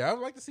 Yeah, I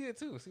would like to see it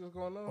too. See what's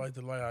going on. Like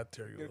the light, I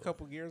tear you Get a up.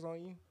 couple gears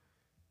on you.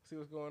 See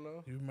what's going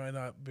on. You might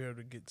not be able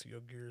to get to your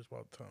gears by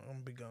the time I'm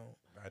gonna be gone.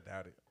 I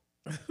doubt it.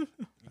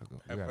 We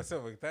If gotta-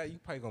 myself like that, you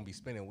probably gonna be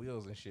spinning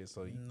wheels and shit.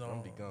 So I'm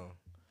gonna be No. gone.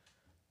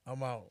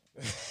 I'm out.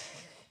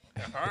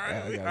 All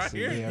right, I gotta I see.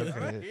 hear Yeah, you. okay.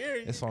 I hear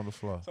you. It's on the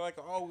floor. So like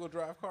an all-wheel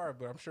drive car,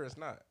 but I'm sure it's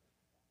not.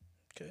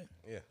 Okay.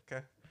 Yeah.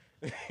 Okay.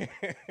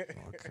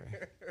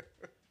 Okay.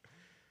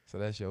 So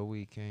that's your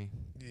week, King.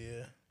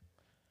 Yeah.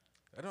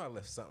 I know I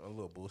left something a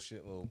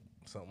little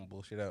something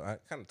bullshit out. I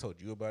kind of told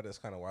you about it. That's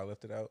kind of why I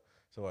left it out.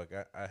 So like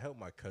I helped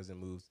my cousin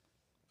move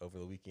over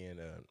the weekend.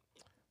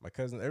 My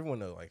cousin, everyone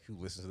know like who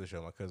listens to the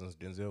show. My cousin's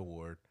Denzel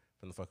Ward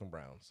from the fucking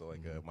Browns. So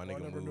like my Oh, I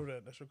nigga never knew moved.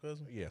 that. That's your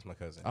cousin. Yeah, it's my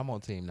cousin. I'm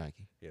on Team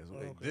Nike. Yeah, so, Oh,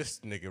 okay. this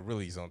nigga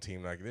really is on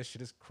Team Nike. This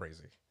shit is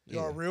crazy.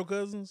 Y'all real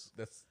cousins?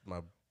 That's my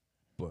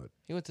blood.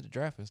 He went to the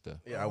draft and stuff.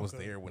 Yeah, Oh, I was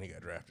okay. there when he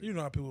got drafted. You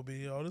know how people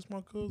be. Oh, this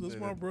my cousin. This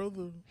my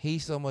brother.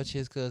 He's so much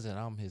his cousin.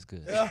 I'm his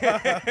cousin.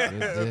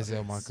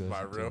 Denzel my This is cousin.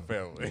 my real too.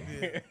 family.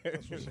 Yeah,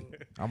 that's what's up.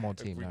 I'm on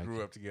Team we Nike.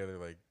 grew up together.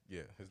 Like,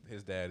 yeah,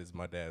 his dad is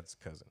my dad's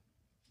cousin.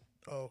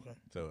 Oh, okay.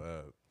 So,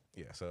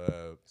 yeah,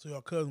 so, So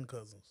y'all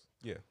cousins.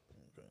 yeah.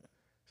 Okay.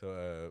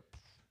 So,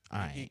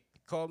 I he ain't.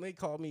 called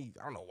me.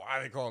 I don't know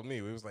why they called me.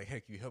 It was like,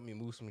 heck, you help me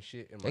move some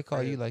shit. In my They call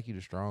crib. you like you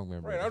the strong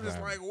member. Right, of I'm the just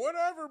family. like,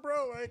 whatever,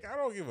 bro. Like, I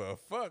don't give a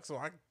fuck. So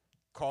I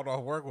called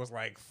off work, was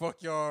like,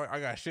 fuck y'all. I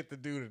got shit to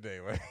do today.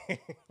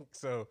 Like,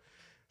 so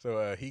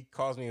he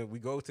calls me and we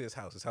go to his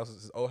house.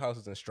 His old house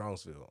is in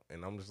Strongsville.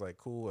 And I'm just like,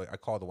 cool. Like, I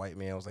called the white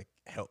man. I was like,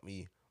 help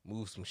me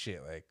move some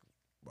shit. Like,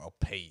 I'll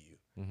pay you.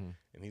 Mhm.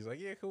 And he's like,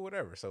 yeah, cool,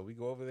 whatever. So we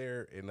go over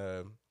there and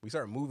we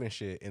start moving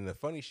shit. And the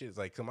funny shit is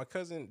like, cause my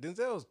cousin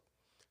Denzel's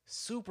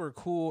super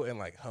cool and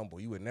like humble.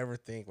 You would never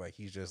think like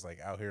he's just like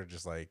out here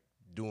just like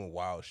doing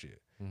wild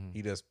shit. Mhm.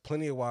 He does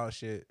plenty of wild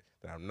shit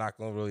that I'm not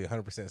gonna really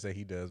 100% say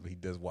he does, but he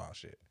does wild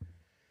shit.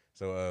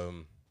 So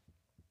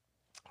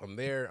I'm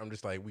there. I'm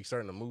just like, we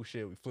starting to move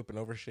shit. We flipping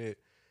over shit,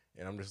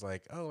 and I'm just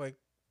like, oh, like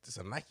there's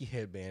a Nike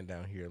headband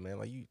down here, man.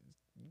 Like you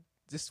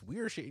this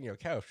weird shit in your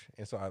couch.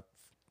 And so I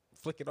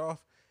flick it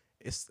off.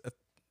 It's a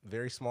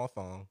very small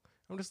thong.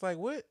 I'm just like,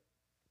 what?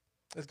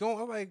 It's going.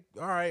 I'm like,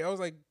 all right. I was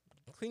like,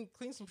 clean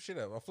some shit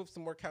up. I flip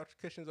some more couch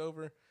cushions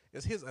over.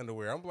 It's his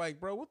underwear. I'm like,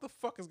 bro, what the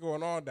fuck is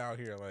going on down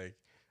here? Like,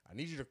 I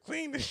need you to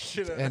clean this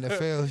shit up.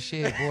 NFL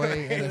shit,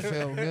 boy.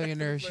 NFL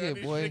millionaire Like, I shit,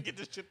 need you boy. to get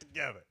this shit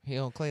together. He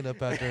don't clean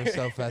up out there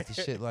himself after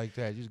shit like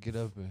that. Just get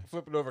up and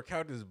Flipping over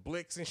couches,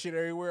 blicks and shit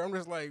everywhere. I'm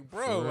just like,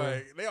 bro, For real.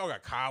 like they all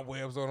got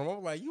cobwebs on them.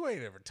 I'm like, you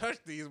ain't ever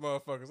touched these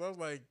motherfuckers. I was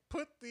like,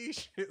 put these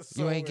shit. you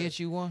somewhere. ain't get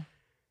you one.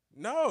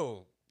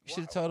 No. You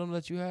should have told him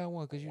that you had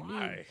one because you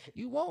Why? need.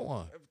 You want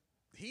one.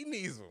 He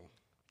needs them.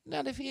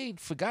 Not if he ain't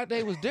forgot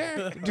they was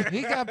there.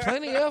 He got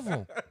plenty of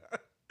them.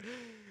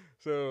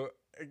 So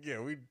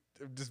again, we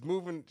just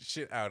moving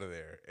shit out of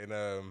there.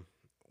 And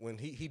when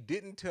he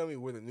didn't tell me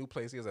where the new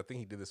place is, I think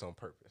he did this on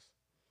purpose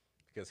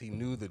because he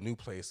knew the new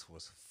place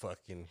was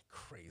fucking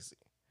crazy.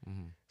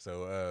 Mm-hmm.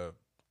 So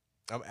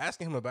I'm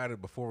asking him about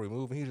it before we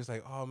move, and he's just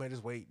like, "Oh man,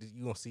 just wait,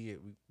 you gonna see it.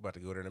 We about to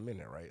go there in a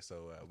minute, right?"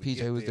 So we PJ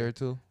get was there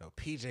too. No,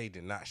 PJ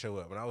did not show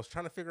up, and I was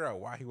trying to figure out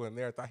why he wasn't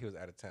there. I thought he was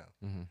out of town.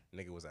 Mm-hmm.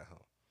 Nigga was at home.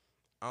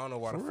 I don't know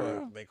why For the real?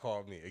 fuck they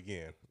called me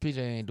again. PJ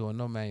ain't doing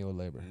no manual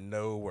labor.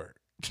 No work.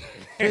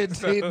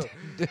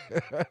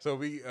 So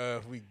we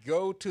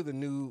go to the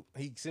new.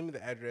 He sent me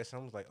the address.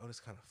 And I was like, oh, this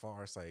is kind of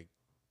far. It's like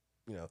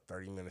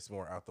 30 minutes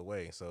more out the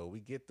way. So we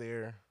get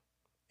there,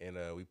 and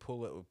we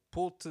pull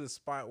to the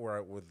spot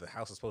where the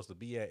house is supposed to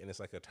be at, and it's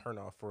like a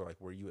turnoff for like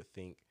where you would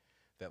think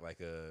that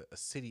like a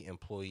city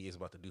employee is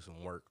about to do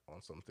some work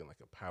on something like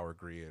a power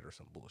grid or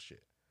some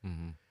bullshit.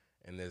 Mm-hmm.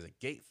 And there's a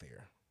gate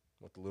there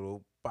with the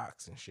little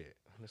box and shit.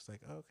 And it's like,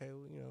 okay,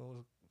 well,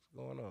 what's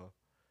going on?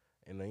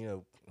 And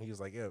then, he was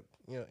like, yeah,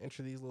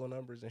 enter these little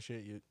numbers and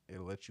shit.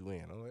 It'll let you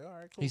in. I'm like, all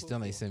right, cool. He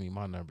still ain't sent me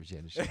my numbers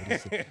yet. And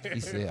shit. He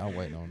said, I'm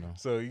waiting on them.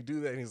 So you do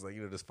that, and he's like,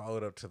 just follow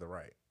it up to the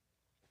right.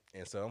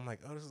 And so I'm like,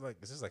 oh, is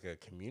this like a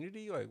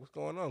community? Like, what's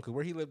going on? Because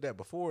where he lived at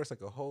before, it's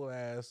like a whole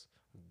ass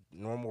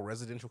normal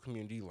residential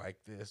community like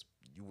this.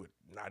 You would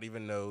not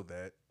even know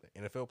that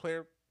an NFL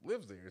player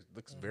lives there. It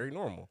looks very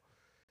normal.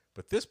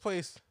 But this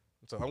place,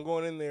 so I'm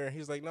going in there, and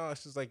he's like, no,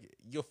 it's just like,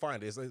 you'll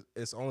find it.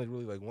 It's only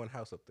really like one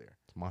house up there.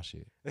 It's my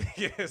shit.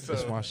 Yeah, so.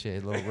 It's my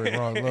shit. Little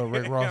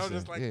Rick Ross. I was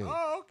just like,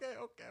 oh, okay.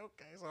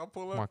 So I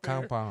pull up my there.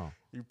 Compound.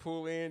 You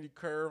pull in, you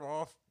curve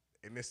off,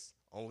 and it's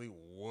only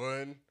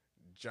one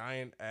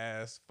giant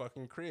ass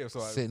fucking crib. So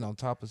sitting on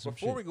top of some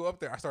before shit. we go up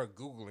there, I start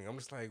Googling. I'm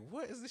just like,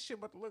 what is this shit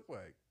about to look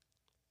like?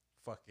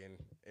 Fucking,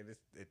 and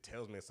it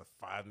tells me it's a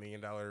 $5 million.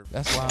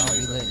 That's why I don't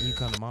be letting you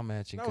come to my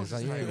mansion, because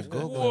you ain't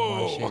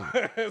Googling my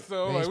shit. So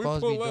you ain't like,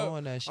 supposed we to pull be up.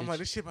 doing that shit. I'm like,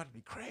 this shit about to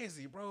be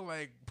crazy, bro.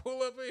 Like,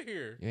 pull up in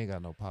here. You ain't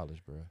got no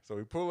polish, bro. So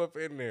we pull up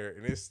in there,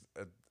 and it's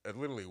a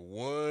literally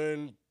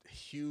one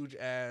huge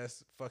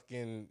ass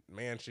fucking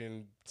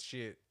mansion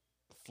shit,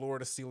 floor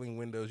to ceiling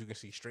windows. You can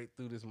see straight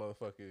through this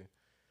motherfucker,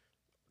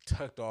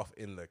 tucked off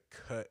in the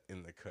cut.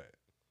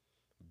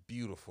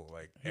 Beautiful,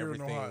 like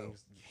everything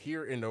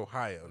here in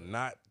Ohio.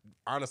 Not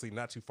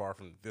too far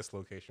from this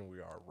location we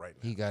are right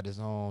now. He got his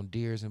own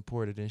deers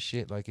imported and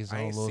shit, like his I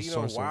own ain't little seen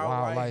source no of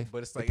wildlife.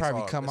 but it's like it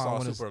probably it's come all out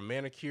when super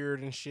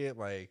manicured and shit.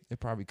 Like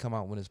it probably come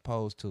out when it's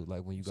posed to,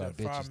 like when you got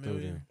bitches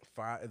through there.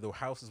 The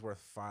house is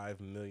worth $5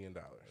 million.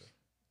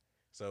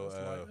 So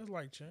that's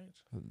like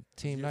change.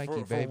 Team yeah, Nike,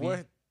 for baby.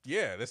 what?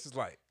 Yeah, this is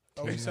like.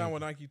 Oh, he signed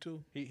with Nike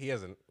too. He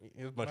has a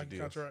bunch Nike of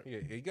deals. contract? Yeah,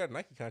 he got a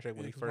Nike contract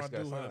when he first got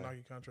My dude had signed. a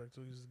Nike contract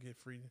too. He used to get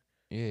free.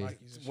 Yeah.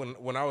 Nikes and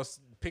When I was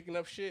picking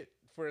up shit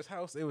for his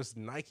house, it was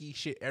Nike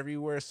shit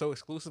everywhere, so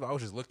exclusive. I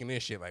was just looking in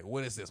shit like,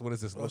 what is this? What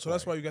is this? Oh, so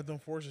that's why you got them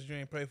forces. You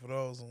ain't pay for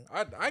those.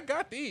 I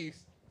got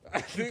these.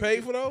 You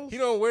paid for those? He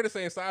don't wear the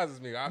same size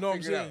as me. No,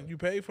 I'm saying you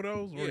paid for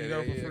those, or Yeah, you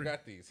got them for I free.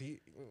 got these.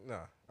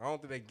 I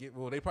don't think they get.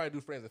 Well, they probably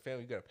do friends and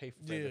family. You got to pay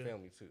for friends and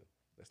family too.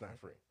 That's not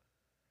free.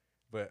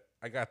 But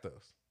I got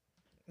those.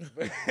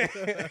 But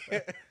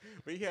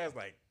he has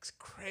like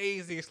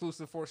crazy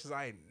exclusive forces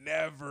I ain't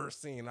never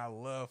seen. I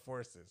love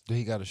forces. Do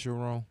he got a shoe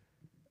room?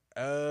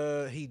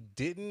 He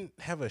didn't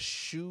have a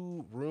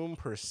shoe room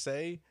per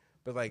se,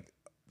 but like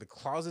the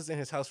closets in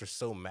his house are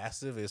so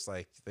massive. It's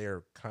like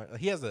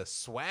he has a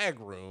swag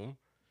room,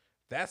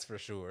 that's for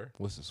sure.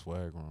 What's the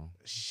swag room?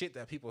 Shit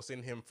that people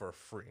send him for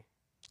free.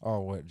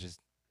 Oh, what? Just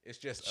It's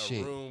just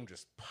shit. a room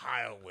just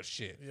piled with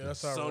shit. Yeah,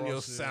 that's how Sonio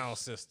Ross is. sound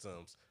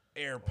systems,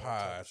 All type of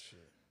AirPods, shit.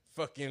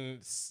 fucking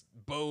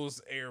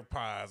Bose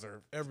AirPods,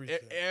 or Everything.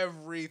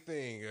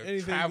 everything. A Anything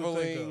you can think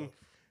traveling of.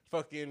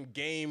 fucking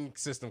game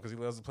system because he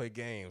loves to play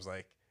games.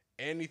 Like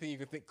anything you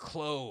can think,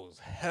 clothes,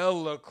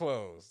 hella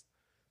clothes.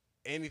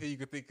 Anything you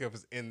could think of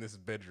is in this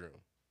bedroom.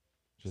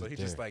 So he's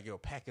just like, yo,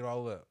 pack it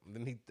all up. And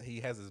then he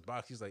has his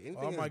box. He's like,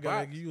 anything Oh in my this God,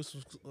 box. give you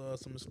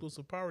some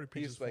exclusive poverty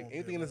pieces. He's like, for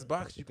anything him, in this man.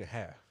 box you can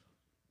have.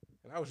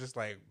 And I was just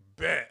like,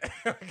 bet.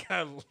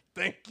 God,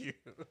 thank you.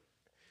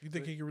 You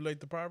think he can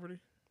relate to poverty?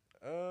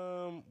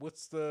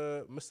 What's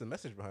the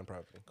message behind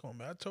property? Come on,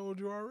 man. I told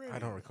you already. I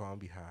don't recall. I'm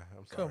be high.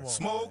 I'm sorry. Come on.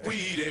 Smoke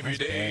weed every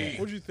day.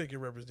 What do you think it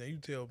represents? You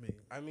tell me.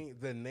 I mean,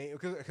 the name,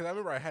 because I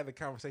remember I had the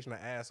conversation. I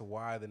asked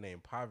why the name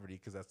poverty,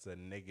 because that's a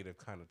negative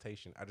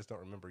connotation. I just don't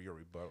remember your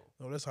rebuttal.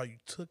 No, that's how you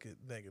took it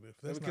negative.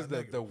 That's because not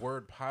negative. the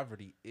word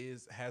poverty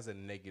has a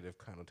negative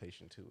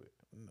connotation to it.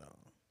 No.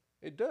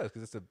 It does,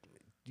 because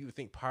you would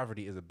think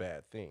poverty is a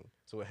bad thing,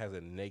 so it has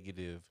a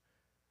negative,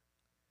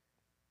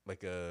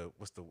 like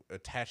what's the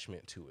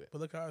attachment to it?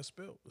 But look how it's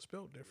spelled. It's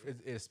spelled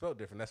different. It's spelled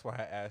different. That's why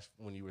I asked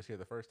when you were here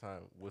the first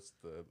time, what's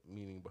the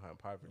meaning behind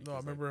poverty? No, I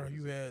 'Cause, like, remember what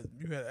you is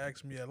it? had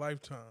asked me at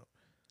Lifetime.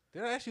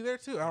 Did I ask you there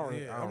too? I don't.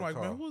 Yeah, I don't I'm like,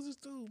 recall. man, who's this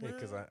dude, man?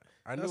 because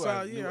I knew. That's I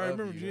how. knew Yeah, I of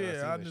remember. you, and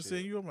Yeah, seen I that just shit.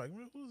 seen you. I'm like,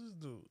 man, who's this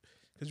dude?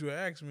 Because you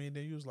had asked me, and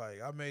then you was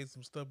like, I made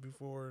some stuff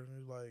before, and you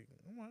was like,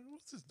 I'm like,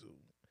 what's this dude?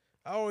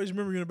 I always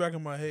remember you in the back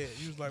of my head.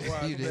 You was like,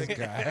 why? You this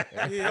guy.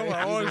 Yeah, I'm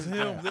like, oh, it's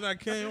him. Then I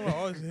came, I'm like,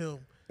 oh, it's him.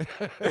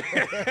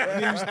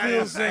 And then you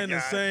still saying the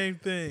same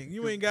thing.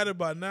 You ain't got it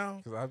by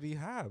now. Cause I'll be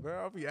high,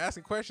 bro. I'll be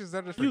asking questions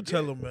that I just You forget.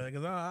 tell him, man,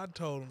 because I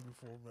told him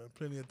before, man,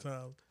 plenty of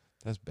times.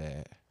 That's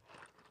bad.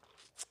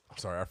 I'm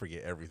sorry, I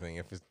forget everything.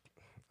 If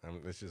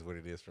it's just what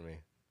it is for me.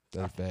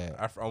 That's bad.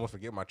 I almost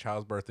forget my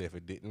child's birthday if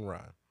it didn't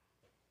rhyme.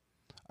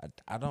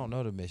 I don't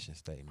know the mission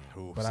statement,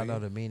 Ooh, but I see? know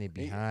the meaning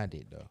behind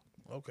it, though.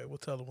 Okay, well,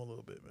 tell him a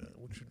little bit, man.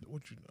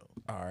 What you know?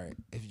 All right.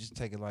 If you just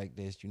take it like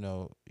this,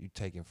 you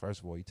taking,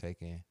 first of all, you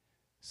taking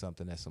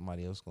something that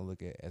somebody else gonna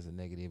look at as a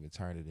negative and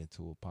turn it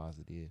into a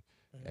positive.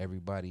 Mhm.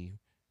 Everybody,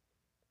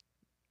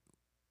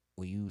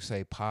 when you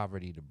say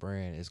poverty, the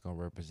brand is gonna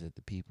represent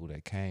the people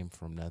that came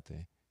from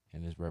nothing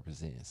and is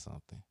representing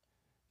something,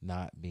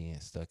 not being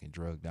stuck and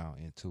drugged out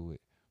into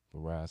it, but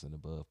rising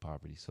above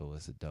poverty. So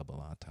it's a double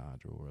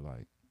entendre, or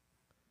like,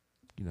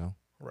 you know,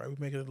 Right, we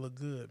making it look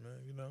good, man.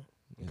 You know,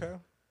 yeah. Okay.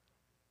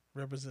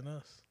 represent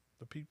us,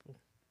 the people.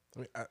 I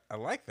mean, I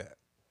like that.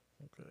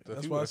 Okay, So if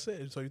that's you why I would've-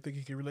 said. So you think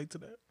he can relate to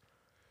that?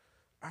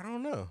 I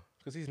don't know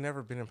because he's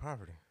never been in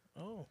poverty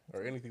Oh,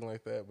 or anything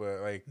like that.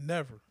 But like,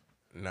 never.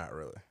 not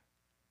really.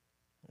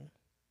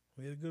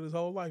 He had good his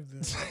whole life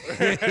then.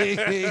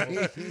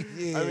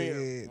 I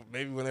mean,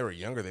 maybe when they were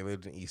younger, they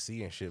lived in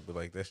EC and shit. But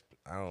like, that's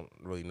I don't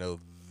really know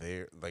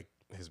their like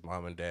his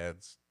mom and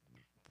dad's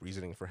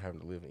reasoning for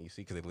having to live in EC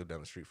because they lived down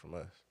the street from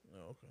us.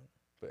 Oh, okay.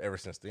 But ever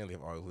since then, they've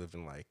always lived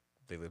in like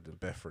they lived in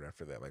Bedford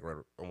after that, like right,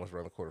 almost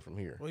around the corner from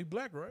here. Well, he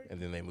black, right? And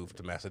then they moved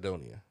to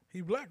Macedonia.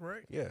 He black,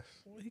 right? Yes.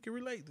 Well, he can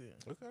relate then.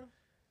 Okay.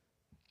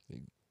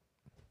 He-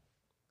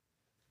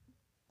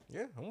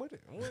 Yeah, I'm with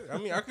it. I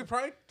mean, I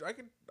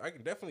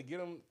can definitely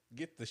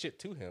get the shit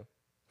to him.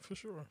 For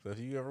sure. So if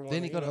you ever want,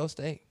 Then he go to O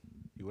State.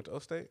 You went to O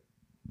State.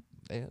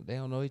 They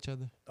don't know each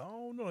other. I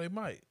don't know. They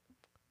might.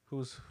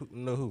 Who?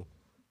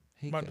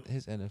 He My- got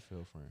his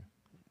NFL friend.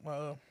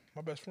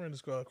 My best friend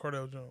is called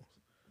Cardell Jones.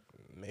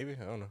 Maybe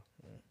I don't know.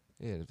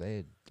 Yeah, if they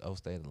had O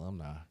State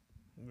alumni.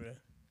 Yeah.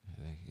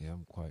 Yeah,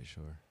 I'm quite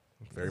sure.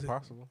 Very Is it-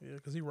 possible. Yeah,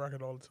 because he rock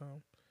it all the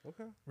time.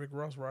 Okay. Rick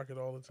Ross rock it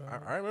all the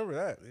time. I remember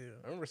that. Yeah.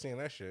 I remember seeing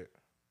that shit.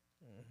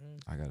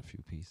 I got a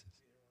few pieces.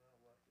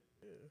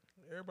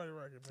 Everybody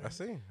rock it, man. I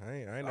see. I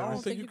ain't I never.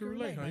 don't think you can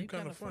relate. Huh? You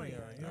kind of funny.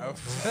 Huh?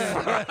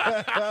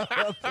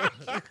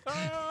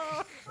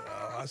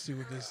 Oh, I see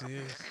what this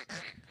is.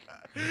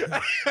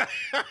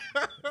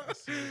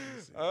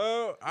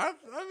 Oh, I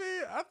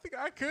mean, I think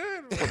I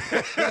could.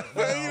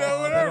 But, you know,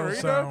 That whatever. don't You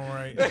sound know.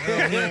 right.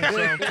 That don't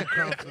sound too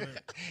confident.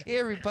 He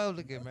a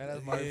Republican, man.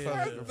 That's my Yeah,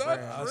 Republican that's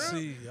friend. I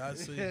see. I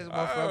see. That's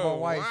my friend, my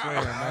white wow.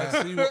 friend, man.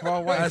 I see. My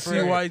white I see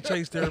friend. why he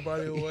chased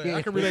everybody away.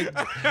 I can relate,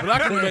 but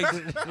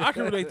I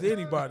can relate to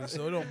anybody,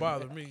 so it don't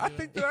bother me. I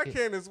think that I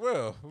can as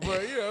well.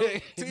 But, you know, to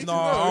each his No, own,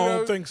 I you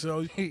don't know. think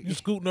so. You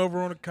scooting over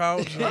on the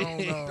couch. I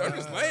don't know. I'm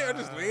just laying. I'm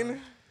just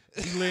leaning.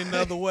 He leaned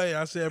the other way.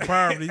 I said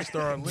poverty. He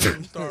started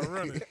leaning. He started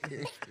running.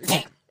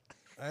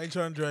 I ain't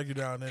trying to drag you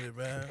down in it,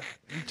 man.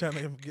 You trying to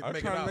I'm make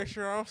it trying to out. make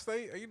sure I don't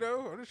stay. You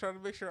know, I'm just trying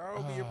to make sure I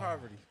don't be in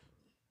poverty.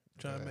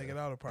 Trying to make it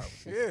out of poverty.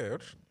 Yeah.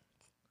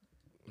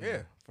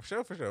 Yeah, for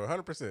sure,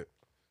 100%.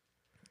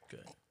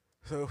 Okay.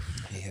 So,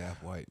 He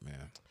half white,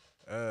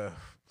 man.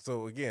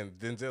 so again,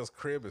 Denzel's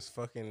crib is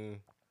fucking.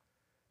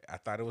 I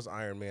thought it was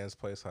Iron Man's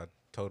place. I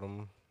told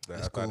him that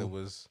It's I thought cool. it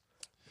was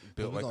But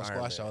built we like gonna Iron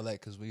squash Man. all that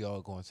because we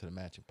all going to the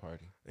matching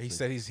party. He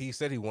So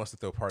said he wants to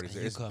throw parties. You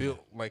There. It's coming. built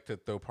like to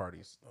throw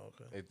parties.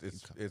 Okay.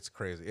 It's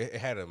crazy. It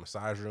had a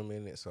massage room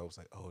in it, so I was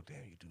like, oh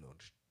damn, you do know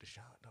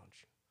Deshaun, don't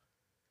you?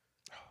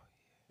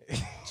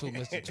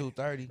 Mr.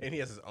 230. And he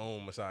has his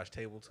own massage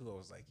table too. I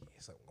was like, yeah,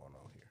 something going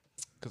on here.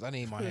 Cause I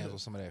need my hands on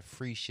some of that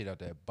free shit out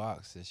that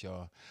box. Since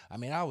y'all, I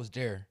mean, I was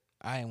there.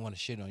 I ain't want to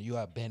shit on you.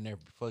 I've been there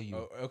before you.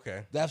 Oh,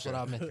 okay. That's Okay.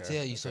 what I meant to Okay.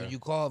 tell you. So Okay. you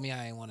called me.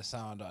 I ain't want to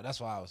sound off. That's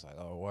why I was like,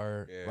 oh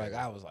word. Yeah. Like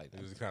I was like,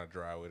 He was kind of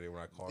dry with it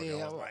when I called you.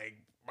 Yeah, I was I'm- like,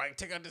 Mike,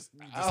 take out this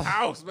Oh,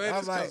 house, man. I'm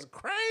This like- house is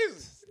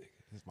crazy.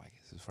 this might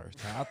get his first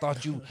time. I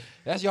thought you.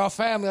 That's your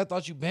family. I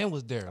thought you Ben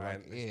was there.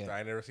 Like I yeah.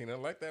 ain't never seen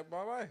nothing like that in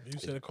my life. You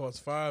said it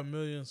costs $5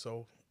 million,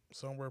 so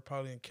somewhere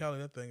probably in Cali,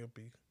 that thing would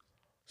be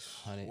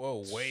 100.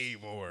 Whoa, way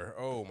more.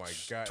 Oh my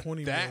god,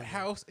 20 that million.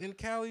 house in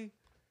Cali.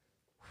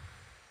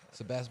 It's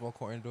a basketball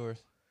court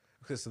indoors.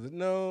 Okay, so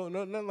no,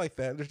 nothing like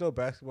that. There's no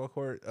basketball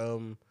court.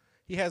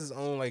 He has his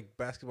own like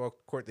basketball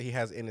court that he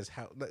has in his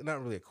house.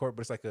 Not really a court,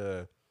 but it's like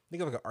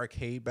think of like an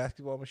arcade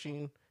basketball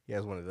machine. He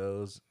has one of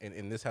those, and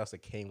in this house,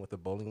 it came with a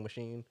bowling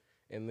machine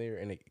in there,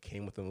 and it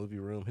came with a movie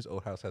room. His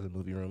old house has a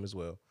movie room as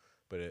well,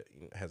 but it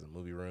has a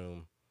movie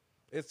room.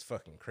 It's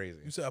fucking crazy.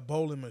 You said a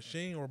bowling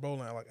machine or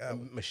bowling like A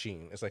alley?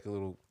 machine. It's like a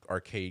little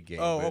arcade game.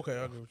 Oh, but, okay,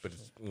 I get what but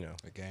you're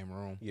it's A game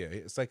room. yeah,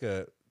 it's like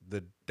the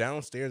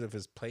downstairs of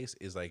his place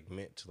is like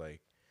meant to like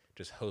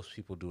just host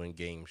people doing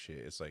game shit.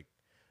 It's like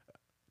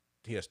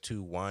he has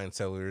 2 wine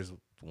cellars.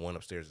 One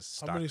upstairs is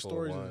stocked How many full of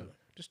stories is wine. it?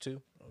 Just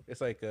 2.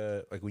 It's like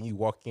when you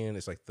walk in,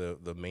 it's like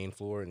the main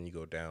floor, and you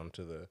go down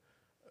to the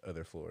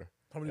other floor.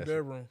 How many That's-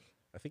 bedrooms?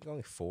 I think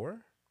only 4.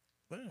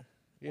 Damn.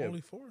 Yeah.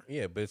 Only 4?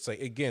 Yeah, but it's like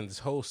again, this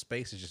whole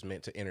space is just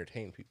meant to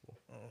entertain people.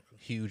 Oh, okay.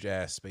 Huge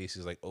ass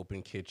spaces, like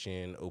open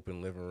kitchen,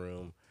 open living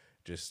room,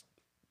 just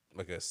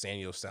like a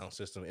Sanyo sound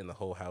system in the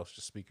whole house,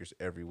 just speakers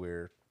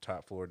everywhere,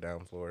 top floor,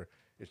 down floor.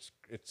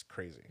 It's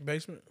crazy.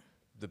 Basement?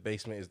 The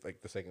basement is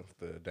like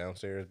the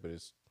downstairs, but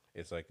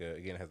it's like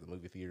again it has the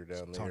movie theater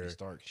down there, Tony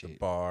Stark the shit.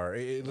 bar.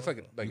 It looks like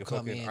a You come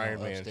fucking in Iron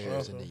on Man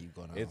upstairs shit. and then you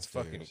go down. It's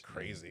fucking upstairs.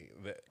 crazy.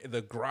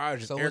 The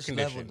garage is So air which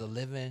level? conditioned. The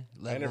living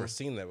level. I never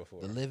seen that before.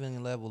 The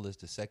living level is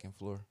the second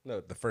floor. No,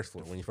 the first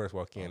floor. When you first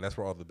walk in, that's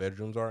where all the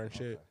bedrooms are and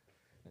shit.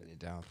 And then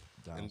And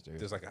downstairs.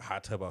 there's like a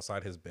hot tub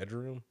outside his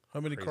bedroom. How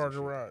many Crazy car shit.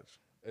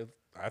 garage?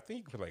 I think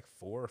you can put like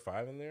 4 or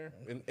 5 in there,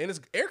 and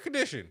it's air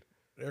conditioned.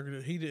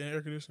 Heated and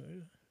air conditioning.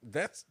 Yeah.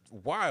 That's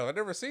wild. I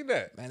never seen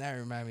that. Man, that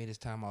reminded me of this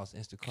time I was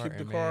Instacarting, Keep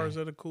the man, cars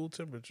at a cool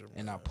temperature.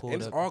 and I man. pulled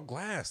And it's up. all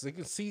glass. They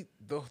can see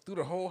through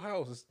the whole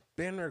house. It's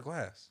been there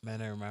glass. Man,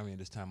 that reminded me of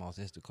this time I was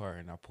Instacart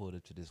and I pulled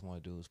up to this one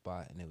dude's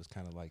spot and it was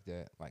kind of like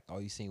that. Like all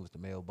you seen was the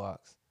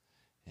mailbox.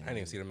 And I didn't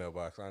even see the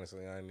mailbox.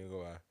 Honestly, I didn't even go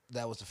lie.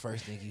 that was the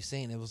first thing you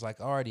seen. It was like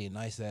already a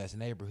nice ass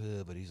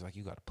neighborhood, but he's like,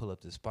 you got to pull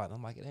up this spot. And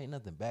I'm like, it ain't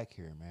nothing back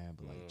here, man.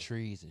 But like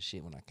trees and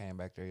shit. When I came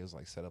back there, it was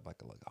like set up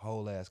like a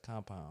whole ass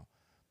compound.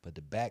 But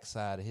the back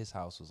side of his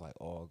house was like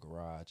all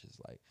garages.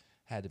 Like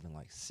had to been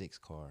like 6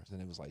 cars,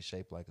 and it was like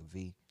shaped like a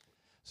V.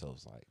 So it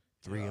was like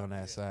 3 on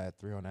that side,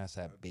 3 on that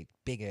side,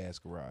 big ass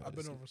garage. I've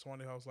been over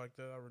somebody's house like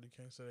that. I really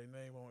can't say their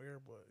name on air,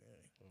 but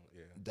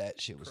Yeah. That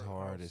shit was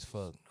hard as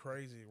fuck.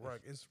 crazy. Right,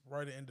 it's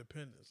right in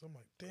Independence. I'm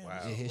like, damn. Wow.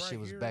 this Yeah, is his right shit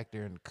was here. back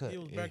there in the cut. It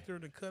was yeah. back there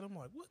in the cut. I'm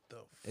like, what the?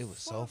 It was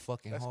so fuck?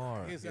 fucking That's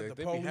hard. crazy. Got Like, the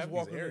they be police having these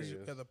walking.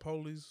 areas. Got the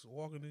police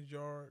walking his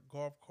yard,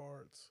 golf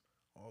carts,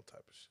 all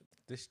type of shit.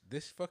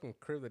 This fucking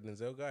crib that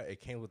Denzel got,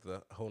 it came with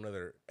a whole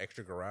nother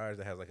extra garage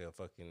that has like a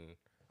fucking,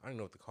 I don't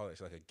know what to call it.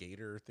 It's like a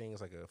gator thing. It's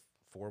like a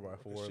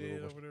 4x4. The shed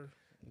little- over there.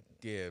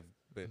 Yeah,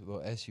 but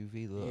Little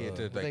SUV, little yeah,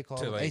 what they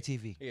call it?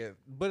 ATV, Yeah,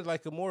 but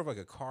like more of like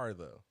a car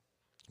though.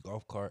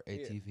 golf cart, Yeah,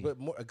 ATV. but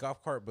more a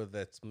golf cart, but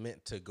that's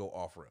meant to go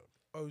off road.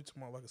 Oh, you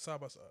talking about like a side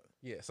by side?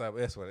 Yeah,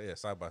 that's what it is,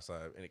 side by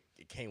side, and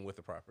it came with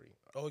the property.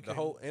 Oh, it the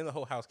came-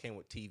 whole house came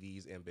with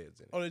TVs and beds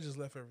in it. Oh, they just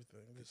left everything.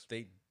 Just,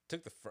 They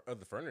took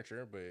the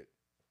furniture, but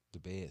the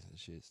beds and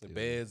shit. the still.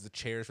 beds, the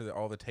chairs for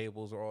all the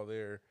tables are all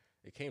there.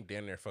 It came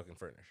down there fucking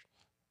furnished.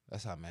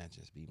 That's how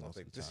mansions be I most was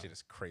like, of the this time. shit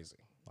is crazy.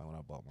 Like when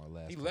I bought my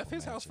last. He couple left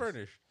his house mansions.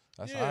 furnished.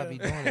 That's yeah. how I be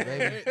doing it,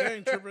 baby. they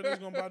ain't tripping. They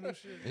just gonna buy new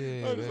shit.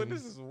 Yeah, I was like, baby.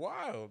 this is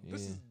wild.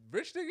 This Yeah. is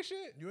rich nigga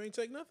shit. You ain't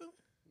take nothing.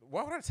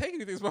 Why would I take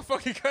anything? It's my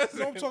fucking cousin.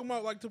 No, I'm talking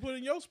about like to put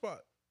in your spot.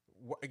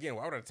 Again,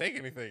 why would I take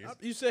anything?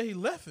 You said he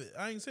left it.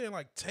 I ain't saying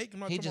like take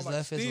him. He just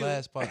left his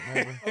last spot.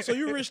 Remember? Oh, so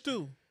you rich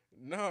too?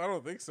 No, I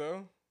don't think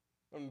so.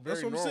 I'm very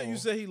That's what I'm normal. saying. You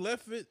said he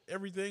left it,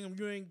 everything, and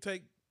you ain't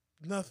take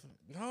nothing.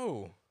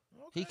 No.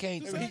 He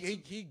can't- just I mean,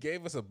 asking. he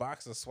gave us a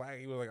box of swag.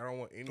 He was like, I don't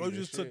want any Oh, of you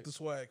this just took shit. the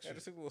swag Yeah, I shit.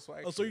 just took the little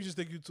swag Oh, so you shit. just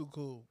think you too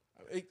cool?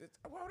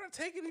 Why would I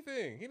take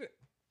anything? He didn't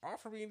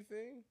offer me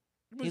anything.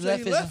 You He say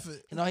left his. left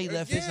it. No, he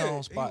left his Yeah, own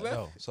he spot left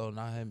though. it. So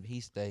not him.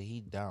 He stay.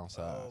 He downsized.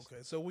 Oh,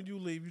 okay. So when you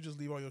leave, you just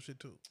leave all your shit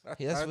too.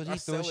 Yeah, that's what he threw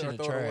sell shit it or in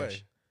the throw it away.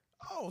 trash.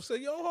 Oh, so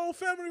your whole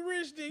family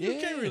rich? Then you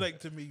can't Yeah. relate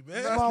to me,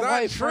 man. That's my not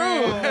white true.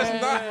 friend, That's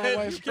man. not My white you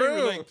friend. can't true.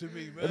 relate to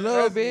me, man. A little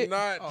That's bit.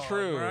 not Oh,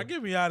 true. bro,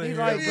 get me out of He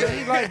here. like man.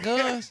 he like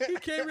guns. He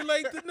can't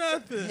relate to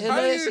nothing. Yeah,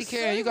 yes, you he say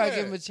can. You gotta that?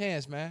 give him a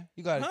chance, man.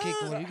 You gotta kick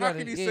him. You How gotta.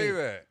 can he yeah, say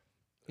that?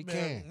 He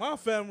Man, can. my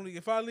family,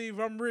 if I leave,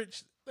 I'm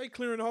rich. They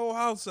clearing the whole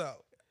house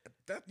out.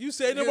 You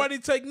said yeah. nobody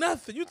take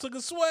nothing. You took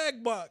a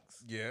swag box.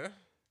 Yeah.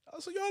 Oh,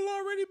 so y'all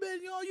already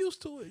been, y'all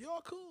used to it.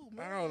 Y'all cool,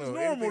 man. I don't It's know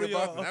normal to anything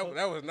about y'all. that.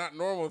 That was not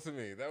normal to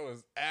me. That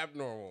was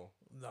abnormal.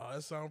 No,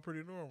 that sounds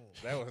pretty normal.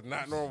 That was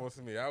not normal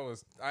to me. I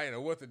didn't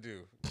know what to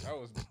do. I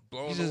was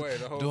blown You just away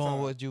the whole doing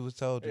time. what you was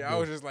told to Yeah, do. I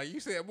was just like, you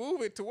said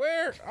move it to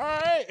where? All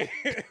right.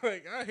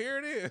 Like, here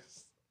it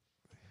is.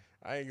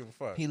 I ain't give a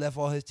fuck. He left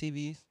all his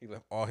TVs. He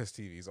left all his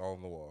TVs all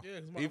on the wall. Yeah,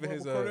 because my even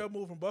his Cordell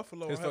moved from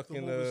Buffalo. his I have to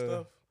fucking move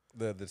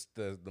his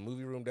stuff. the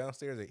movie room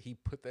downstairs that he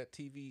put that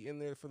TV in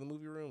there for the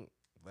movie room.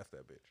 Left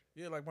that bitch.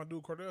 Yeah, like my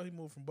dude Cordell, he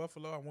moved from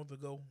Buffalo. I wanted to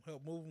go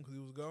help move him because he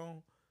was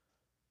gone.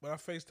 But I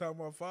FaceTime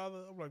my father.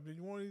 I'm like, "Do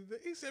you want anything?"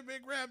 He said,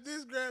 "Man, grab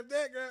this, grab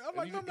that, grab." I'm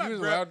like, you- "I'm you not was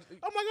grabbing."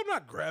 allowed- I'm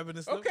not grabbing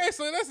this stuff. Okay,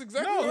 so that's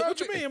exactly No, what what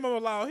you mean? I'm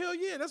allowed? Hell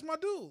yeah, that's my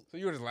dude. So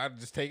you were just allowed to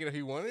just take it if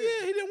you wanted?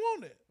 Yeah, he didn't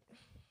want it.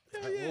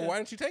 Hell yeah. Well, why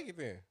didn't you take it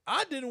then?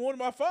 I didn't want it.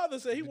 My father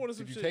said he wanted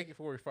some Did you shit. take it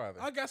for your father?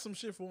 I got some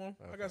shit for him.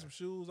 I Okay. got some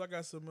shoes. I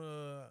got some.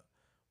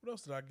 What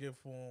else did I get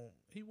for him?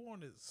 He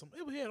wanted some.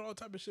 He had all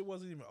type of shit.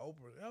 Wasn't even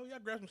open. Hell yeah, I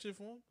grabbed some shit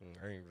for him.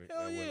 I ain't really, Hell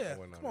I wasn't- yeah. I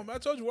wasn't Come on on, man. I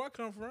told you where I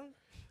come from.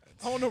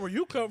 I don't know where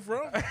you come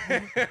from,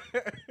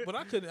 but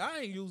I couldn't. I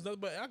ain't use nothing.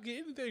 But I get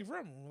anything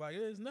from him. Like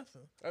it's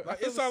nothing. I Like,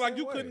 feel it the sounded like same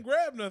you way. couldn't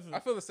grab nothing. I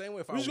feel the same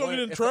way. If We I just gonna get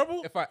wanted- in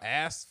trouble? If I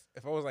asked,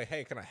 if I was like,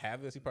 "Hey, can I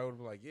have this?" He probably would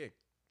be like, "Yeah,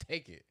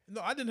 take it."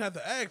 No, I didn't have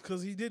to ask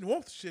because he didn't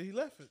want the shit. He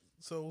left it.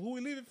 So who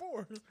he leave it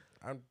for?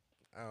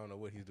 I don't know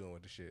what he's doing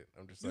with the shit.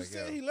 I'm just You like,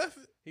 said yo. he left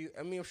it.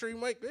 I mean, I'm sure he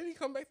might. Maybe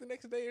come back the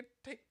next day and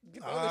get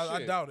the other I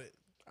shit. doubt it.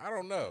 I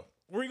don't know.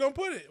 Where you gonna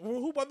put it?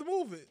 Who about to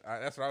move it?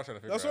 That's what I was trying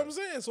to figure That's out. what I'm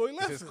saying. So he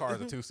left His it. car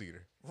is a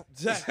 2-seater.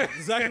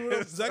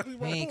 Exactly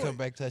my He ain't point. come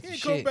back touching He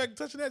ain't shit. come back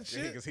touching that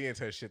shit. Because he didn't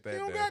touch shit that You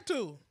don't day. got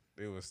to.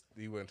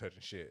 He wasn't touching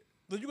shit.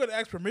 So you got to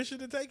ask permission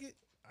to take it.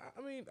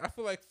 I mean, I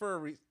feel like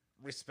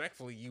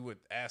respectfully, you would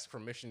ask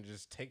permission to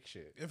just take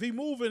shit. If he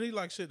moving, he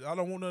like shit. I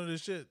don't want none of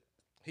this shit.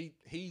 He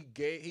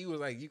was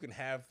like, you can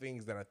have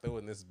things that I throw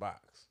in this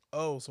box.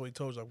 Oh, so he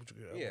told you like what you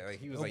could. Yeah, like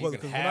he was Oh, like, you 'cause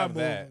can when I have moved,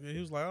 that. yeah,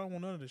 he was like, I don't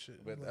want none of this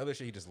shit. But the other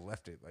shit, he just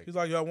left it. Like He's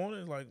like, y'all want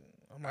it? Like,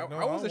 I'm like, no,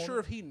 I wasn't don't sure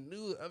want if he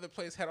knew the other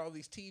place had all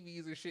these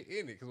TVs and shit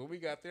in it. Because when we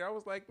got there, I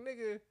was like,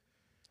 nigga,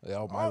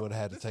 Y'all might would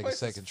have had to This take a place is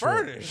second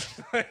trip. furnished.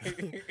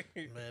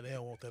 Man, they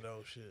don't want that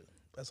old shit.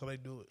 That's how they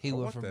do it. He I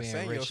went want from that being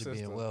Sanyo rich to being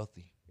system.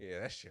 wealthy. Yeah,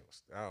 that shit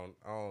was. I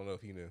don't know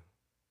if he knew.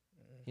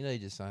 You know, he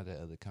just signed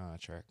that other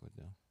contract with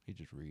them. He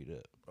just read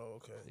up. Oh,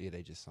 okay. Yeah,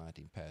 they just signed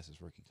him past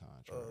his rookie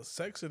contract.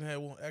 Sexton had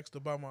one asked to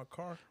buy my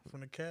car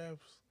from the Cavs,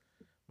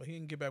 but he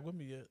didn't get back with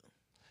me yet.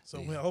 So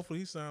Yeah. when hopefully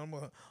he signed,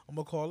 I'm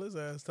gonna call his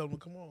ass, tell him to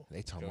come on.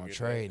 They talking Go about get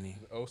trading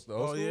him. The old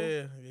Oh school?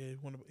 yeah.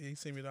 He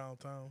seen me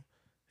downtown.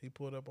 He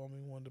pulled up on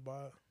me, wanted to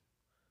buy it.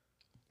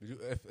 Did you,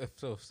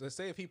 so let's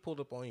say if he pulled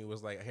up on you,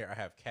 was like, here, I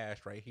have cash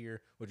right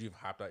here. Would you have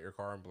hopped out your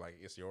car and be like,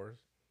 it's yours?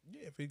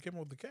 Yeah, if he came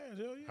up with the cash,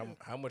 hell yeah.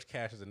 How much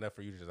cash is enough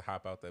for you to just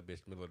hop out that bitch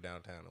middle of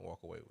downtown and walk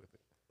away with it?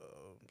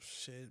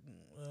 Shit.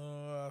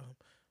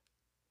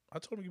 I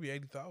told him to give me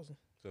 80,000.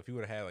 So if you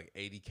would have had like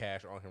 80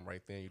 cash on him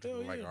right then, you just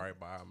Hell be like, yeah. all right,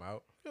 buy him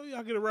out. Hell yeah,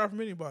 I get a ride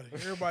from anybody.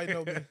 Everybody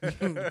know me.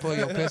 Pull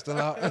your pistol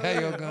out.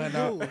 Have your gun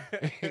out.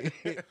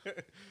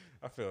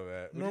 I feel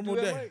that. Would you Normal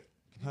do that, day. Mike?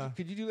 Huh?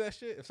 Could you do that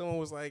shit? If someone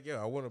was like, yo,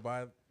 I want to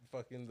buy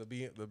fucking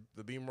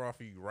the Beamer off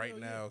of you right Hell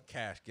yeah. now,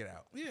 cash, get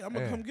out. Yeah, I'm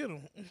gonna Yeah. come get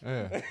him.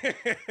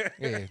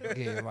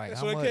 Yeah. Like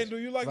So how they much? can't do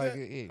you like that?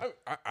 Yeah.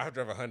 I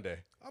drive a Hyundai.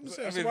 I'm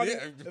saying if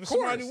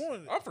somebody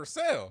wanted it. I'm for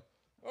sale.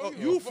 I Oh, don't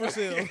you give a for fuck.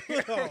 sale.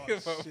 I don't Oh,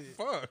 give a shit.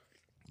 fuck.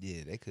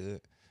 Yeah, they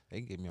could. They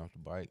can get me off the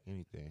bike.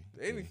 Anything.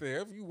 Anything.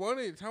 If you want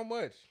it, how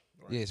much?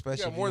 Yeah, You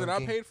especially got if more you than I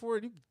gonna get- paid for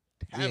it. You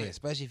have Yeah, it.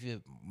 especially if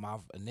you my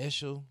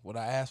initial what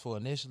I asked for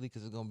initially,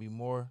 because it's gonna be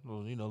more, a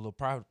little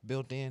private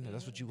built in. And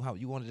that's what you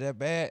wanted that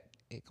bad.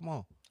 Hey, come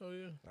on. Oh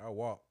yeah. I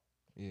walk.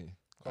 Yeah.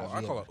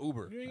 I call it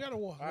Uber. You ain't gotta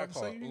walk. I I'm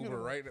call say it you ain't Uber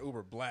gotta right.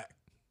 Uber Black.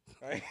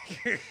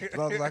 As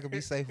long as I can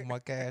be safe with my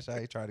cash, I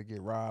ain't trying to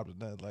get robbed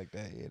or nothing like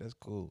that. Yeah, that's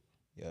cool.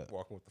 Yeah.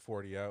 Walking with the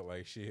 40 out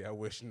like shit. I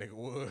wish a nigga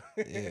would.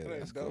 Yeah,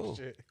 that's dope cool.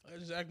 shit.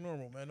 Just act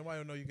normal, man. Nobody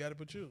will know you got it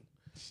but you.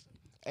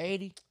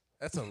 80.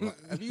 That's a lot.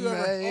 Have you ever?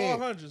 Man, yeah. All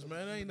hundreds,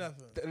 man. That ain't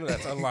nothing. No,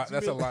 that's a lot.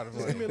 That's a lot of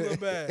Just give me a money.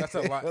 little bag. That's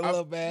a lot. A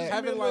little bag.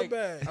 Just give me a Having little like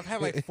bag. I've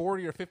had like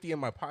 40 or 50 in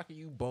my pocket.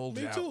 You bulge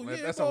Me out. too, That-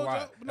 yeah, that's a bulge lot.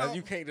 out. No,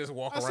 You can't just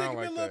walk I said,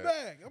 around give me like a little that.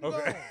 bag. I'm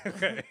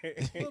gone.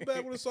 Okay. Little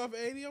bag with a soft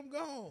 80, I'm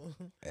gone.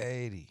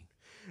 80.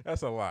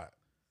 That's a lot.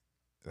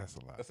 That's a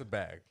lot. That's a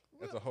bag.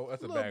 That's a whole.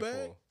 That's a little bag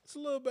full. It's a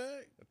little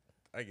bag.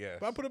 I guess.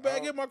 But I put a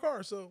bag in my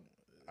car, so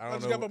I I don't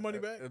just know. got my money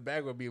back. The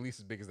bag would be at least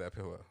as big as that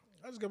pillow.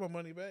 I just got my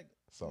money back.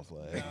 Soft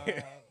leg.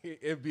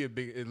 It'd be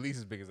at least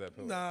as big as that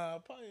pillow. Nah,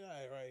 probably not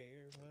right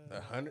here,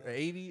 man.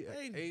 180,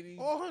 80,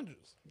 All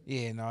hundreds.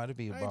 Yeah, no, it'd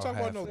be I about ain't talking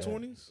half about no of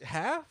that. 20s.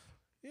 half.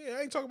 Yeah,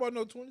 I ain't talking about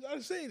no 20s. I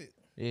done seen it.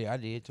 Yeah, I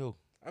did too.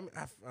 I mean,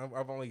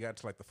 I've only got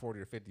to like the 40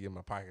 or 50 in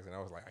my pockets, and I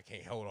was like, I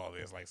can't hold all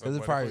this. Like, Cause it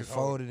somebody probably please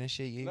hold folded and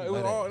shit. Yeah, No, you it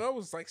was let all. No, it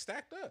was like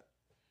stacked up.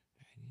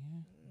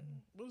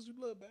 What was your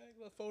little bag?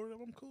 Little folded up.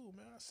 I'm cool,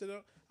 man. I sit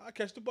up. I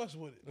catch the bus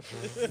with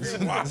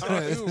it. Wow, Just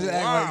you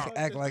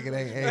act like it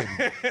ain't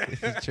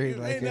 80. Treat it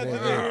like Ain't it nothing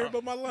ain't in 80. here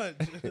but my lunch.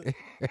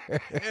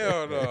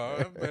 Hell no,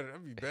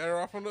 I'd be better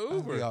off on the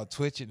Uber. Y'all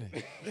twitching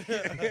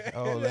it.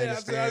 Oh, Yeah, lady I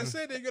standing.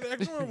 said they gotta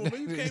act normal,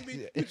 man. You can't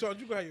be. You thought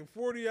you gonna have your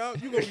 40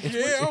 out. You gonna be Yeah,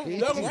 twitching.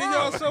 Y'all gonna get y'all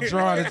wild. something.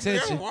 Drawing right.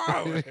 attention.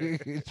 Wow.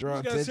 You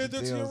Drawing gotta attention sit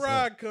there to till your yourself.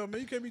 ride come,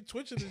 man. You can't be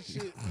twitching and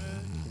shit,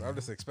 man. I'm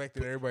just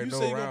expecting everybody You to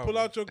say know you gonna around. pull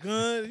out your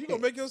gun. You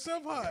gonna make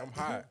yourself hot. I'm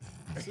hot.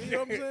 See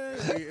what I'm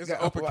saying? It's an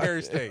open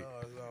carry state.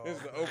 Oh, no.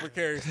 It's an open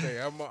carry state.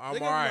 I'm They all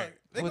gonna, right.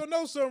 They What- gonna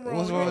know something wrong.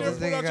 what's You wrong ain't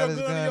with never this pulled nigga out got your his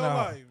gun in your gun out?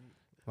 life.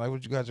 Like,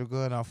 what you got your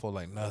gun out for?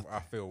 Like, nothing. I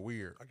feel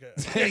weird.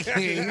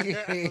 Okay.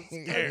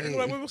 You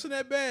like, what's in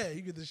that bag?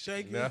 You get to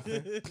shake it.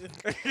 Nothing.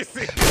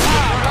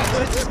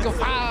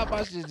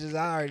 My shit just,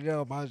 I already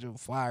know my shit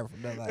fire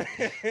from that. Like,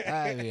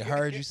 I ain't even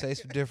heard you say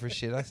some different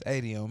shit. That's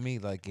 80 on me.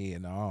 Like, yeah,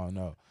 no, I don't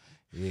know.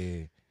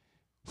 Yeah.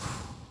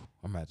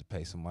 I'm gonna have to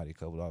pay somebody a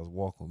couple dollars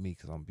walk with me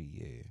because I'm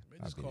be, Man,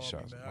 I'll just be call the me, shot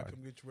man. I'll somebody.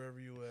 come get you wherever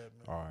you at, man.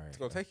 All right. It's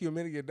gonna take you a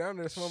minute to get down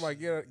there. Someone might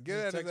get at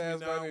Just his text ass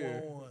me by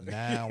there.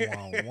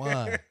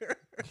 911.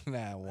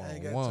 911. I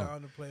ain't got 911.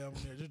 time to play. I'm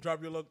there. Just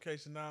drop your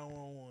location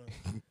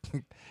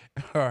 911.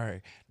 All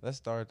right. Let's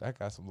start. I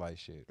got some light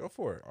shit. Go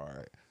for it. All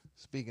right.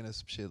 Speaking of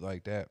some shit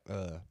like that,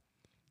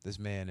 this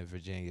man in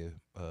Virginia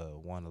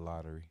won the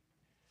lottery,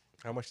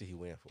 How much did he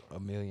win for?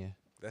 $1 million,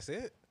 That's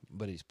it.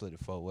 but he split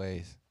it 4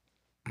 ways.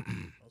 Oh,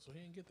 so he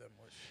didn't get that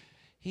much.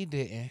 He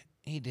didn't.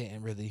 He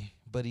didn't really.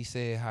 But he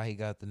said how he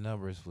got the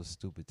numbers was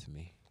stupid to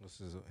me. What's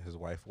his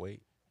wife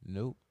weight?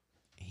 Nope.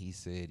 He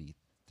said he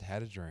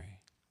had a dream.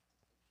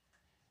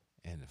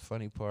 And the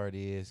funny part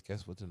is,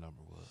 guess what the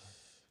number was?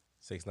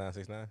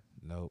 6969.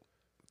 Nope.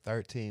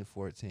 13,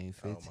 14,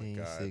 Oh my 15,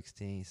 God.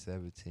 16,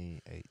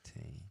 17,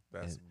 18.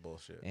 That's and,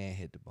 bullshit. and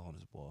hit the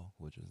bonus ball,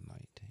 which was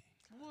 19.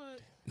 What?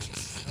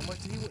 How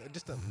much did he win?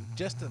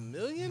 Just a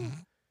million?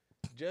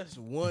 Just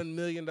 $1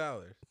 million.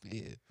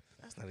 Yeah.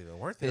 That's not even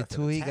worth it. The after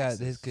two the he got,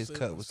 his taxes.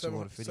 cut was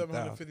 250,000.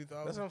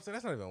 That's what I'm saying.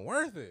 That's not even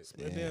worth it.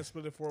 And then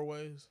split it 4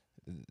 ways.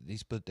 They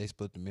split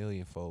the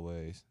million 4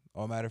 ways.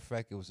 Oh, matter of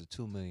fact, it was a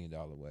 $2 million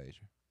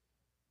wager.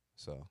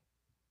 So,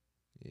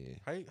 yeah.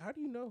 How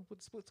do you know what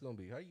the split's gonna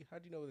be? How do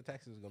you know what the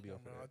taxes is gonna be on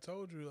for I that?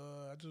 told you.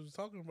 I just was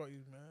talking about you,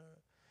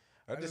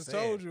 man. I just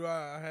told you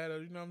I had a,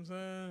 you know what I'm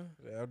saying?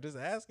 I'm just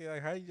asking,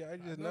 like, how you? I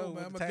just I know, know man.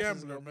 what I'm the a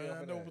taxes gambler, gonna be man. off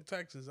I of know that. with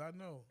Texas. I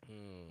know.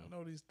 I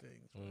know these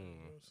things. Man, you know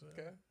what I'm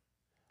saying? Okay.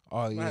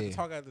 Oh Might have to yeah.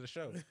 talk after the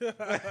show.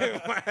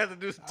 Might have to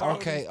do some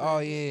talking. Okay. Oh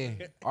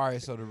yeah. All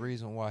right. So the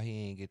reason why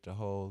he ain't get the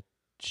whole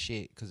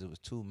shit because it was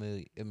 2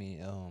 million. I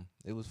mean,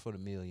 it was for the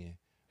million,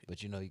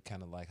 but you know, you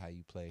kind of like how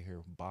you play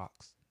here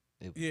box.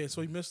 Yeah,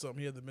 so he missed something.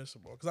 He had to miss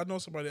some ball. Because I know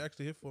somebody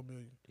actually hit for $1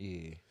 million.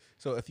 Yeah.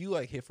 So if you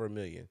like hit for $1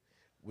 million,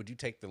 would you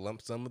take the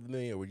lump sum of the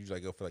million, or would you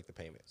like go for like the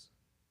payments?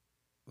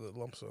 The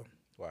lump sum.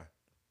 Why?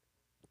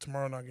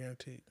 Tomorrow not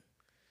guaranteed.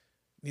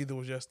 Neither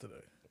was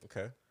yesterday.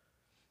 Okay.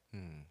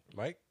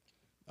 Mike?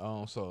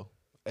 So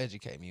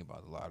educate me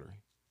about the lottery.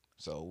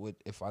 So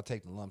if I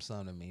take the lump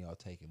sum to me, I'll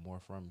take it more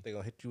from you. They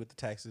gonna hit you with the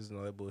taxes and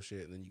all that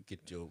bullshit, and then you get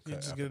your You cut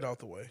just after get it that. out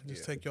the way.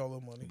 Just Yeah. take y'all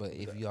the money. But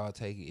if y'all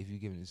take it, if you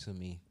give it to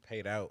me,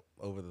 paid out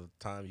over the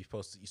time you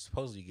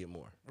supposedly get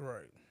more.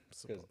 Right.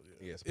 'Cause-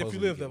 Yeah. If supposedly you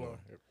live get that more. long.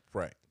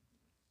 Right.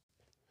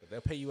 But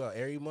they'll pay you out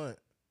every month.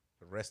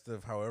 The rest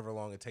of however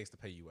long it takes to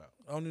pay you out.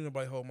 I don't need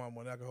nobody to hold my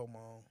money. I can hold my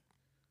own.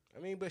 I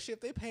mean, but shit,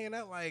 they paying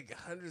out like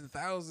hundreds of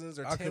thousands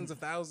or I tens can- of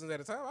thousands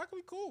at a time. I could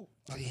be cool.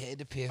 yeah, it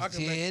depends. I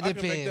can Yeah, make, it I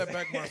can make depends. that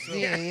back myself.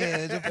 Yeah,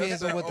 it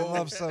depends on what the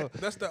lump sum.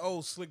 That's the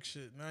old slick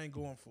shit, and I ain't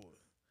going for it.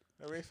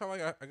 I mean, it felt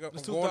like I'm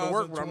It's going to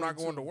work, but I'm not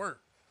 2022. going to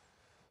work.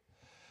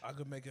 I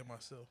could make it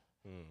myself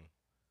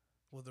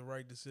with the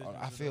right decision.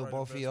 I feel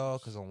both of y'all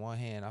because on one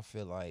hand, I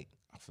feel like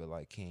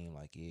King,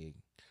 like yeah,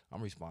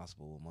 I'm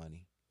responsible with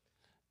money,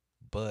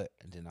 but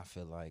and then I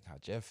feel like how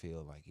Jeff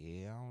feel, like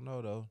yeah, I don't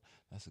know though.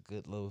 That's a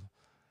good little.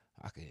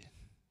 I could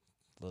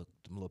look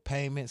them little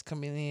payments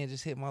coming in,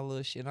 just hit my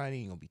little shit. I ain't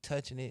even gonna be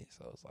touching it,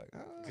 so it's like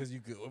Because you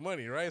good with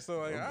money, right?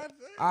 So like,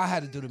 I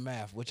had to do the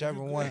math. Whichever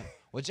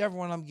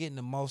one I'm getting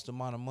the most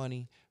amount of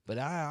money, but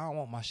I don't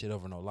want my shit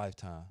over no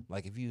lifetime.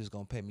 Like if you was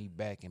gonna pay me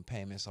back in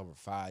payments over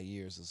 5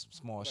 years or some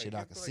small shit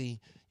I could see,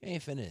 you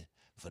ain't finna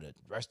for the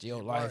rest of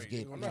your life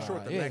get. I'm I'm not sure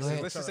what the yeah, max go is.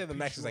 ahead. Let's just say the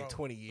max is like Out.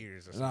 20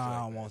 years or something. Nah, I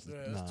like don't that. want.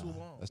 Yeah, that's too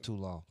long. That's too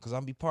long. Cause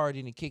I'm be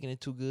partying and kicking it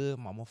too good.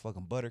 My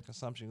motherfucking butter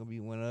consumption gonna be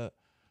went up.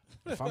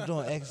 If I'm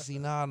doing ecstasy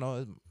now, I know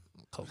it's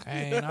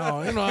cocaine. I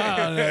don't, you know, I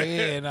don't know.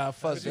 Yeah, nah,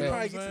 fuck But you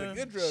probably that. get to the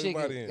good drugs Shit,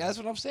 by then. that's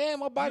what I'm saying.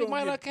 My body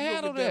might not can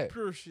handle that.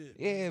 Pure shit.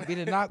 Yeah, be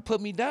the knock put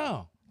me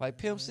down like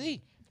Pimp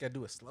C. Gotta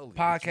do it slowly.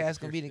 Podcast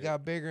gonna be that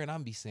got bigger, and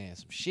I'm be saying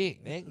some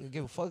shit. They ain't gonna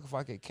give a fuck if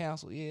I get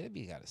canceled. Yeah, they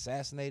be got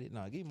assassinated.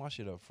 No, give me my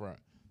shit up front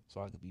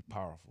so I could be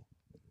powerful.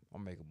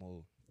 I'll make a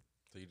move.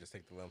 So you just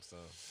take the lump sum.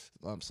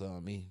 Lump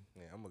sum me.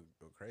 Yeah, I'm gonna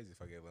go crazy if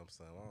I get lump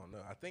sum. I don't know.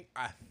 I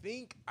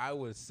think I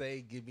would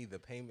say give me the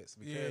payments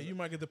because Yeah, you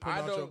might get to pull I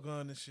out your don't-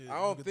 gun and shit. I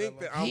don't You get think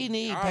that lump He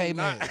need I'm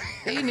payment. not-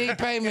 He need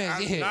payments.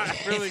 I'm Yeah,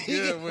 not really If he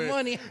good get with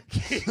money.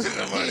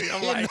 the money.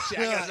 I'm like, shit,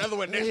 I got another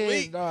one next Yeah,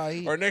 week nah,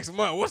 he- or next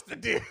month. What's the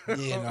deal?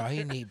 Yeah, no,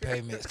 he need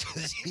payments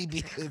because he be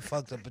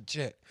fucked up a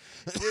check.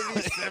 Give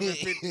me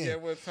 $750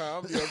 at one time.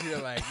 I'll be up here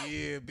like,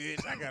 yeah,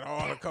 bitch, I got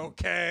all the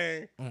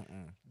cocaine,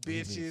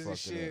 bitches and fucked it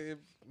shit.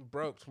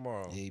 Broke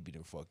tomorrow. Yeah, he be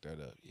done fucked that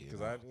up. Yeah,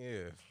 Cause I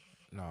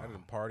no,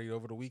 didn't party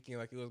over the weekend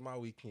like it was my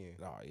weekend.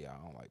 no, yeah,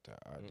 I don't like that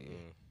idea.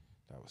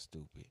 That was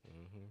stupid.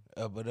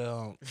 Mm-hmm. But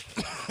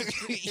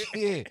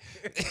yeah,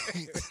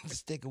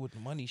 sticking with the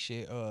money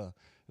shit.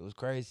 It was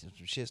crazy. Some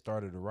shit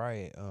started a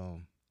riot.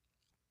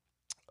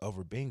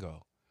 Over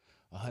bingo.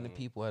 100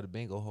 people at a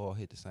bingo hall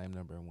hit the same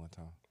number at one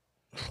time.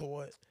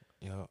 what?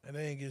 Yeah. And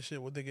they ain't get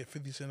shit. What they get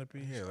 50 cent a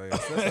piece? Yeah, like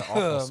that's an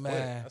awful split.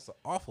 Man. That's an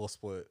awful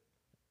split.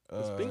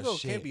 'Cause bingo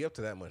can't be up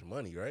to that much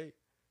money, right?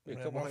 Be a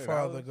Man, couple my $100.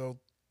 father go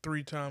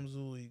 3 times a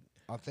week.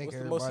 I think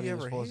What's the most everybody he was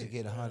ever supposed to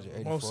hit? get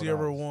 $184. Most he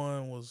ever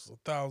won was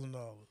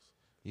 $1,000.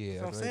 Yeah,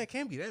 That's what I'm saying. It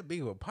can't be that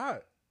big of a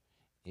pot.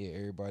 Yeah,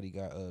 everybody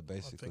got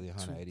basically think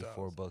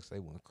 184 $2,000. bucks. They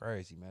went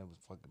crazy, man. It was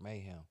fucking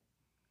mayhem.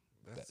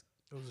 That's,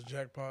 It was a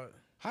jackpot.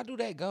 How do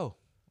that go?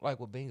 Like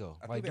with bingo?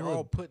 I like think they're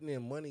all putting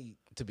in money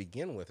to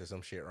begin with or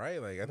some shit,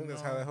 right? Like I think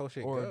that's how that whole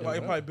shit Or goes. Like,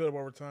 it Yeah. probably built up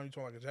over time. You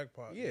talking like a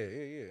jackpot? Yeah.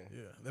 Yeah,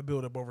 they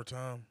build up over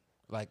time,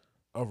 like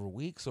over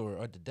weeks or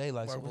the day,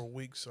 like over so.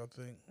 weeks, I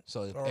think,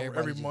 So if or everybody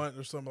every just- month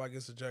or something like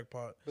it's a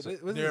jackpot. But So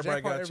wasn't then the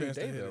everybody jackpot got a every chance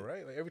to day hit though, it.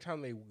 right? Like every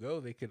time they go,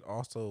 they could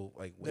also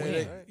like Yeah, win.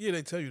 they, right? yeah,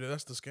 they tell you that.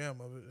 That's the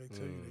scam of it. They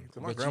tell you. So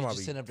my But grandma you just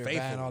be sitting up there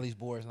faithful. buying all these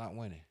boards, not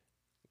winning.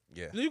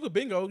 Yeah. You could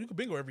bingo. You could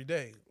bingo every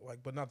day,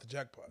 like, but not the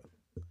jackpot.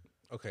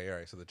 Okay. All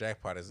right. So the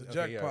jackpot is The okay,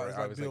 jackpot yeah, right, is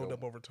like obviously build go-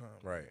 up over time.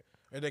 Right.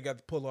 And they got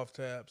the pull off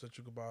tabs that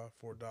you could buy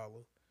for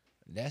 $1.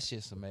 That's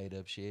just some made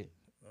up shit.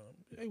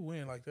 They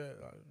win like that.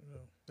 You know,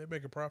 they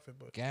make a profit,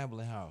 but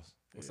Gambling house.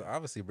 So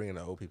obviously bringing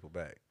the old people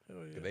back. hell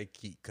 'Cause yeah. they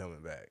keep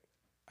coming back.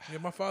 Yeah,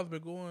 my father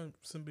been going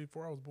since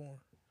before I was born.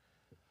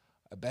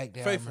 Back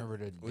then, Faithful. I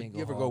remember the bingo.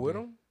 You ever hall go with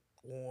being- them?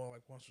 Won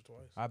like once or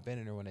twice. I've been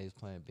in there when they was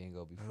playing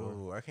bingo before.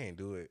 Oh, I can't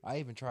do it. I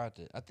even tried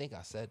to. I think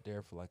I sat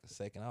there for like a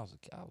second. I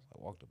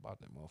walked about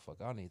that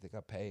motherfucker. I don't even think I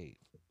paid.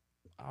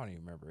 I don't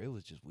even remember. It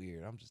was just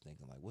weird. I'm just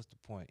thinking like, what's the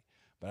point?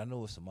 But I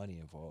know it's some money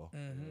involved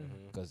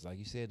because, like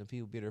you said, the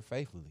people be there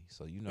faithfully,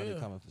 so you know they're Yeah.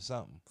 coming for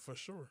something. For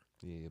sure.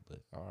 Yeah,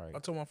 but all right. I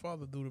told my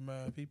father to do the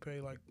math. He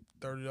paid like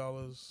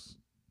 $30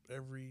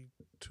 every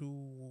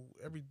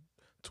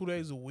 2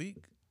 days a week,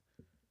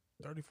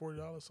 $30,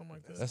 $40, something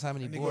like that. That's how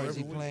many And they go boards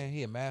he every week. playing.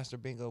 He a master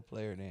bingo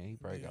player. Then he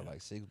probably got Yeah.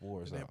 like 6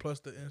 boards And then out. plus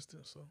the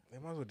instant, so They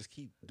might as well just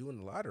keep doing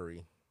the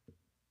lottery.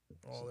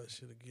 all that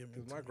shit will give me.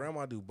 Cause my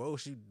grandma do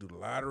both. She do the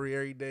lottery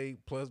every day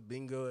plus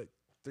bingo at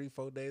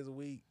 3-4 days a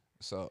week.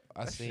 So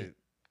I That seen, shit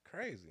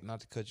crazy. not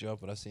to cut you off,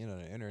 but I seen on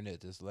the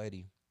internet this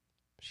lady,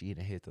 she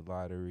done hit the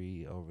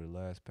lottery over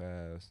the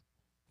past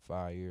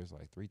 5 years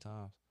like 3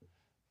 times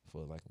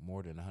for like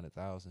more than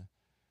 100,000.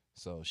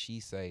 So she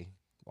say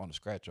on the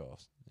scratch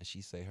offs, and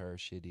she say her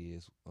shit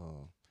is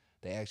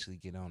they actually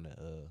get on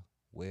the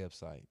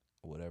website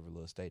or whatever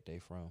little state they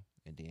from,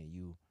 and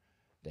then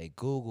they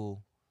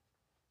Google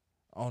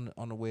on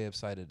the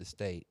website of the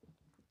state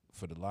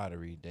for the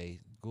lottery. They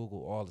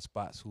Google all the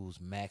spots whose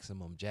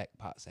maximum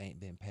jackpots ain't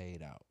been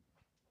paid out.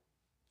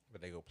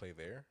 But they go play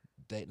there.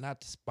 They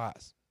not the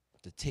spots,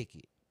 the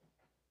ticket.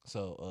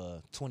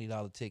 So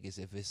 $20 tickets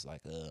if it's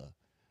like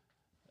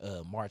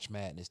March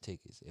Madness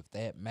tickets. If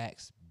that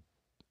max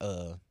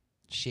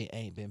shit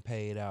ain't been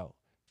paid out,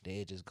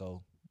 they just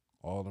go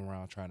all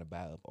around trying to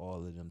buy up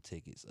all of them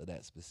tickets of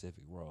that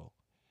specific row.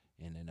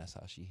 And then that's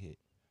how she hit.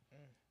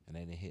 And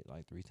they done hit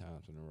like 3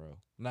 times in a row.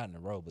 Not in a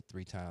row, but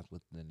 3 times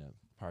within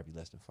probably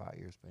less than 5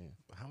 years span.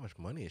 How much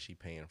money is she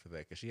paying for that?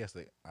 Because she has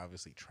to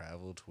obviously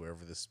travel to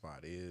wherever this spot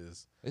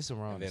is, It's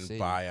around and the then city.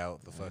 buy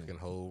out the Yeah. fucking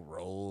whole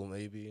roll,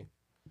 maybe.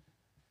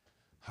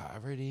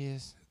 However it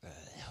is, I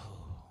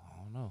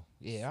don't know.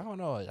 Yeah, I don't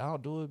know. I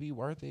don't do it be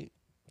worth it.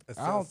 It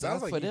I don't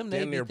sounds think like for you them, they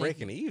damn be near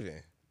thinking- breaking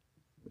even.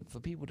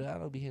 For people that I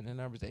don't be hitting the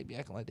numbers, they be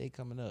acting like they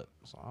coming up.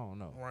 So I don't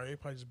know. Right, they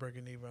probably just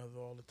breaking even after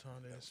all the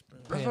time they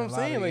spend. That's Paying what I'm a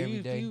saying. lottery Like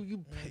every day.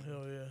 you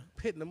Hell yeah.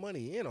 pitting the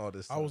money in all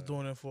this. I was time.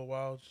 doing it for a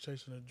while,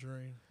 chasing a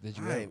dream. Did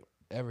you I ever, ain't-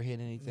 ever hit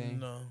anything?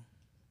 No,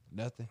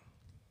 Nothing.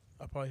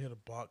 I probably hit a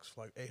box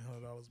for like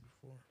 $800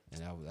 before.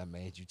 And that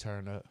made you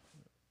turn up.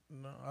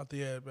 No, I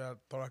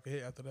thought I could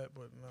hit after that,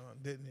 but no, I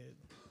didn't hit.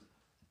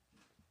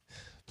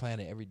 Playing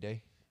it every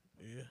day.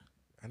 Yeah,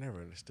 I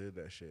never understood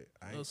that shit.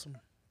 that was some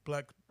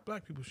black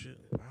people shit.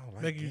 I don't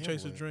like Making you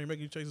chase a gambling. dream,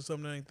 making you chase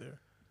something that ain't there.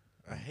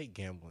 I hate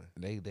gambling.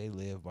 They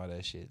live by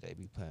that shit. They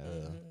be playing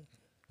Mhm.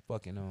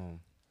 fucking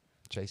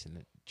chasing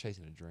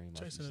a dream.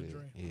 Like Chasing you a said.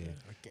 dream, Yeah. yeah.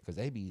 I can't- Cause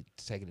they be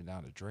taking it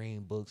down to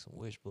dream books and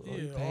wish books. Yeah,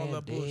 you all paying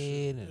that dead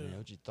bullshit, and yeah.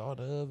 what you thought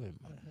of, and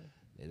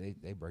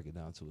Mhm. they break it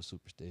down to a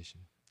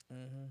superstition.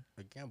 Mhm.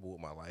 I gamble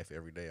with my life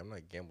every day. I'm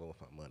not gambling with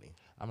my money.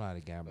 I'm not a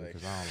gambler Like,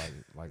 because I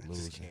don't like I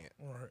just losing. can't.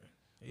 All right.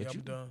 Yeah, But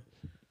I'm done.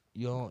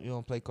 You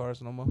don't play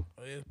cards no more.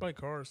 Yeah, I play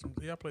cards.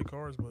 Yeah, I play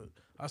cards, but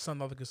I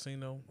signed out the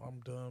casino.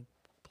 I'm done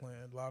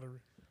playing lottery.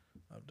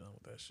 I'm done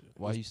with that shit.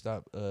 Why you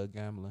stop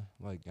gambling?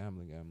 Like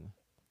gambling?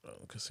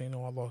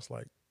 Casino, I lost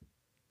like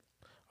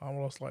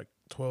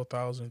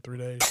 12,000 in 3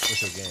 days.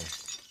 What's your game?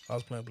 I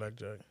was playing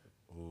blackjack.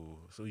 Ooh,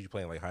 so you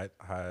playing like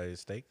high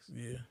stakes?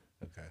 Yeah,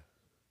 Okay,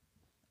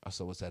 Oh,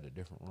 so what's that, a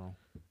different room?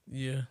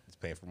 yeah, it's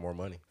paying for more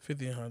money.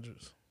 50 and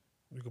hundreds.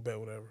 You could bet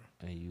whatever.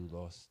 And you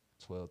lost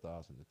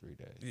 12,000 in 3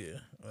 days. Yeah,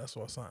 that's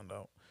why I signed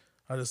out.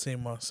 I just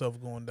seen myself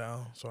going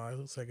down, so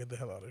I said, "Get the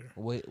hell out of here."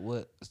 Wait,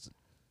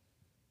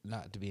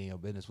 not to be in your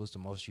business, what's the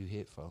most you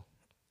hit for?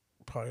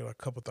 Probably like a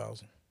couple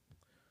thousand.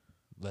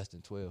 Less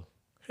than 12.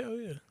 Hell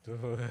yeah.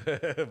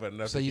 But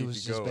enough So to you keep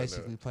was just going, though.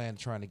 basically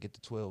trying to get the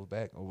 12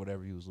 back or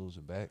whatever you was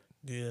losing back.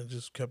 Yeah,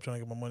 just kept trying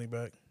to get my money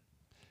back.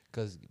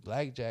 Because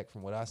blackjack,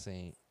 from what I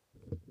seen,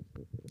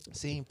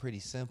 seemed pretty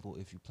simple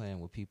if you're playing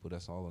with people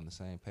that's all on the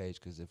same page.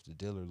 Because if the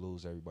dealer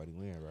lose, everybody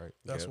win, right?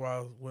 That's Yep. why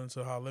I went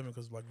to high limit,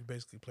 because like you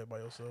basically play by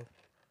yourself.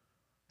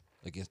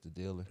 Against the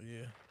dealer.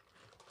 Yeah.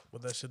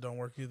 But that shit don't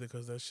work either,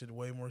 because that shit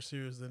way more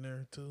serious than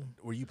there too.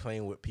 Were you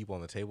playing with people on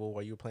the table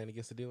while you were playing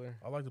against the dealer?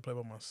 I like to play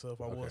by myself.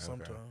 I Okay, was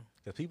okay. sometimes.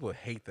 Because people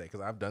hate that.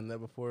 Because I've done that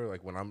before.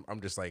 Like when I'm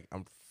just like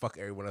I'm fuck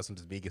everyone else and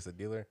just be against the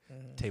dealer.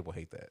 Mhm. Table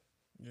hate that.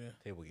 Yeah.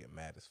 Table get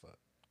mad as fuck.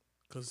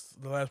 Because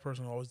the last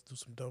person always do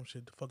some dumb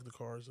shit to fuck the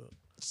cars up.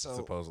 So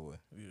Supposedly.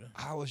 Yeah.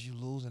 how was you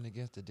losing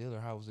against the dealer?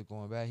 How was it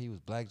going back? He was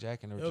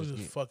blackjacking or It was just,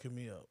 just fucking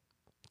me up.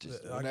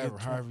 just I whatever, get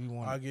however you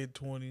want. I get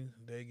 20,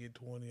 they get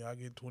 20, I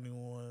get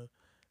 21,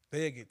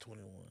 they get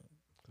 21.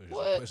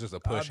 What? It's just a I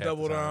push. half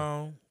double the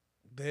time. down,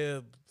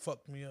 they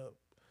fuck me up.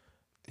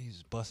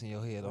 He's busting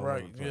your head all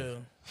Right, over the place.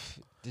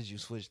 yeah. Did you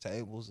switch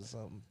tables or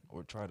something?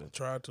 Or try to...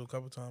 Tried to a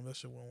couple times, that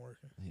shit wasn't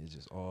working. He's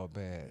just all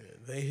bad. Yeah,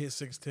 they hit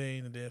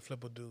 16 and then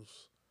flip a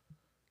deuce.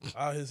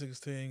 I hit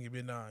 16, give me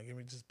a 9, give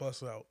me just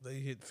bust out. They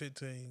hit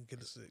 15,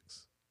 get a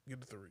 6,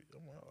 get a 3.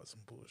 I'm like, oh, that's some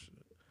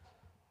bullshit.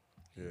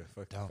 Yeah,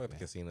 fuck Dumb, the man.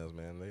 casinos,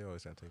 man. They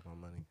always trying to take my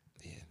money.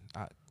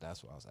 Yeah,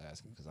 that's what I was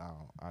asking because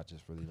I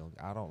just really don't.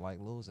 I don't like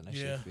losing. That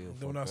Yeah. shit feel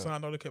Then when I fucked up.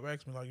 signed out, they kept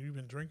asking me like, "You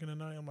been drinking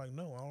tonight?" I'm like,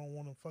 "No, I don't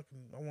want to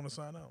I want to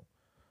sign out."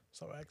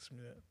 Stop asking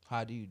me that.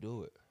 How do you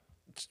do it?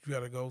 You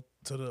gotta go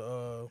to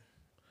the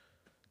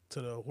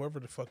whoever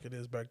the fuck it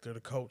is back there, the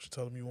coach.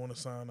 Tell them you want to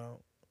sign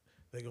out.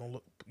 They gonna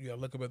look. You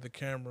gotta look up at the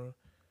camera.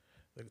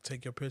 They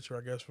take your picture,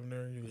 I guess, from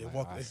there. They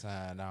Like, I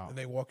sign out. and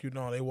they walk you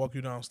down. They walk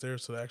you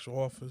downstairs to the actual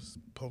office.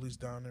 Police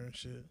down there and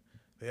shit.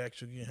 They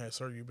ask you again, "Hey,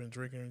 sir, you been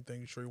drinking anything?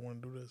 You sure you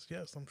want to do this?"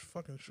 Yes, I'm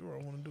fucking sure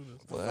I want to do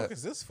this. What the fuck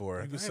is this for?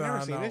 You I can ain't never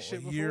sign seen out this shit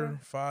a before. year,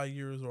 5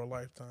 years, or a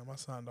lifetime. I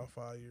signed out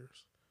 5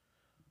 years.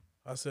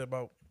 I said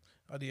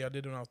I did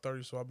it when I was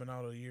 30, so I've been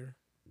out a year.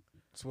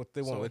 So what,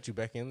 they won't So- let you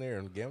back in there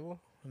and gamble?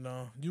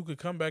 No, you could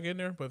come back in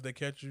there, but if they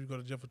catch you, you go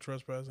to jail for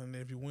trespass, and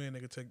if you win, they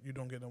could take you.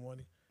 Don't get no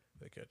money.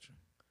 They catch you.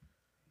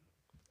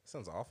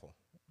 Sounds awful.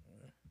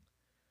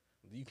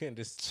 You can't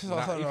just So,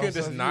 not, hold you on, couldn't so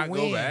just if you not go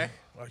win- back.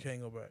 I can't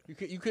go back.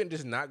 You couldn't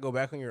just not go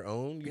back on your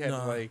own. You had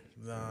to like.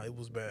 Nah, it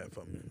was bad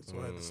for me, so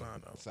I had to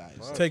sign out.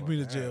 Fuck Take me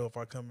to that. jail if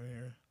I come in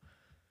here.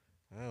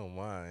 Oh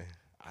my.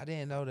 I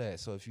didn't know that.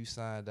 So if you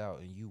signed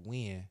out and you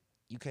win,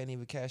 you can't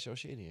even cash your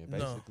shit in,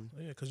 basically.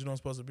 No, yeah, because you're not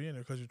supposed to be in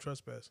there because you're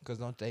trespassing. Because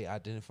don't they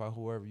identify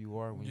whoever you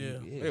are when Yeah.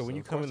 you Yeah, when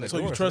you of come course in the they So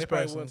door, you they probably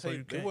trespassing, wouldn't so take-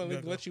 you they can't- wouldn't you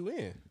even gotta let you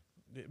in.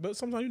 Yeah, but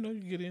sometimes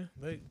you get in.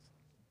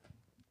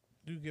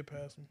 You get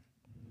past them.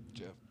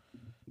 Jeff.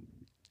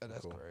 Oh,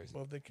 that's Cool. crazy.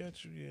 But if they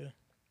catch you, yeah,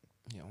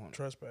 Yeah, I wanna-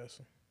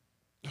 trespassing.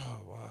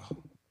 oh,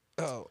 wow.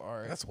 Oh, all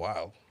right. That's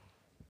wild.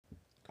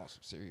 on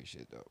some serious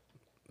shit, though.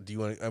 Do you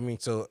want?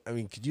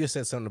 Could you have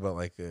said something about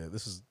like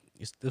this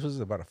was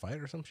about a fight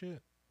or some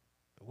shit?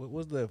 What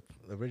was the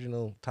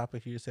original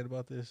topic you just said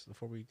about this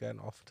before we got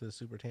off to the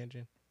super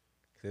tangent?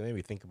 'Cause it made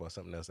me think about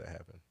something else that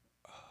happened.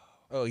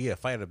 Oh yeah,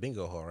 fight at a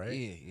bingo hall, right?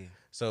 Yeah.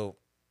 So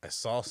I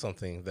saw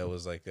something that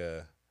was like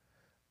a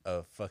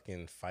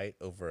fucking fight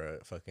over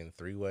a fucking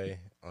 3-way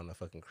on a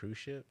fucking cruise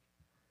ship.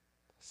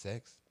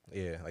 Sex?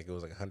 Yeah, like it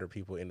was like 100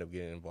 people end up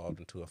getting involved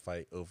into a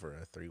fight over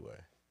a 3-way.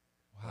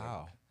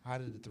 Wow. How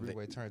did the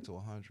 3-way turn to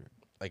 100?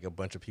 Like a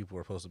bunch of people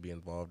were supposed to be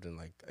involved in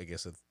like I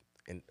guess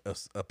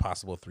a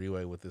possible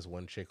 3-way with this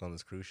one chick on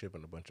this cruise ship,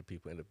 and a bunch of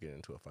people end up getting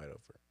into a fight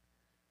over it.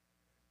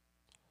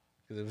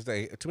 Because it was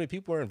like too many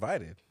people were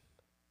invited.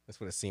 That's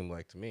what it seemed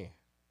like to me.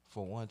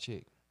 For one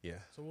chick. Yeah,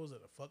 So what was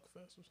it, a fuck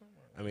fest or something?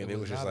 I mean It it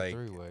was was just not a like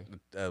 3-way.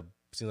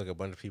 seemed like a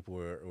bunch of people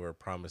were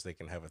promised they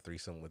can have a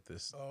threesome with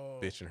this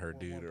bitch and her one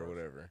dude or person.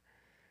 whatever,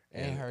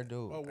 And her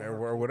dude. Oh,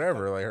 or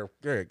whatever, like her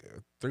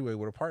 3-way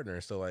with a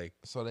partner. So like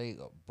So they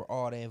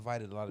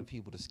invited a lot of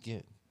people to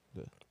skin.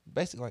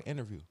 Basically like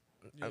interview.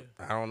 Yeah.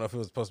 I don't know if it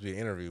was supposed to be an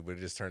interview, but it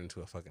just turned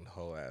into a fucking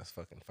whole ass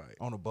fucking fight.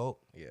 On a boat.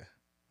 Yeah,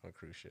 on a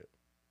cruise ship.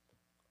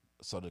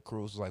 So the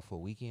cruise was like for a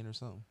weekend or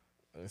something.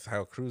 It's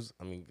how a cruise.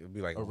 I mean, it'd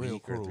be like A a real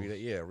week or 3 cruise.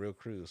 days. Yeah, a real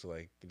cruise. So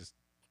like, just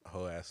a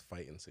whole ass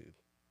fight ensued.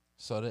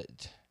 So that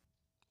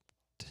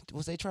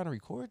was they trying to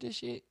record this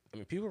shit? I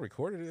mean, people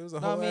recorded it. It was a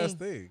No, I whole ass mean-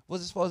 thing.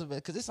 Was it supposed to be?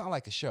 Because it sounded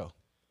like a show.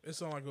 It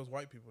sounded like it was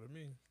white people to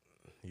me.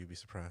 You'd be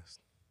surprised.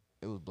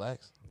 It was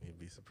blacks. You'd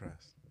be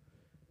surprised.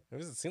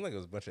 It seemed like it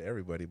was a bunch of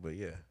everybody, but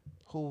yeah,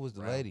 Who was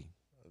the Brown. lady?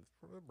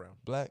 brown.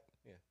 Black?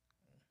 Yeah.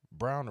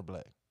 Brown or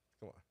black?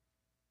 Come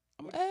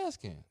on, I'm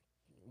asking.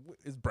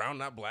 is brown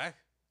not black?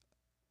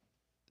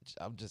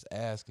 I'm just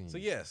asking. So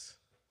yes,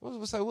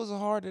 What's it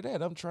hard to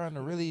that? I'm trying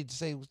to really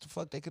say what the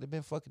fuck they could have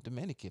been fucking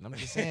Dominican. I'm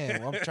just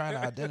saying. I'm trying to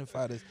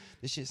identify this.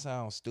 This shit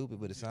sounds stupid,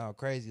 but it sounds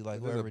crazy. Like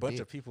there's whoever a bunch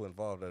did. of people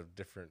involved of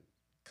different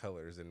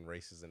colors and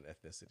races and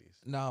ethnicities.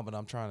 No, but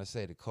I'm trying to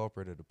say the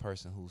culprit or the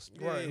person who's.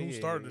 Right, who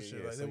started this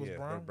shit? Like, So they was yeah,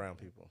 brown? They're brown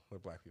people. They're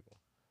black people.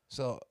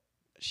 So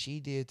she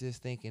did this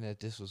thinking that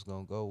this was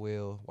gonna go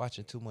well,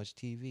 watching too much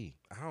TV.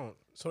 I don't.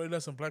 So they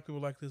let some black people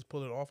like this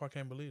pull it off. I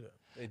can't believe that.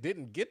 It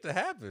didn't get to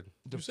happen.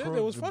 The You said pro-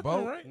 they was the fucking,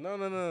 boat- right?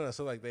 No.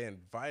 So like they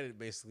invited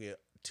basically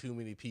too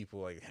many people.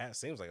 Like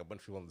seems like a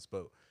bunch of people on this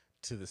boat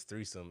to this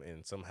threesome,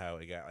 and somehow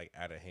it got like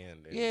out of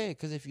hand. And Yeah,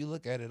 because if you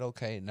look at it,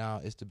 okay, now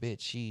it's the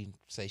bitch. She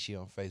say she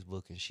on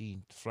Facebook and she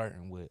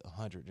flirting with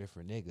 100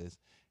 different niggas,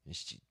 and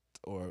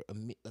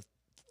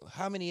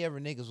how many ever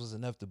niggas was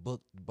enough to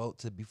book the boat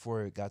to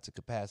before it got to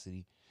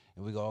capacity,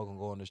 and we all gonna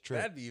go on this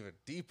trip. that'd be even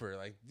deeper.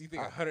 Like, do you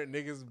think 100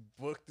 niggas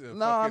booked a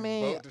No, I fucking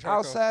mean, boat to try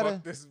outside to go of-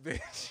 fuck this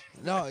bitch?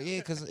 No, yeah,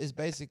 because it's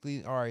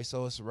basically all right.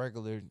 So it's a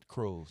regular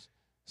cruise.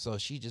 So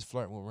she just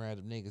flirting with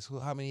random niggas.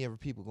 How many ever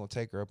people gonna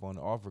take her up on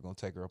the offer? Gonna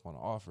take her up on the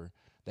offer?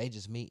 They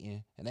just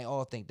meeting, and they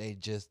all think they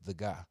just the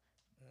guy.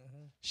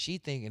 She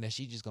thinking that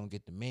she just gonna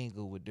get to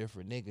mingle with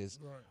different niggas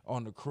Right.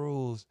 on the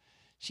cruise.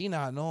 She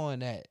not knowing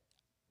that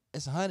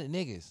it's 100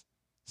 niggas.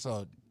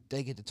 So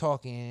they get to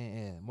talking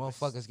and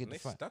motherfuckers get And they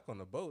to fight. stuck on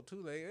the boat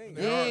too. They ain't.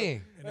 Yeah,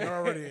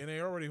 And they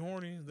already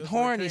horny. That's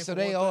what horny. came So for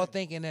they one all thing.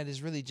 thinking that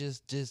it's really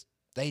just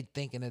they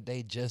thinking that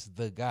they just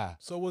the guy.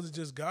 So was it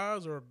just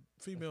guys or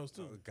females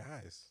too?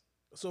 Guys,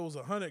 So it was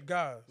 100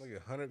 guys. like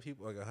 100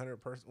 people, like 100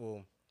 person.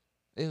 Well,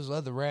 It was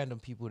other random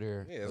people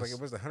there. yeah, it's like it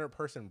was a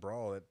 100-person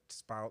brawl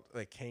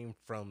that came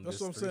from. That's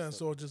this what I'm saying.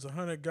 threesome. So just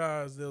 100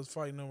 guys that was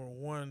fighting over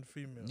one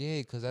female. Yeah,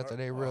 because after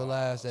they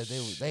realized that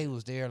they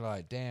was there,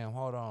 like, damn,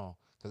 hold on,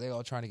 because they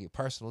all trying to get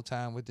personal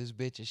time with this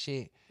bitch and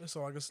shit. That's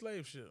all like a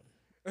slave ship.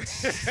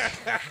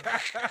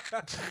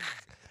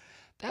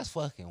 That's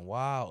fucking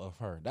wild of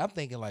her. I'm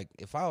thinking like,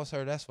 if I was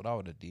her, that's what I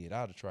would have did.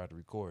 I would have tried to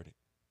record it.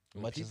 I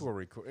mean, Much people as- were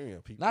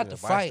recording. People, Not the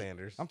fight.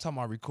 bystanders. I'm talking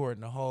about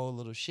recording the whole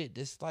little shit.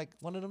 This like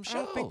one of them I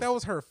shows. don't think that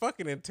was her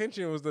fucking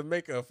intention. Was to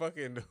make a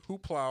fucking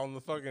hoopla on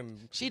the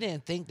fucking She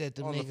didn't think that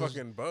the on niggas. the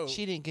fucking boat.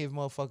 She didn't give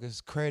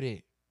motherfuckers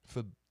credit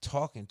for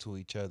talking to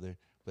each other,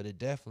 but it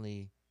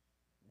definitely.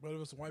 But if it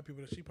was some white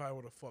people, that she probably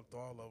would have fucked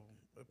all of them.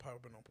 It probably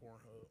been on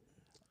Pornhub.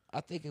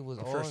 I think it was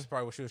I'm all. sure that's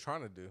probably what she was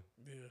trying to do.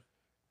 Yeah.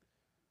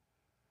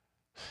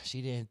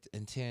 She didn't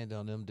intend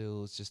on them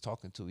dudes just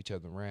talking to each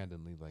other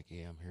randomly, like,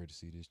 "Yeah, I'm here to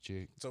see this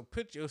chick." So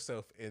put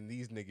yourself in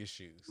these niggas'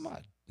 shoes.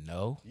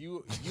 No.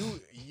 You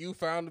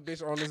found a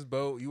bitch on this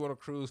boat. You on a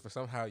cruise, but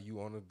somehow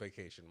you on a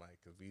vacation, Mike.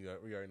 Because we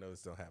already know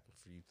this don't happen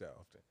for you that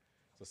often.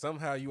 So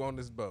somehow you on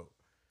this boat.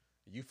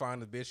 You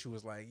find a bitch who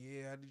was like,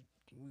 "Yeah,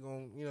 we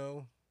gonna, you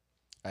know,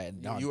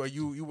 are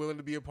you willing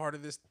to be a part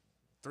of this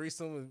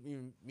threesome with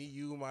me,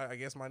 you, my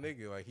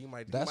nigga? Like he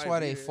might." That's why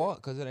they fought,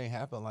 because it ain't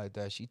happen like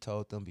that. She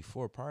told them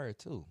before, prior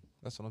to.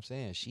 That's what I'm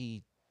saying.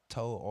 She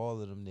told all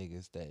of them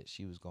niggas that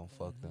she was gonna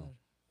fuck them.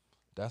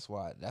 That's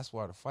why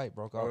the fight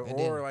broke out.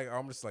 Or like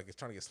I'm just like it's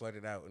trying to get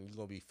slutted out, and you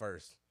gonna be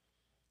first.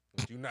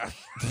 But you not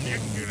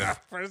you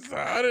not first to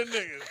 100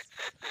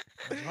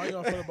 niggas. How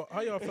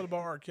y'all feel about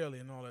R. Kelly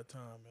and all that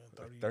time,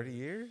 man? 30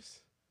 years?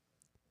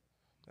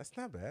 That's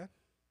not bad.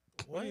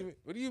 What?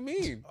 What do you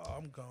mean? Oh,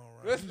 I'm gone.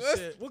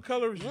 Right. What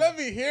color is you? Let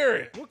me hear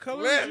it. What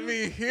color? Let is you?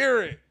 me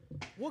hear it.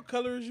 What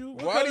color is you?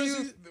 What Why color do is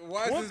you? he-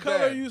 Why is What this color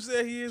bad? you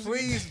said he is?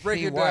 Please break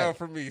He it white. down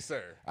for me,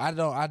 sir. I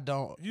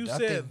don't. You I said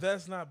think-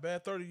 that's not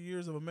bad. 30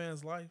 years of a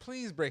man's life.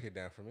 Please break it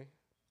down for me.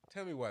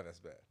 Tell me why that's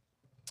bad.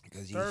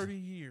 because he's 30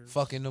 years.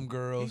 fucking them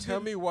girls. Tell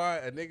me why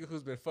a nigga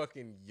who's been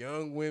fucking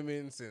young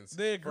women since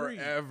They agree.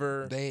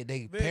 forever. They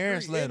They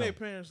parents agree, let and him, their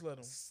parents let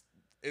them.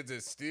 Is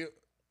it still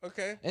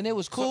okay? and it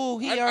was cool.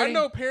 He I already.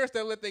 know parents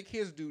that let their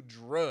kids do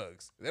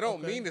drugs. They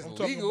don't mean it's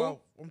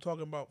legal. I'm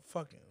talking about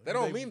fucking. That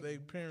don't mean- they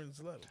parents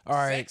let them. All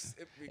right. Sex,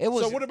 It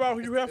was. So what about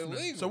Hugh it's Hefner?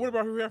 illegal. So what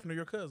about Hugh Hefner,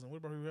 your cousin? What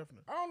about Hugh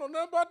Hefner? I don't know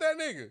nothing about that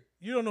nigga.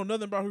 You don't know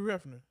nothing about Hugh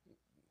Hefner.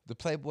 the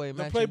Playboy The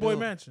Mansion? Playboy dude?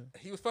 Mansion.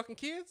 He was fucking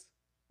kids.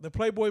 The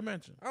Playboy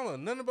Mansion. I don't know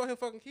nothing about him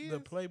fucking kids. The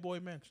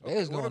Playboy Mansion. They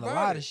was what doing a about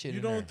lot it? of shit. You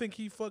in don't there. think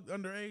he fucked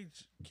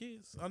underage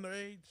kids?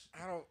 Underage?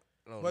 I don't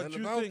know But nothing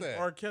you about think that.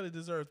 R. Kelly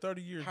deserved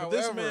 30 years. However, But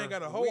this man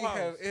got a whole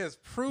house. It has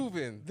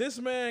proven. This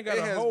man got It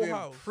a has whole been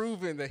house.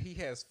 proven that he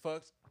has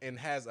fucked and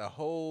has a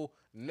whole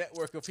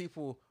network of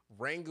people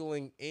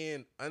wrangling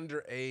in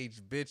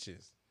underage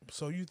bitches.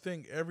 So you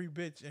think every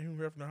bitch in Hugh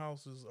Hefner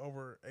house is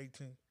over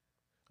 18?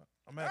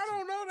 I'm I asking.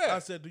 don't know that. I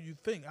said, do you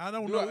think? I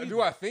don't do know. I, either.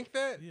 do I think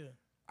that? Yeah.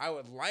 I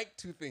would like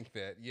to think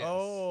that. Yes.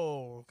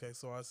 Oh, okay.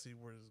 So I see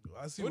where this goes.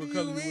 I see What what do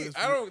color you you mean? is.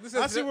 I don't- this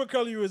I has see no- what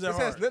color you is at This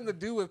has heart. nothing to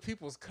do with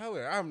people's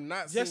color. I'm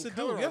not Yes, seeing it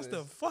color do. on Yes, this.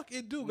 the fuck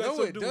it do. No, Got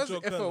something it to do with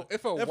your doesn't. color.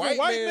 If a white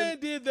man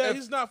did that, if-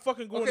 he's not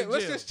fucking going Okay, to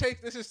let's jail.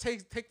 just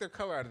take their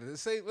color out of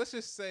this. Let's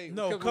just say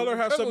No, because color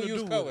has some will something to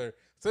use do with color.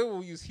 So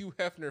we'll use Hugh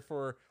Hefner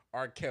for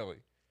R. Kelly.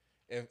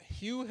 If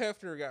Hugh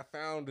Hefner got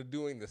found to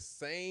doing the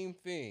same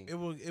thing, It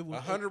will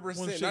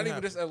 100%, not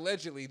even just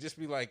allegedly, just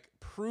be like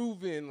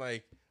proven,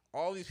 like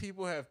all these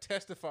people have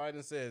testified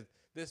and said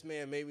this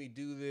man made me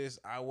do this.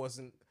 I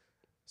wasn't.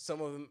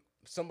 Some of them,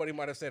 somebody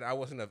might have said I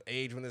wasn't of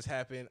age when this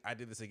happened. I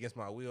did this against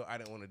my will. I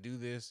didn't want to do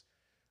this.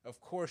 Of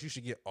course, you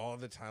should get all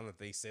the time that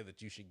they say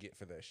that you should get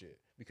for that shit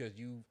because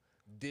you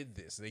did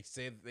this. They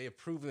said they have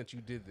proven that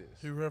you did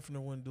this. Hugh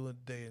Hefner wouldn't do a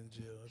day in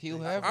jail. I Hugh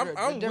think. Hefner.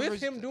 I'm the with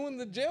difference- him doing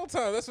the jail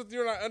time. That's what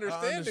you're not I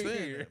understanding understand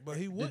here. that, but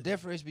he The would.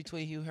 difference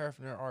between Hugh Hefner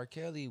and R.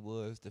 Kelly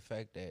was the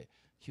fact that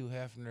Hugh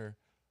Hefner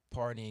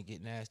party and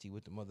get nasty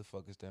with the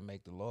motherfuckers that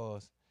make the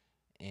laws,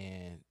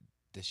 and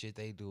the shit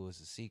they do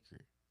is a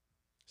secret.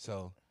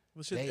 So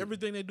But shit, they-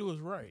 everything they do is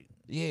right.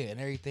 yeah, and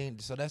everything.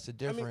 So that's the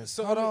difference.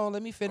 so Hold let me- on,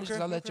 let me finish. 'Cause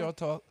okay, I'll let okay. y'all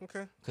talk.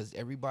 Okay. Cause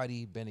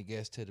everybody been a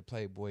guest to the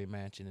Playboy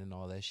Mansion and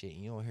all that shit,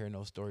 and you don't hear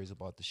no stories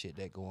about the shit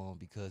that go on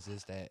because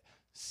it's that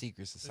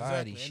secret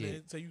society Exactly. shit.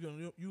 And they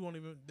say you won't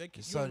even. They can,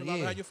 you So, don't even allowed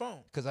to yeah. have your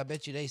phone. Cause I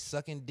bet you they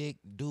sucking dick,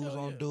 dudes Hell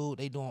on yeah. dude.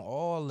 They doing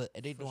all.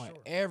 They For doing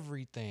sure.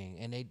 everything,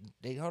 and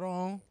they hold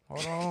on.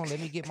 Let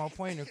me get my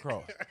point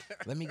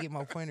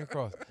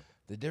across.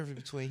 The difference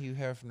between Hugh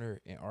Hefner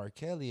and R.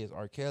 Kelly is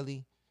R.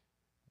 Kelly,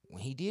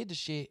 when he did the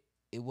shit,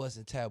 it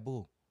wasn't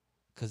taboo.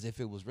 Cause if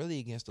it was really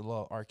against the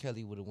law, R.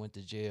 Kelly would have went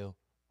to jail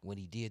when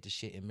he did the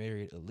shit and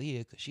married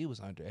Aaliyah, cause she was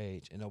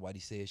underage and nobody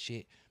said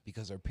shit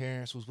because her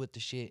parents was with the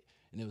shit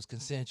and it was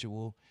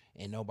consensual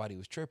and nobody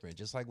was tripping.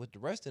 Just like with the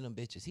rest of them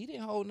bitches, he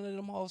didn't hold none of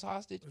them hoes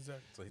hostage.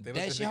 Exactly. So they let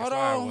That this shit. nigga Hold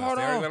slide on. once.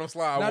 They already let him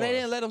slide No, they once.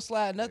 didn't let him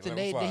slide. They let Nothing. him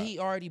They slide. he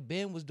already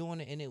Ben was doing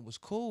it and it was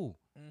cool.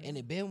 And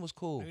it Ben was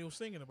cool. And he was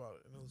singing about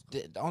it. And it was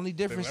cool. The only They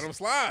difference, let him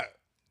slide.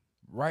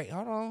 right?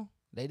 Hold on.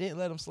 They didn't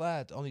let him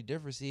slide. The only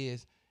difference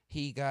is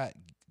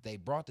they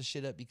brought the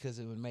shit up because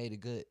it was made a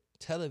good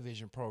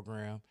television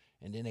program,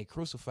 and then they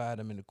crucified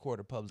him in the court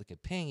of public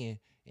opinion,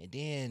 and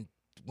then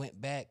went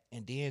back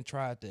and then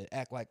tried to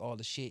act like all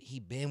the shit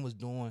Ben was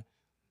doing,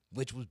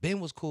 which was Ben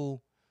was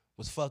cool,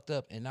 was fucked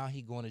up, and now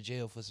he going to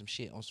jail for some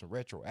shit on some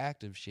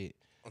retroactive shit.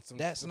 On some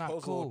That's not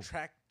supposed cool.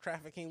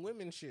 Trafficking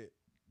women shit.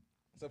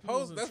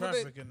 Suppose that's what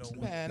they.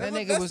 No Man, That's, that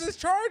nigga that's was. his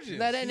charges.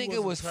 That He nigga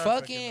wasn't was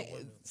trafficking the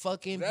women.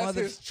 fucking That's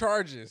mother. his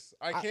charges.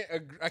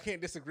 I can't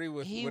disagree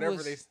with He whatever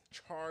was- they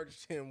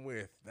charged him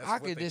with. That's I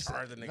what could they just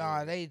charged the nigga nah.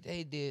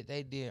 with.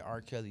 They did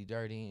R. Kelly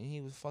dirty, and he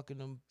was fucking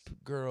them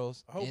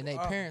girls, I hope- and their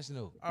parents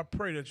knew. I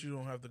pray that you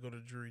don't have to go to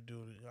jury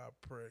duty. I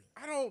pray.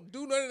 I don't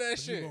do none of that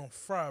You're shit. gonna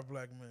fry a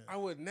black man. I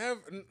would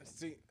never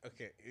see.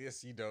 Okay,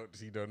 yes, you don't.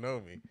 You don't know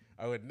me.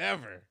 I would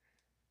never.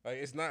 Like,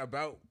 it's not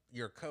about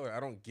your color. I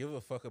don't give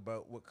a fuck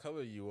about what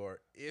color you are.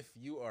 If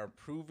you are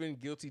proven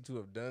guilty to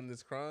have done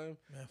this crime,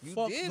 Man, you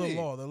fuck did the it.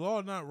 law. The law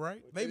not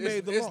right. They It's-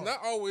 made the it's law. not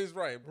always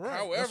right. Right,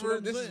 that's However, what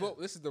I'm saying.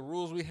 this is the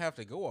rules we have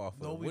to go off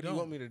of. No, we What do don't. you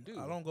want me to do?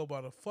 I don't go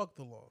by the fuck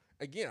the law.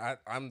 Again,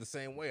 I'm the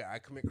same way. I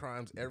commit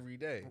crimes every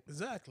day.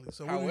 Exactly.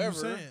 So what are you However,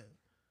 saying?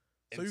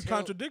 So you're until-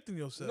 contradicting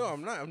yourself. No,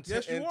 I'm not.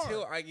 Yes, you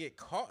until are. I get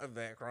caught of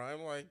that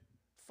crime, like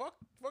fuck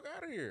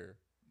out of here.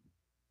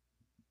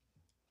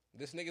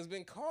 This nigga's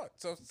been caught,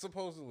 so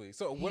supposedly.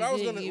 So what I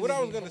was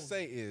gonna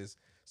say is,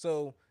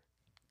 so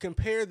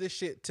compare this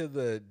shit to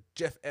the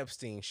Jeff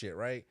Epstein shit,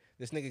 right?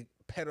 This nigga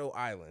pedo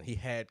island. He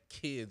had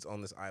kids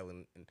on this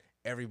island, and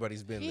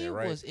everybody's been He there,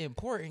 right? was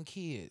important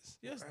kids.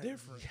 Yeah, it's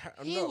different.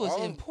 He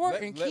was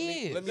important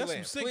kids. Let me That's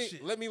land. some sick Please,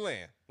 shit. Let me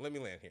land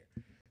here.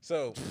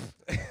 So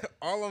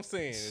all I'm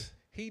saying is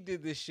he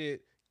did this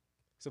shit,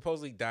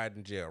 supposedly died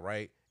in jail,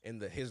 right?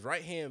 And his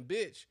right hand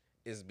bitch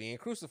is being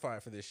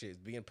crucified for this shit, is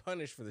being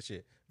punished for the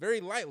shit. Very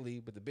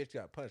lightly, but the bitch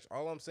got punished.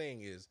 All I'm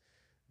saying is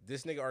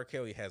this nigga R.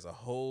 Kelly has a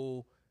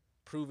whole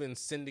proven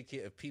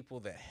syndicate of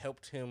people that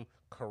helped him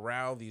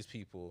corral these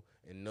people,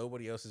 and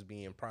nobody else is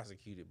being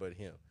prosecuted but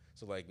him.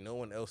 So like no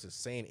one else is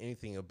saying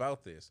anything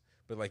about this.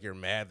 But like you're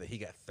mad that he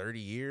got 30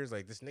 years.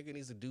 Like this nigga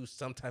needs to do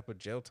some type of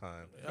jail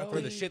time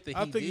for the shit that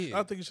he did.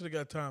 I think he should have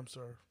got time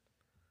served.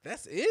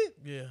 That's it.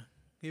 Yeah,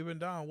 he been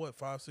down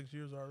 5-6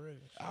 years already.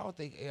 I don't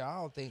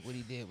think what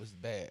he did was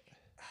bad.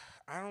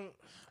 I don't.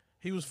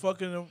 He was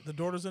fucking the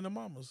daughters and the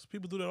mamas.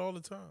 People do that all the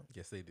time.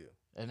 Yes, they do.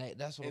 And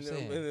that's what And I'm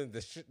saying.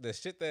 then the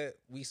shit that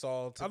we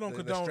saw. I don't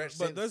condone it,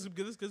 but let's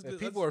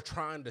people are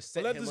trying to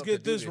set. But him let's up get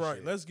to do this right.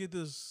 shit. Let's get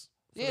this.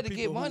 for Yeah, the to get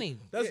people who- money.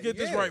 Let's Yeah, get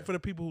this yeah. right for the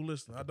people who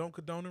listen. I don't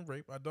condone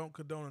rape. I don't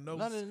condone no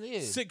None of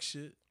it. sick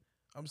shit.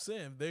 I'm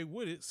saying they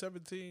with it.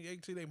 17,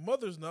 18, their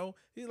mothers know.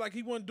 He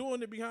wasn't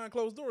doing it behind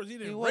closed doors. He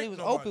didn't. He rape was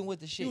nobody. open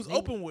with the shit. He was They-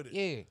 open with it.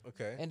 Yeah.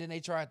 Okay. And then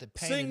they tried to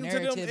paint Sing a to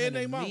them narrative in and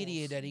they the mamas.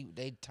 media that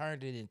they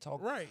turned it and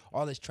talked Right.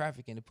 all this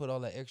trafficking to put all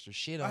that extra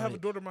shit on I have it. a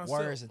daughter myself.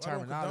 Words and I don't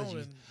condone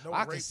terminologies. no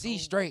I can rape, see no-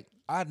 straight.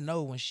 I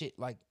know when shit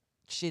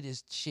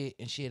is shit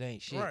and shit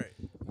ain't shit. Right.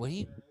 When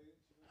he,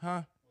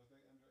 huh?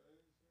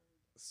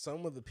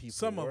 Some of the people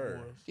Some of were.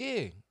 them was.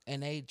 Yeah.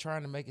 And they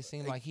trying to make it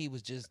seem like he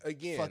was just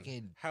Again,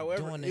 fucking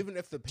however, doing even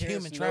if the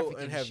human parents know trafficking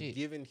and have shit.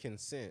 given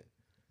consent,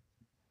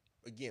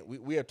 again,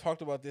 we have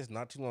talked about this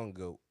not too long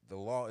ago. The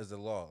law is the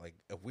law. Like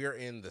if we're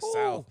in the Ooh.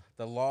 South,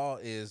 the law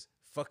is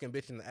fucking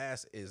bitch in the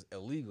ass is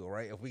illegal,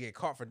 right? If we get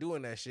caught for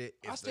doing that shit,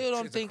 I it's still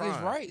don't it's a think it's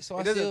crime. right, so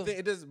it I doesn't. still-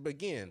 It doesn't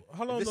begin.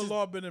 How long This the is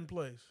law been in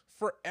place?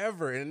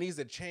 forever, and it needs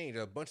to change.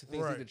 A bunch of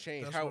things Right. need to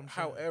change. That's what I'm saying.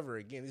 However,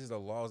 again, these are the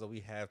laws that we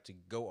have to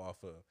go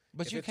off of.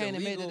 But If you it's can't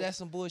admit illegal- that that's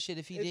some bullshit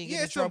if he didn't yeah, get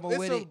in it's some- trouble it's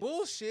with some it.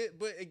 bullshit.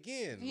 But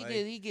again, He like,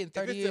 getting if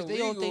 30 it's years. They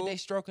don't think illegal- they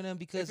stroking him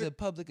because if of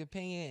public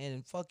opinion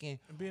and fucking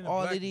And being a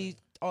all black of these,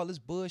 all this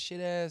bullshit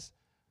ass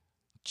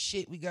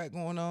shit we got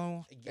going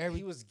on.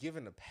 he was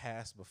given a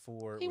pass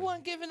before. He when-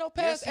 wasn't giving no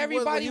Yes, pass. he was.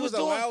 Everybody He was was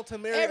doing. allowed to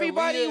marry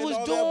Everybody Aaliyah and was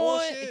all that doing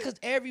bullshit. because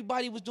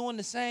everybody was doing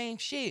the same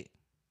shit.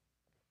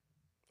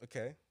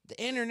 Okay. The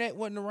internet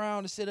wasn't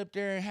around to sit up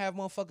there and have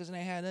motherfuckers and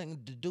they had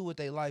nothing to do with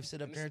their life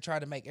sit up there and try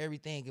to make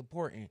everything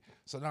important.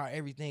 So now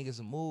everything is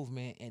a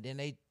movement, and then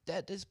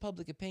this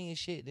public opinion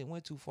shit that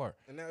went too far.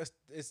 And now it's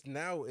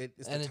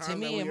the And to time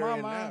me, that we in are my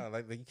in mind- now.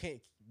 Like you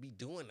can't be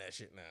doing that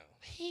shit now.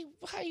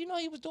 How you know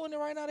he was doing it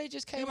right now? They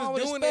just He came out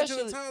was with a doing it special.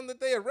 to the time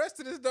that they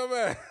arrested his dumb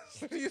ass.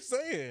 What are you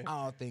saying?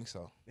 I don't think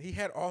so. He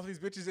had all these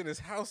bitches in his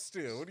house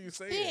still. What are you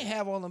saying? He didn't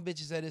have all them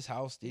bitches at his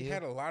house still. He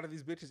had a lot of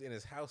these bitches in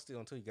his house still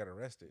until he got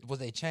arrested. Was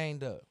they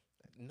chained up?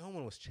 No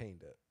one was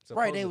chained up.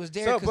 Right, they was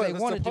there 'cause they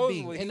but wanted to be.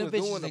 supposedly And he the was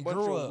bitches doing that a bunch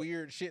grew of up.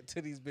 weird shit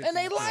to these bitches. And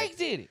they too. liked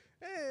it.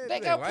 Eh, They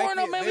got liked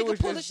porno, it. man. They We could was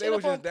pull just- this they shit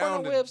was up just on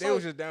down porno to- They was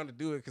website. just down to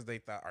do it because they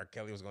thought R.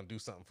 Kelly was gonna do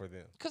something for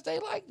them. Because they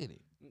liked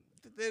it.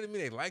 That didn't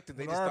mean they liked it.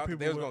 They But just our thought that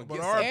they people was were- gonna but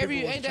get our something.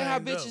 people was Ain't that how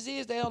chained up. bitches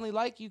is? They only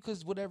like you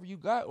because whatever you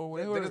got or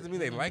That whatever. doesn't mean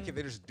they like it.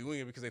 They're just doing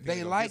it because they think They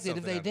they're gonna liked get it. If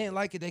something they out didn't of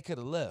like it, they could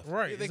have left.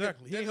 Right, Yeah, they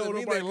exactly. could- He that hold doesn't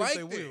mean nobody they against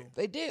liked their it. will.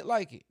 They did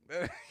like it.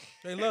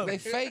 They love They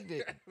it. faked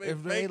it. They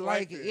If they fake like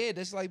liked it, it. yeah,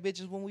 that's like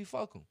bitches when we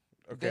fuck them.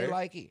 Okay. They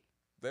like it.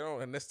 They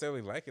don't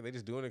necessarily like it. They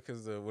just doing it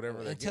because of whatever.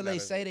 they're Until getting they out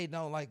of say it. they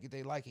don't like it,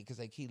 they like it because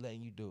they keep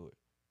letting you do it.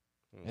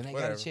 And they got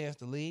Whatever. a chance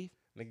to leave,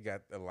 Nigga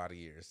got a lot of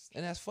years.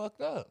 and that's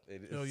fucked up.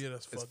 Hell yeah,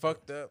 that's it's fucked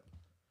fucked up.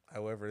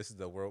 However, this is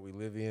the world we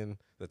live in,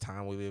 the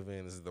time we live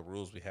in. This is the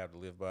rules we have to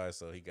live by.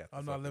 So he got.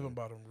 I'm not living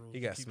by them rules. He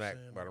You got keep smacked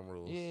saying by that. them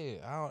rules.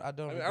 Yeah, I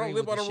don't. I mean, agree I don't live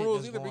with by the them shit rules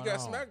that's either. But he going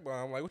got on. smacked by.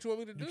 I'm like, what you want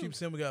me to do? You keep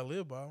saying we gotta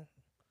live by them.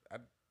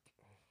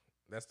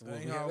 That's the That what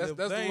ain't we how I have. That's, live,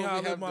 that's that the ain't what how I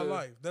we live have my to-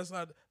 life. That's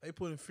how they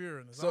put in fear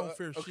in us. I So don't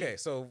fear okay, shit.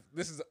 so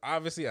this is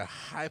obviously a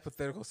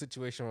hypothetical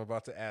situation I'm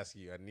about to ask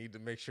you. I need to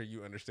make sure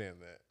you understand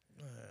that.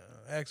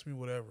 Ask me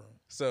whatever.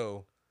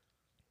 So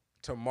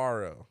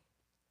tomorrow,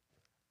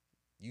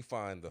 you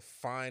find the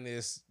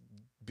finest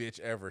bitch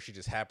ever. She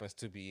just happens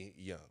to be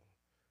young.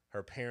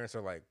 Her parents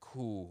are like,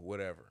 cool,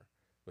 whatever.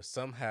 But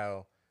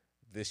somehow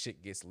this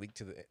shit gets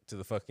leaked to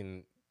the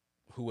fucking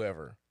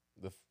whoever,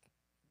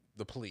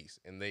 the police,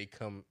 and they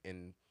come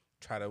and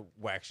try to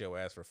wax your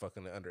ass for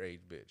fucking an underage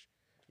bitch.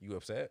 You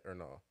upset or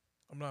no?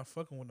 I'm not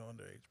fucking with no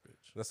underage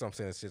bitch. That's what I'm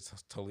saying. It's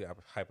just totally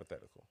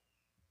hypothetical.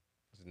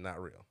 It's not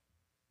real.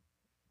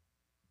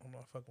 I'm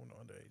not fucking with no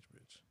underage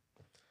bitch.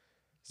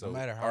 So No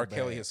matter how R.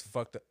 Kelly bad. has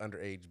fucked an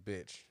underage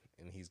bitch,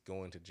 and he's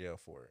going to jail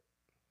for it.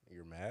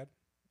 You're mad?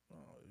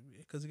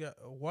 Because he got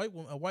a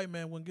white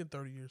man wouldn't get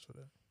 30 years for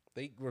that.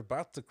 They were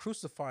about to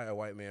crucify a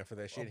white man for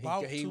that shit.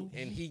 About to.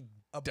 He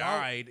About-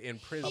 died in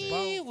prison.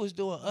 He was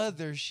doing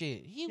other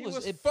shit. He He was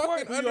was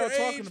important. fucking Who y'all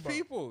talking underage about?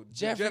 people.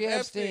 Jeffrey Jeff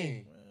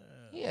Epstein.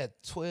 He had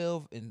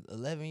 12 and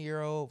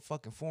 11-year-old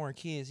fucking foreign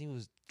kids. He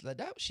was like,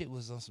 that shit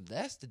was on some.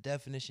 That's the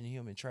definition of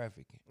human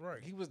trafficking.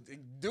 Right. He was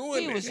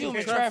doing He it. was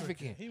human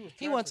Trafficking. trafficking. He was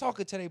He wasn't trafficking.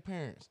 talking to their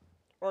parents.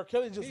 R.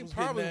 Kelly just He was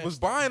probably getting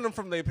was nasty. buying them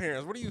from their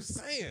parents. What are you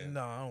saying?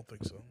 No, I don't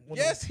think so. Well,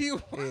 Yes, he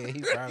was. Yeah, he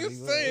you probably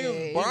was. saying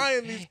he Yeah, was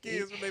buying these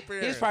kids from their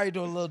parents? He was probably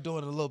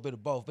doing a little bit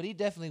of both, but he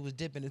definitely was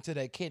dipping into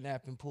that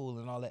kidnapping pool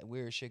and all that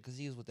weird shit because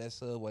he was with that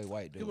Subway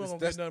white he dude. wasn't gonna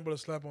That's- get nothing but a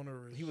slap on the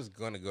wrist. He was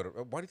gonna go to.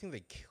 Why do you think they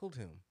killed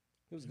him?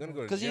 He was gonna go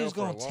to Because jail he was for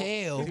a gonna long-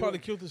 tell. He probably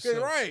killed Yeah,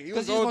 himself. right.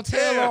 Because he was gonna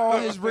tell all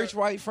his rich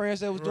white friends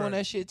that was doing Right.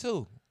 that shit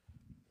too.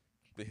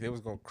 They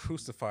was gonna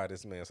crucify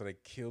this man, so they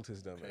killed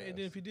his dumb And then ass.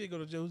 if he did go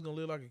to jail, he was gonna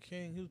live like a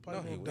king. He was No,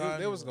 probably gonna die.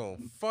 they was anyway.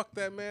 gonna fuck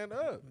that man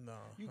up. No,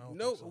 You I don't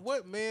know think so.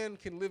 what man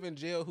can live in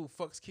jail who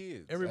fucks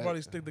kids?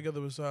 Everybody stick together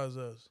besides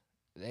us.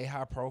 They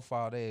high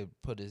profile, they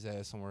put his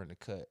ass somewhere in the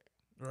cut.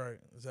 Right.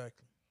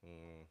 Exactly.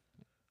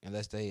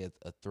 Unless they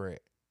a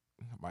threat.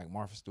 Like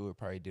Martha Stewart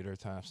probably did her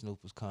time.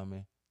 Snoop was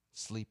coming,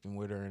 sleeping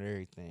with her and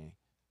everything.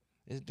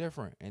 It's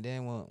different. And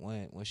then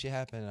when shit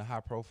happen to high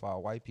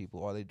profile white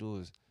people, all they do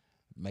is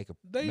make a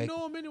They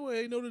know him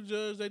anyway. They know the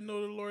judge. They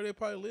know the lawyer. They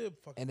probably live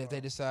fucking. and if they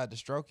fine. decide to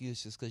stroke you,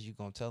 it's just because you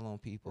gonna tell on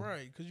people.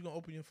 Right, because you're gonna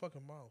open your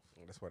fucking mouth.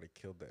 That's why they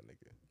killed that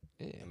nigga.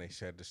 Yeah.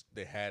 And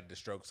they had to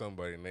stroke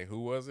somebody. And who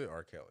was it?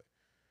 R. Kelly.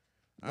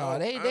 No,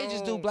 they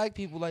just do black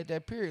people like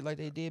that. Period, like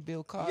they did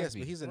Bill Cosby. Yes,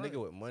 but he's a Right.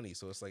 nigga with money,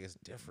 so it's like it's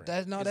different.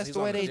 That's the He's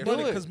way on a they different-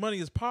 do it. Because money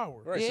is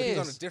power. Right, so he's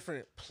on Yes. a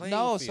different plane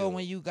No, field. so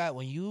when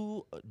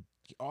you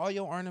all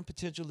your earning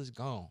potential is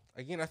gone.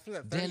 Again, I think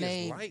that Then 30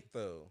 they- is light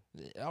though.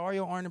 All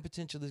your earning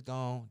potential is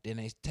gone. Then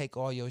they take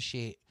all your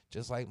shit,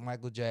 just like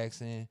Michael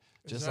Jackson,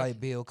 just Exactly. like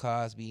Bill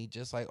Cosby,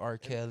 just like R.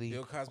 Kelly.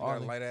 Bill Cosby all got a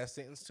them- light ass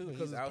sentence too.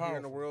 Because He's it's out here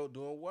in the powerful. world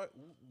doing what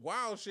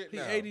wild shit He's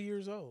now. 80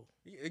 years old.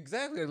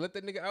 Exactly. Let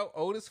that nigga out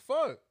old as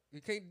fuck. You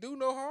can't do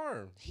no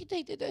harm.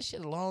 They did that shit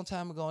a long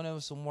time ago, and there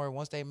was some more.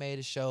 Once they made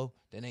a show,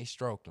 then they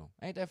stroked him.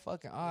 Ain't that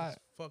fucking odd?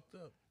 It's fucked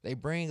up. They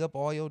bring up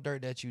all your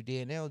dirt that you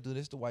did. And they don't do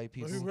this to white But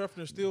people. Hugh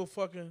Hefner still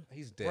fucking.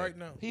 He dead. right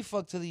now. He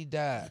fucked till he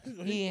died.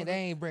 They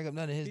ain't bring up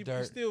none of his He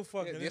dirt. still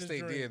fucking. in Yes, his they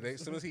dreams. did.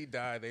 As soon as he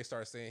died, they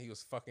started saying he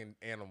was fucking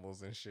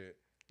animals and shit.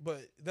 But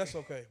that's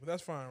okay. But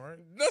that's fine, right?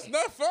 That's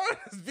not fun.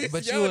 It's But you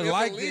bestiality. would It's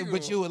like illegal.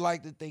 but you would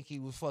like to think he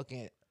was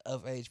fucking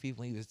of age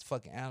people. He was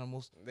fucking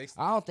animals. They-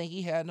 I don't think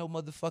he had no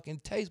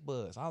motherfucking taste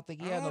buds. I don't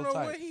think he I had don't no know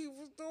type. what he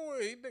was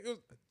doing. It was,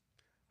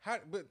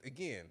 but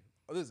again,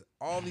 there's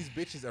all these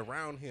bitches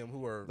around him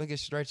who are Look at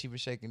Stretchy for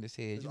shaking his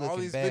head. You all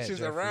looking these bad, bitches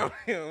Jeffrey. around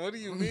him. What do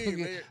you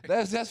mean?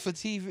 That's for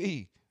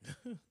TV.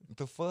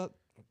 The fuck?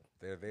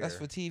 They're there. That's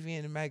for TV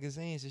and the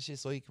magazines and shit,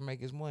 so he can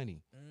make his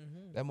money.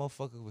 That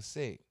motherfucker was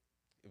sick.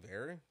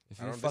 Very.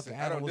 If I you don't fucking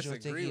I don't animals, you don't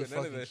think disagree he with none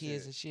of fucking that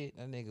kids shit. and shit.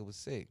 That nigga was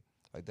sick.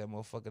 Like that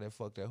motherfucker that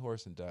fucked that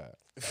horse and died.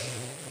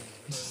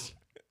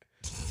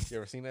 You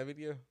ever seen that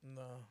video?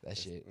 Nah. That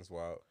shit. It's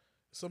wild.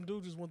 Some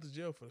dude just went to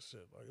jail for the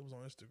shit. Like it was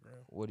on Instagram.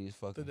 What he was Did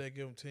fucking? they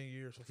give him 10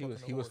 years for He fucking was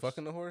the he horse? was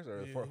fucking the horse,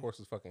 or Yeah. the horse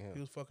was fucking him. He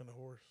was fucking the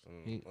horse.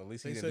 He- At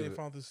least They he said didn't they do it.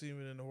 found the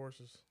semen in the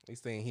horses.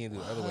 He's saying he didn't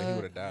do it the other way. He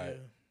would have Yeah.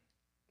 died.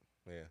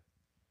 Yeah.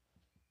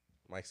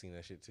 Mike seen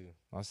that shit too.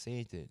 I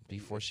seen it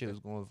before shit was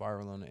going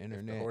viral on the If the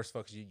internet. horse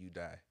fucks you, you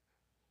die.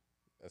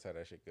 That's how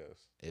that shit goes.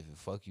 If it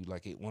fuck you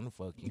like it want to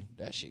fuck you,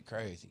 that shit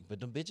crazy. But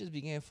them bitches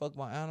be getting fucked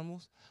by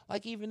animals.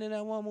 Like even in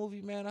that one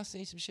movie, man, I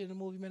seen some shit in the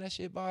movie, man. That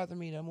shit bothered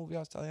me. That movie I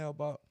was telling y'all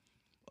about.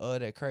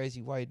 That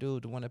crazy white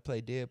dude, the one that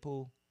played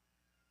Deadpool.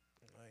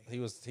 He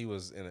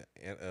was in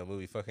a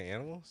movie fucking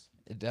animals.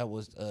 That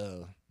was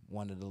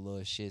one of the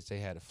little shits. They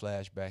had a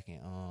flashback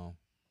and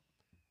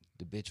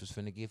the bitch was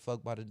finna get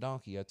fucked by the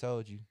donkey. I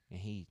told you, and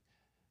he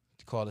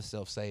called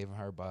himself saving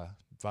her by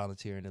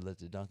volunteering to let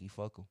the donkey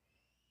fuck him.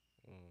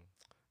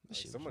 That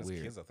shit was Someone's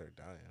weird. kids out there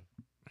dying.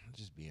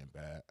 Just being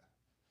bad.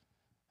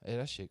 Hey,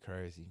 that shit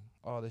crazy.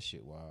 All this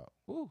shit wild.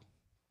 Woo.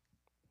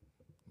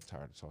 I'm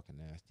tired of talking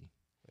nasty.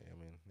 Yeah, I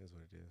mean, it is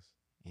what it is.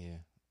 Yeah.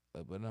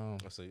 But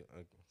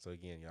So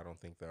again, y'all don't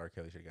think that R.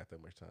 Kelly should have got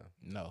that much time?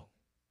 no.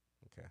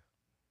 Okay.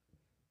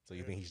 So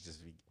you think he should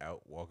just be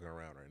out walking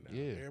around right now?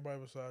 Yeah, Everybody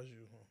besides you.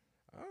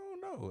 Huh? I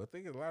don't know. I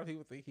think a lot of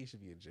people think he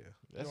should be in jail.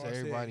 that's No, I said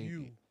everybody.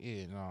 you.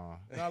 Yeah, nah.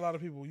 Not a lot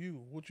of people.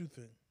 You. What you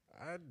think?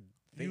 I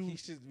think You- he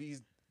should be.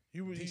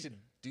 You. He you- should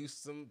do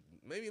some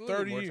maybe a little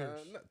 30 more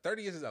years. time. No,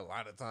 30 years is a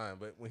lot of time,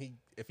 but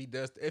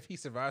if he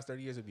survives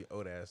 30 years, he'll be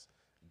old ass,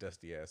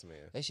 dusty ass man.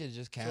 They should have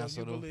just So you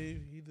canceled him.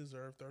 believe he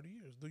deserved 30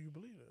 years? Do you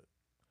believe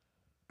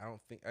that? I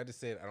don't think. I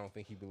just said I don't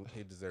think he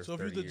deserves. So if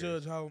 30 you're the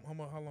years. judge, how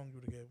long you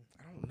would have gave him?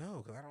 I don't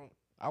know because I don't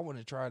I want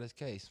to try this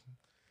case.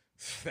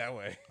 that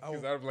way I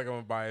because would- I'm like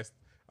I'm biased.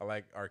 I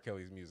like R.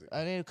 Kelly's music.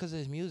 I didn't because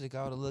his music.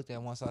 I would have looked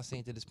at once I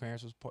seen that his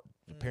parents was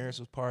the parents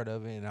was part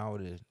of it, and I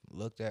would have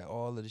looked at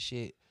all of the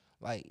shit.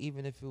 Like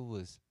even if it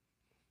was,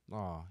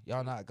 nah,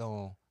 y'all not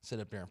gonna sit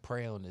up there and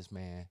pray on this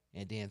man,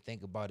 and then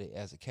think about it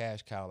as a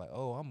cash cow. Like,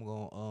 oh, I'm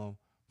gonna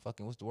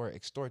fucking what's the word?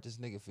 Extort this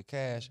nigga for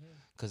cash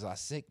because I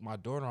sick my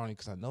daughter on him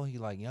because I know he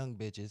like young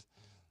bitches.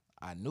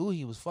 I knew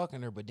he was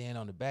fucking her, but then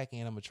on the back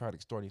end, I'm gonna try to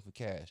extort him for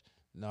cash.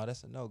 No,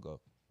 that's a no go.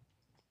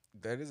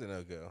 That is a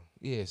no go.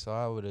 Yeah, so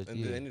I would have. And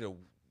Yeah. they need to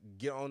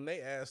get on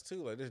their ass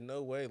too. Like there's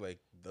no way like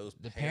those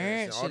The parents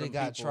parents and all should them have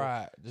got people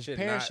tried. The should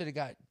parents not- should have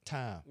got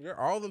time.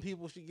 All them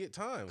people should get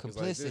time. 'Cause,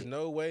 like, there's Complicit.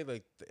 no way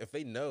like if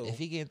they know. If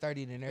he getting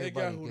 30, then They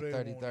got everybody who get they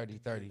 30, wanted 30, to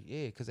 30. get.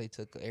 Yeah, because they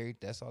took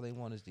that's all they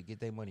want is to get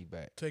their money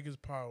back. Take his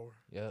power.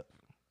 Yep.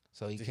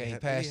 So he Did can't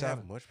did pass he have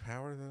out much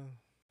power though.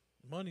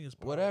 Money is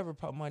power. whatever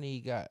money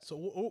he got. So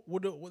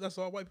what that's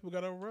all white people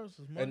got over us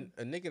is money.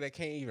 And a nigga that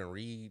can't even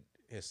read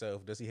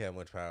himself, does he have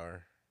much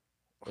power?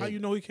 How you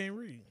know he can't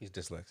read? He's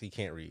dyslexic. He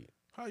can't read.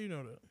 How you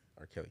know that?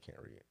 R. Kelly can't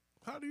read.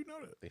 How do you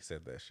know that? They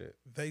said that shit.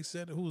 They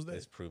said it. Who's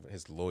It's they? proven.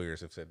 His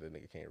lawyers have said that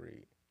nigga can't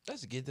read.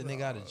 Let's get the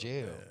nigga out of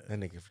jail. That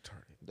nigga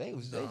retarded. They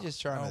Nah,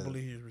 just I trying don't to.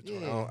 believe he's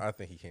retarded. Yeah. I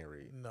think he can't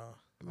read. Nah.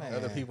 Man.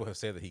 Other people have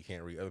said that he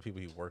can't read. Other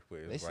people he worked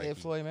with. They was said like,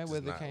 he Floyd does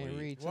Mayweather not can't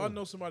read too. Well, I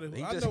know somebody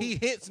who He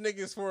hits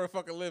niggas for a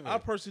fucking living. I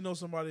personally know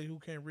somebody who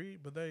can't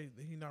read, but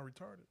he not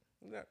retarded.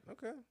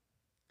 Okay.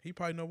 He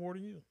probably know more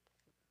than you.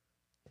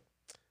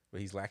 But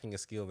he's lacking a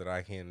skill that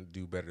I can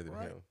do better than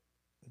Right. him.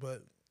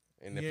 But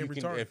And He if ain't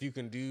you retarded.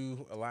 can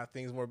do a lot of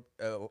things more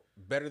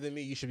better than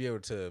me, you should be able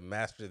to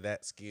master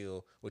that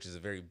skill, which is a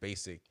very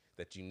basic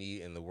that you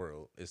need in the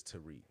world, is to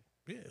read.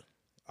 yeah,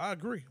 I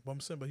agree. But I'm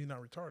saying, but he's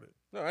not retarded.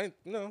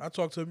 No. I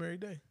talk to him every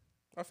day.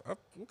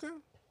 Okay.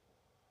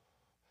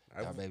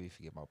 I Y'all made me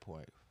forget my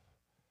point.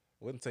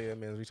 wouldn't say that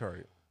man's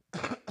retarded.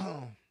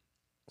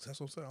 That's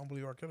what I'm saying. I don't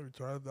believe R. Kelly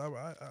retarded.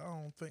 I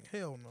don't think.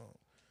 Hell no.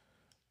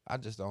 I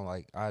just don't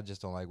like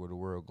where the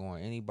world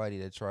going. Anybody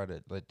that try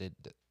to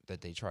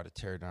that they try to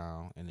tear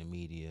down in the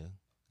media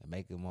and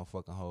make a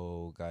motherfucking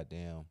whole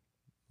goddamn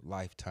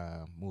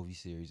Lifetime movie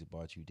series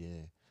about you,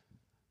 then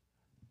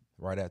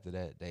right after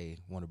that they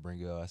want to bring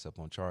your ass up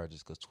on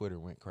charges because Twitter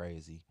went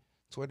crazy.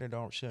 Twitter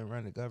shouldn't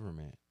run the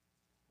government,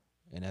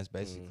 and that's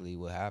basically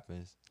what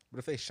happens. But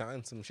if they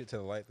shine some shit to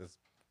the light, that's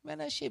Man,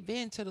 that shit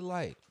been to the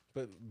light.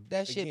 but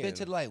That shit been again,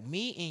 to the light.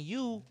 Me and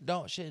you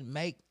shouldn't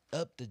make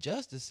up the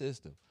justice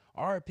system.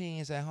 Our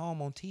opinions at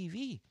home on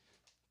TV.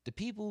 The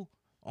people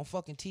on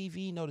fucking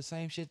TV know the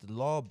same shit the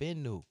law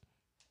been knew.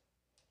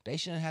 They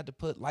shouldn't have to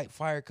put light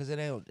fire because it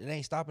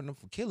ain't stopping them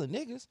from killing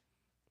niggas.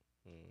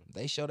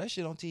 They show that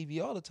shit on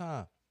TV all the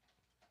time.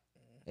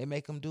 It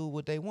make them do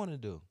what they want to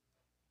do.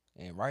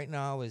 And right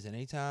now is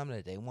any time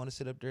that they want to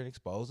sit up there and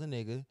expose a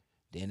nigga,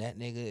 then that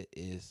nigga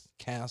is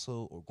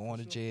canceled or going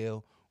to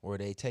jail or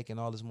they taking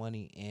all his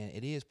money. And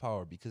it is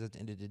power because at the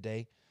end of the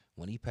day,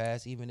 when he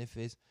passed, even if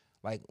it's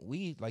like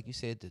you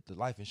said, the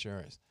life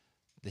insurance,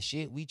 the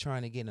shit we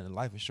trying to get in the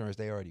life insurance,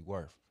 they already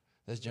worth.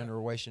 That's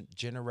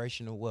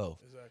generational wealth.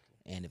 Exactly.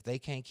 And if they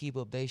can't keep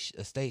up their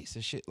estates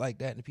and shit like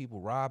that, and the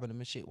people robbing them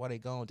and shit while they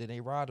gone, then they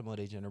rob them of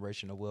their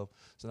generational wealth.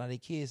 So now their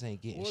kids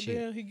ain't getting Well,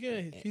 shit.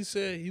 then he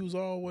said he was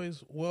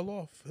always well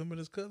off, him and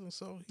his cousin.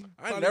 So he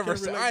I probably never can't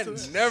said relate to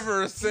that.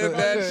 never said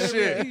that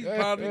shit. He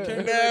probably can't relate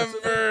to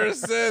that. Never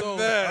said So,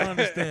 that. I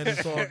understand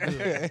it's all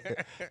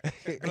good,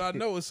 but I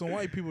know it's some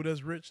white people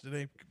that's rich that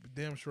they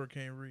damn sure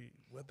can't read,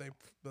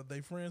 but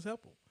they friends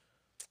help them.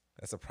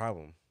 That's a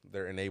problem.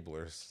 They're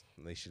enablers.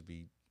 They should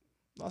be.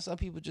 No, some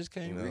people just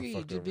can't You know, read.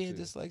 fucked Just over being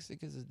too.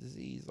 dyslexic is a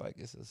disease. Like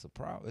it's a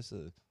problem.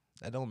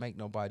 That don't make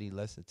nobody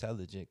less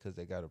intelligent because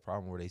they got a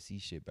problem where they see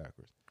shit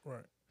backwards.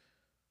 Right.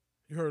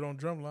 You heard on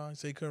Drumline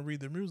say he couldn't read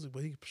their music,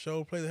 but he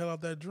showed play the hell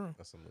out that drum.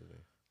 That's a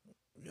movie.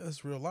 Yeah,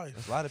 that's real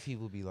life. A lot of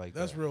people be like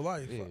That's that. real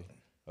life. Yeah.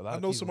 A lot I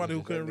of know people somebody who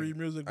just- couldn't read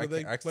music, but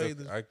they played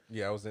this.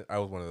 I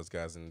was one of those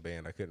guys in the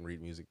band. I couldn't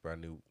read music, but I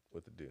knew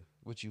what to do.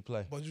 What you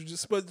play? But you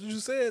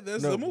said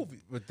that's a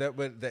movie, But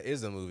that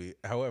is a movie.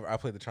 However, I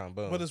played the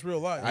trombone. but it's real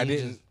life.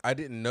 I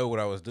didn't know what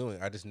I was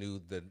doing. I just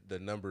knew the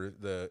number.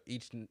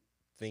 Each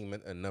thing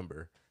meant a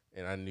number,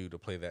 and I knew to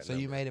play that. So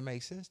number. you made it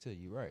make sense to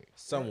you, right?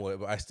 Somewhat,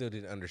 but I still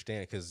didn't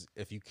understand because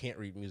if you can't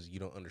read music, you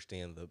don't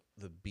understand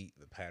the beat,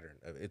 the pattern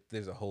of it.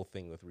 There's a whole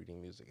thing with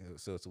reading music,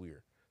 so it's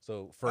weird.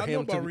 So for I know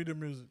him about to reading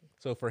music.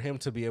 so for him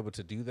to be able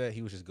to do that,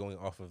 he was just going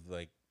off of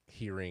like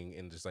hearing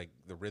and just like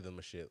the rhythm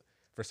of shit.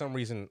 For some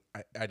reason,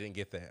 I didn't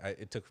get that.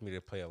 It took for me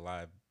to play a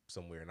live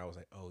somewhere, and I was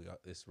like, oh, y'all,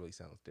 this really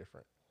sounds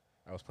different.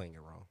 I was playing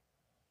it wrong.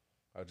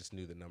 I just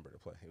knew the number to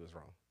play. It was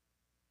wrong.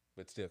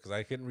 But still, because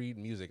I couldn't read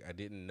music, I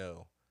didn't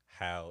know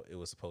how it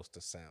was supposed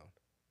to sound.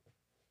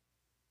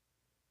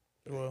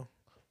 Well,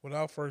 when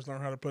I first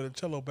learned how to play the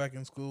cello back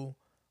in school,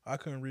 I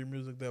couldn't read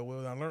music that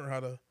well. I learned how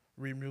to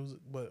read music,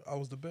 but I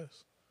was the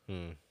best.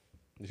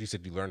 You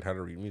said you learned how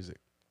to read music.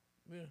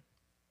 Yeah.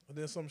 And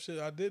then some shit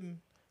I didn't.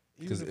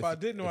 Even if I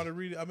didn't know how to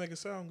read it, I make it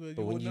sound good.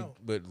 You wouldn't know.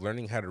 But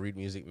learning how to read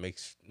music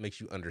makes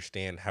you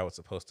understand how it's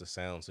supposed to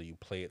sound, so you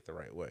play it the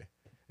right way.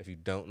 If you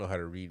don't know how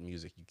to read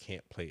music, you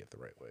can't play it the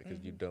right way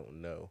because you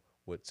don't know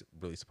what's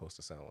really supposed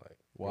to sound like.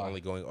 Why? You're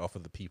only going off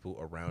of the people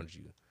around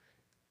you.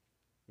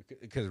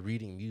 Because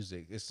reading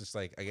music, it's just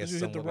like, I guess you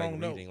hit the someone like wrong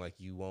note. reading, like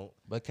you won't.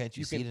 But can't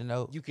you see the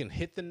note? You can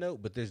hit the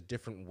note, but there's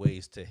different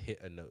ways to hit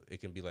a note. It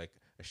can be like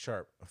a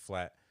sharp, a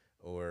flat,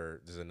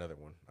 or there's another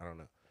one. I don't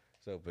know.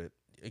 So, but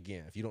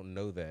again, if you don't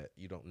know that,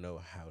 you don't know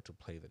how to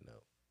play the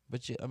note.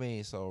 But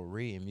so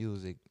reading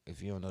music,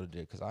 if you don't know the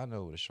difference, because I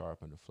know the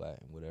sharp and the flat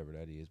and whatever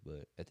that is,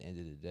 but at the end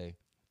of the day,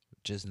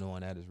 just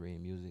knowing that is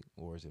reading music,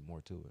 or is it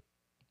more to it?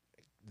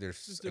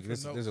 There's different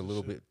notes there's a and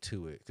little shit. bit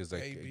to it because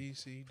like A, B,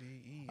 C, D,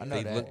 E. I know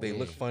they that,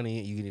 look yeah.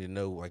 funny. You need to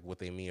know like what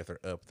they mean if they're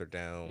up, they're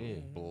down, Yeah.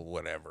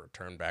 whatever,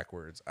 turn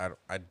backwards. I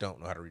don't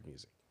know how to read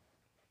music.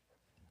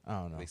 I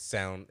don't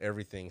know.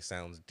 Everything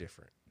sounds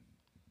different.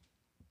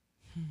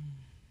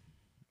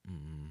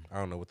 I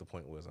don't know what the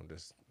point was. I'm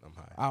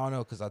high. I don't know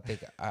because I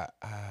think I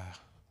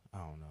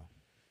don't know.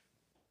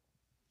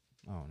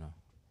 I don't know.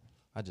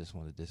 I just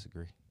want to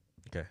disagree.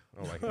 Okay,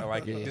 I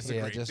like it. Disagree.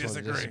 Yeah, I just want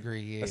to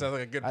disagree. Yeah, That sounds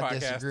like a good I podcast.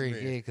 disagree.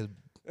 to me. Yeah, because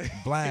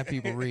blind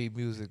people read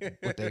music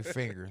with their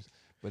fingers,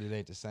 but it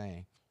ain't the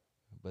same.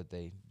 But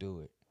they do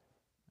it.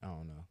 I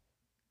don't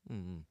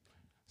know.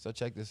 So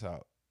check this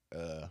out.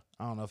 I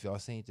don't know if y'all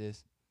seen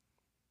this,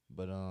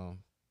 but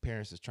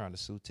parents is trying to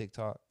sue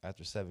TikTok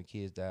after 7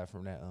 kids died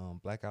from that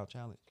blackout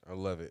challenge. I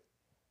love it.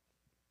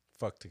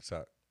 Fuck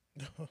TikTok.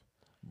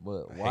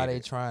 But I why hate they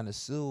it. trying to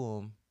sue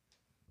them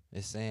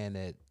is saying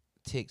that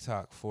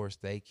TikTok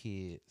forced their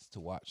kids to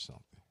watch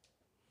something.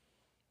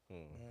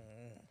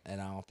 And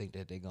I don't think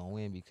that they're going to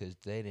win because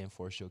they didn't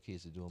force your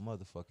kids to do a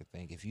motherfucking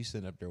thing. If you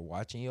sitting up there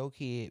watching your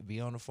kid be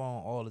on the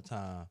phone all the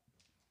time,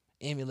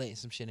 emulating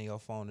some shit in your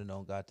phone and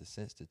don't got the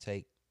sense to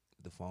take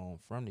the phone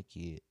from the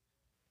kid,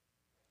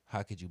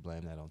 how could you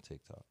blame that on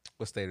TikTok?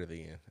 What state are they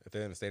in? If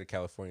they're in the state of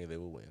California, they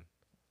will win.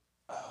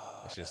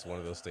 It's just one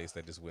of those states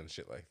that just win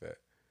shit like that.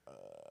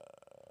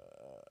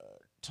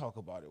 Talk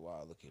about it while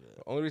I look it The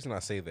up. only reason I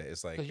say that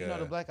is like Because you know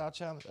the blackout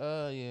challenge?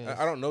 Yeah.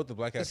 I don't know what the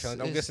blackout It's- challenge.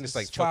 I'm it's- guessing it's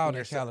like it's filed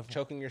in choking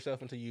California.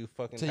 yourself until you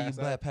fucking Till you pass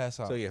out. pass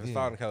out. So yeah, if it's Yeah.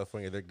 filed in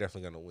California, they're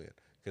definitely gonna win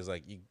because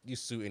like you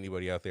sue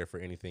anybody out there for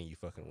anything, you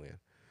fucking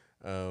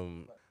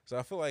win. So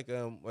I feel like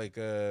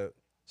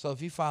So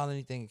if you file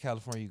anything in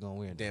California, you're going to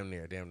win. damn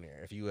near.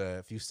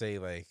 If you say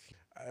like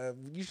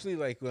usually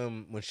like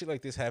when shit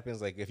like this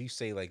happens, like if you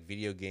say like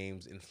video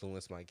games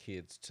influence my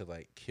kids to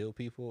like kill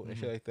people and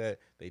shit like that,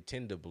 they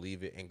tend to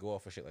believe it and go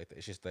off of shit like that.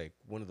 It's just like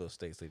one of those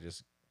states they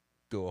just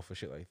go off of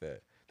shit like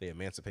that. They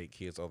emancipate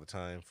kids all the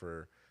time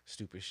for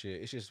stupid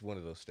shit. It's just one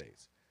of those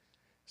states.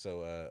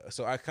 So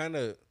so I kind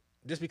of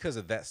just because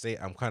of that state,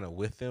 I'm kind of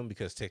with them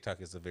because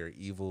TikTok is a very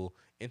evil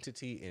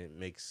entity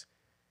and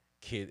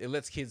it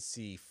lets kids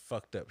see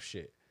fucked up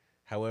shit.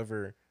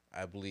 However,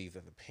 I believe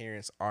that the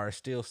parents are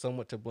still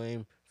somewhat to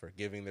blame for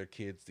giving their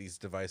kids these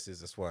devices.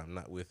 That's why I'm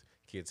not with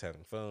kids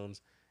having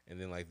phones and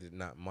then like they're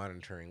not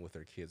monitoring what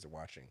their kids are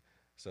watching.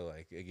 So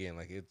like again,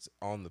 like it's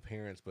on the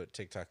parents, but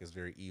TikTok is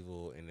very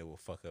evil and it will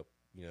fuck up,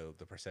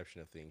 the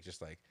perception of things,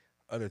 just like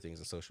other things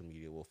in social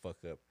media will fuck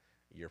up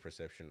your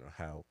perception of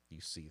how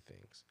you see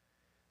things.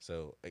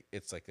 So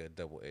it's like a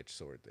double-edged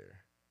sword there.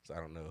 So I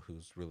don't know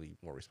who's really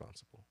more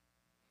responsible.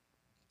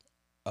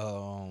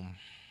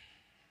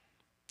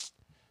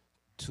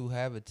 To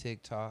have a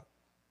TikTok,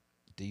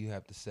 do you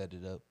have to set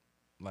it up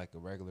like a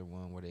regular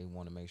one where they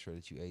want to make sure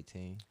that you're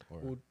 18? Or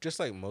Well, just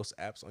like most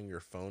apps on your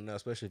phone now,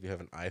 especially if you have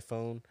an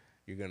iPhone,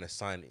 you're going to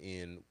sign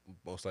in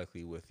most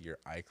likely with your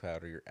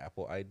iCloud or your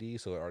Apple ID,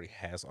 so it already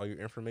has all your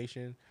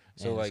information.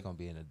 So and like it's gonna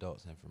be an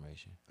adult's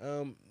information.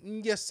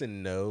 yes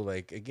and no.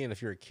 Like again,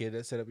 if you're a kid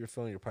that set up your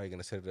phone, you're probably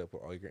going to set it up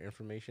with all your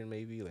information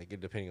maybe, like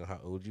depending on how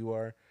old you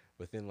are.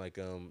 But then like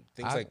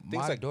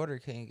My daughter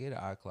can't get an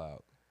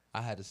iCloud.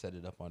 I had to set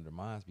it up under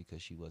mine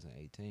because she wasn't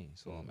 18.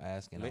 So I'm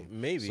asking.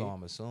 maybe. So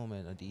I'm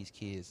assuming that these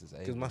kids is able.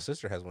 because my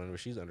sister has one, but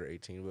she's under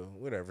 18. But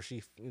whatever,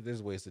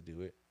 there's ways to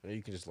do it.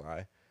 You can just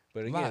lie.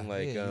 But again,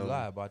 you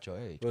lie about your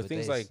age. But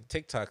things like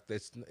TikTok,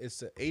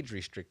 it's age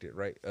restricted,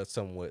 right?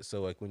 Somewhat.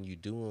 So like when you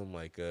do them,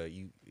 like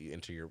you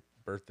enter your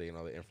birthday and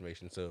all that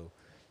information. So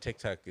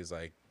TikTok is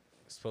like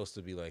supposed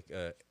to be like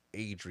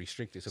age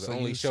restricted, so they're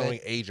only showing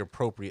age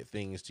appropriate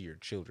things to your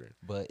children.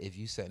 But if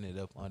you setting it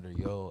up under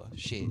your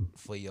shit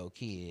for your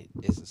kid,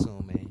 it's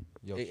assuming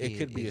your It kid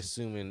could be is,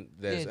 assuming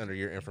that it's Yeah, under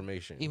your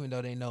information. even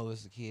though they know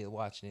it's a kid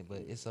watching it, but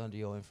it's under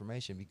your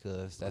information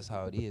because that's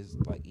how it is.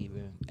 Like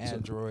even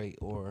Android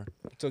or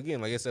So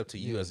again, like it's up to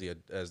you Yeah. as the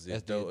As the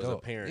adult, as a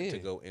adult, parent, to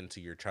yeah. go into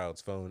your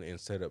child's phone and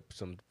set up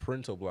some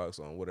parental blocks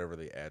on whatever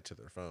they add to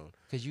their phone.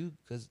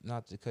 cause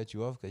not to cut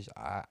you off, cause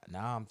I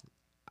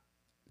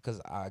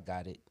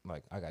got it.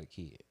 Like I got a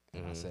kid,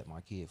 and I set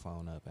my kid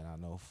phone up, and I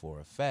know for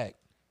a fact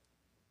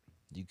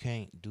you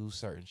can't do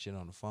certain shit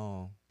on the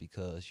phone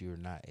because you're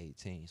not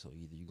 18. So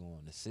either you're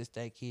going to assist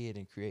that kid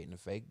in creating a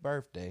fake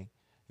birthday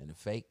and a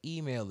fake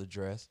email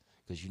address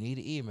because you need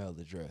an email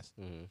address,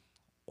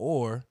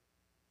 or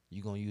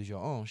you're gonna use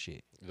your own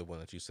shit. The one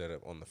that you set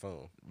up on the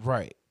phone.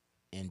 Right.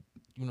 And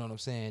you know what I'm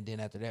saying? Then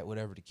after that,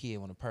 whatever the kid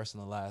want to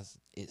personalize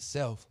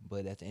itself.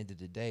 But at the end of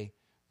the day,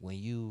 when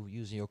you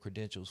using your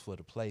credentials for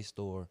the Play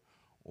Store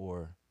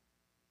or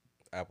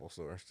Apple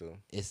Store still.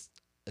 it's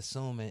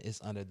assuming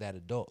it's under that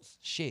adult's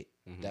shit,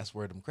 that's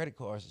where them credit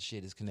cards and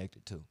shit is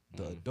connected to,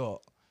 the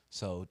adult.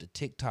 So the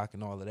TikTok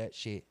and all of that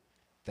shit,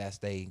 that's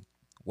they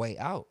way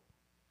out.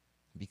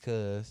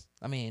 Because,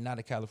 I mean, not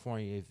in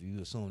California if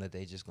you assume that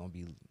they just going to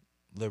be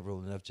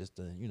liberal enough just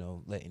to,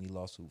 let any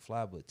lawsuit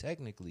fly. But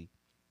technically,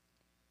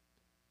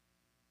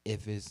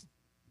 if it's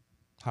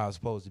how it's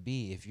supposed to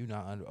be, if you're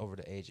not over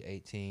the age of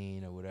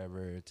 18 or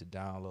whatever to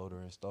download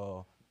or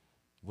install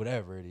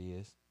whatever it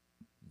is,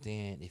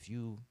 then if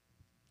you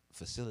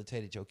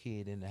facilitated your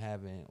kid into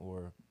having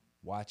or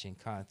watching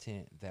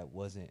content that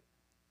wasn't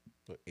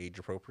Age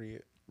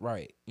appropriate.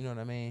 right, you know what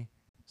I mean?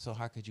 So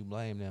how could you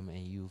blame them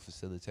and you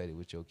facilitated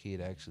with your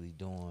kid actually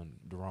doing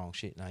the wrong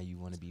shit? Now you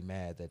want to be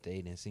mad that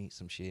they didn't see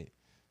some shit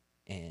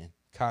and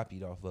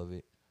copied off of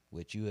it,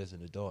 which you as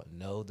an adult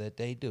know that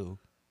they do,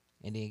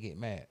 and then get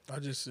mad. I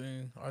just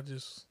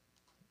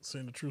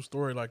seen a true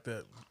story like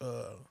that.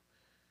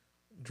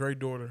 Dre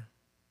daughter,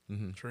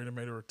 Trina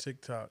made her a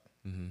TikTok,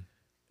 and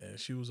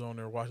she was on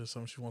there watching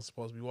something she wasn't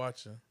supposed to be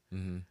watching.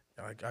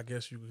 I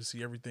guess you could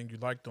see everything you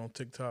liked on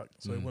TikTok,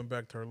 so it went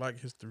back to her like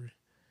history.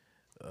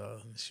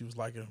 She was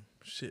liking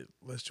shit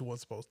that she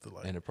wasn't supposed to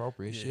like.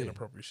 Inappropriate shit.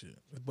 Inappropriate shit.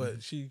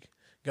 But she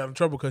got in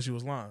trouble because she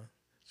was lying.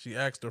 She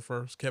asked her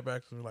first, kept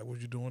asking her like,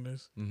 "Was you doing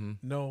this?"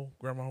 No,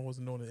 grandma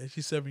wasn't doing it. And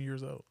she's 7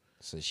 years old.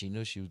 So she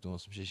knew she was doing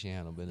some shit she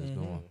had no business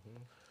doing.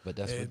 But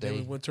that's And what then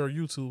they we went to her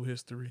YouTube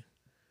history,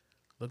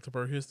 looked up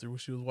her history, what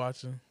she was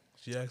watching.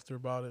 She asked her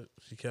about it.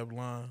 She kept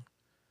lying.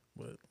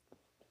 But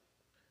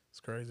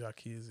it's crazy how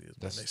kids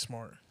is, man. They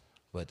smart.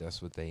 But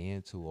that's what they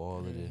into, all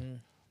of it.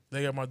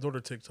 They got my daughter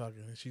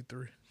TikToking, and she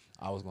 3.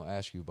 I was gonna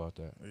ask you about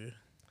that. Yeah.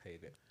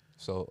 Hate it.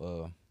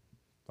 So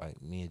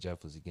like me and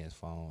Jeff was against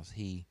phones.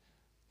 He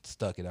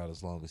stuck it out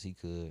as long as he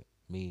could.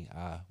 Me,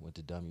 I went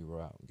the dummy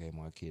route, gave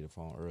my kid a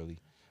phone early.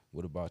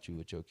 What about you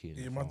with your kid?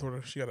 Yeah, my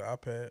daughter, she got an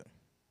iPad.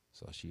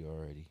 So she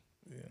already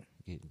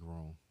getting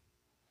grown.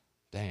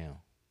 Damn.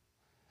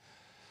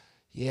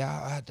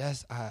 Yeah,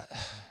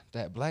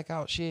 that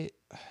blackout shit.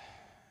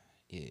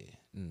 Yeah.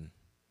 And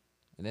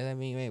that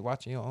mean you ain't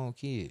watching your own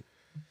kid.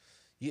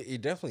 Yeah, you're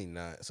definitely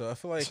not. So I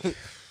feel like,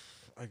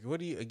 like, what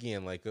do you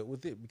again like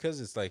with it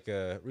because it's like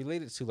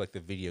related to like the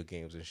video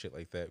games and shit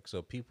like that.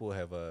 So people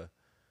have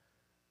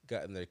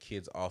gotten their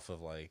kids off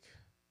of like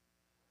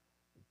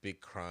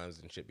big crimes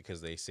and shit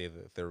because they say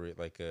that they're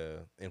like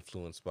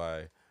influenced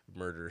by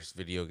murderous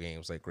video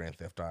games like Grand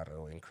Theft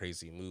Auto and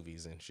crazy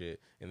movies and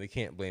shit, and they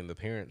can't blame the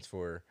parents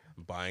for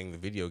buying the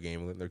video game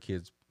and letting their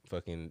kids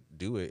fucking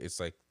do it. It's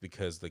like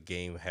because the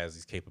game has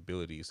these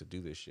capabilities to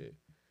do this shit.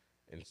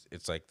 And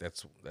it's like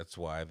that's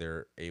why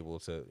they're able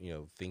to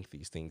think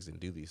these things and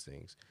do these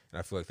things. And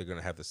I feel like they're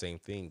gonna have the same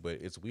thing, but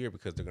it's weird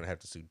because they're gonna have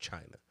to sue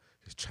China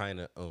because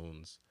China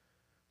owns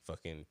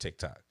fucking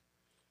TikTok.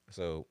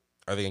 So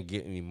are they gonna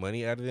get any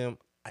money out of them?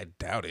 I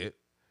doubt it.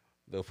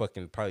 They'll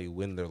fucking probably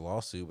win their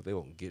lawsuit, but they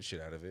won't get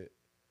shit out of it.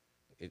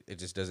 It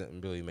just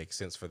doesn't really make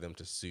sense for them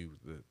to sue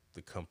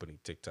the company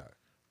TikTok.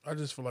 I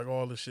just feel like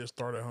all this shit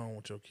start at home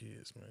with your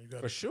kids, man. You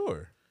got For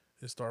sure.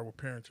 It start with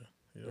parenting.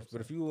 You know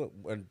But if you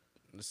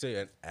say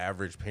an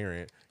average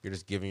parent, you're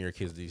just giving your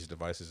kids these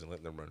devices and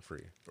letting them run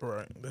free.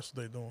 Right. That's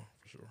what they doing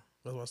for sure.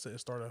 That's why I said it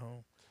start at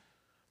home.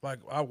 Like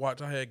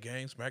I had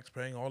games, Max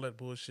Payne, all that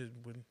bullshit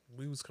when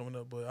we was coming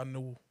up, but I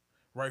knew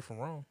right from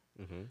wrong.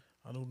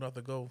 I knew not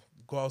to go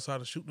outside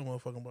and shoot the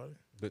motherfucking body.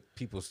 But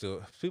people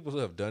still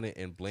have done it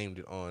and blamed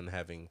it on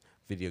having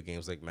video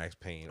games like Max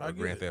Payne or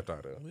Grand Theft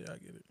Auto. Yeah, I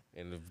get it.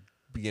 And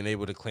being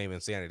able to claim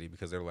insanity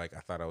because they're like,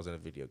 I thought I was in a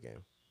video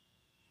game.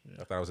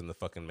 I thought I was in the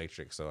fucking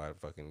Matrix, so I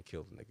fucking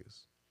killed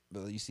niggas.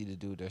 But you see the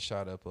dude that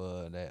shot up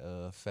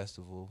that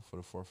festival for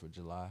the 4th of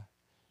July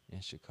in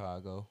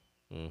Chicago.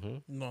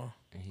 No.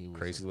 And he was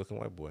Crazy looking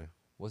white boy.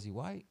 Was he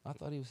white? I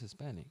thought he was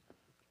Hispanic.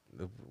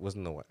 It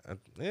wasn't no white.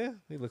 Yeah,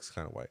 he looks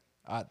kind of white.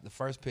 The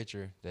first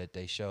picture that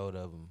they showed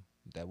of him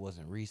that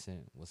wasn't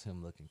recent was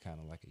him looking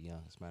kind of like a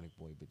young Hispanic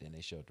boy. But then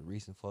they showed the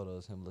recent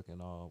photos, him looking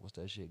all, what's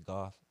that shit,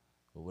 goth?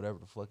 Or whatever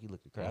the fuck he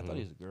looked crazy. I thought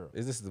he was a girl.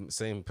 Is this the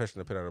same person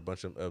that put out a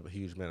bunch of a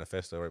huge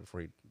manifesto right before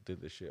he did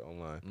this shit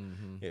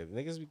online? Yeah,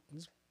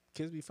 these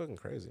kids be fucking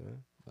crazy,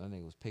 man. That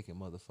nigga was picking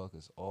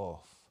motherfuckers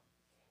off.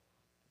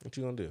 What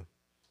you gonna do?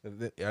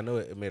 I know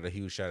it made a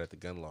huge shot at the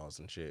gun laws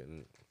and shit.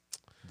 And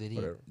Did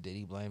whatever.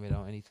 he blame it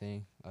on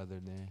anything other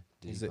than?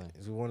 he's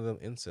one of them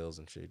incels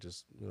and shit.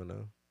 Just he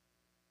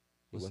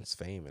What's wants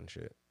fame and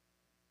shit.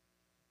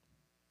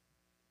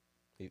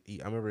 I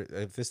remember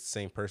if this is the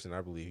same person,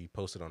 I believe he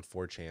posted on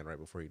 4chan right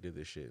before he did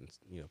this shit,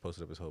 and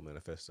posted up his whole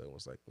manifesto and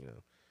was like,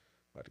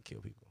 about to kill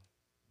people.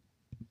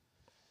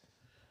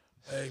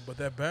 Hey, but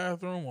that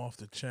bathroom off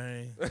the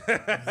chain.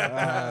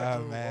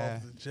 Man.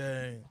 Off the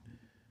chain.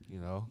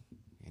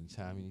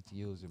 Anytime you need to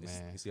use it,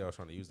 man. You see, I was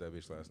trying to use that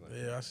bitch last night.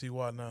 Yeah, I see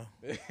why now.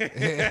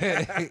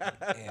 Yeah,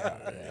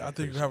 I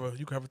think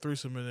you can have a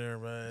threesome in there,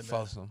 man.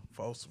 Foursome.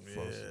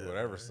 Yeah.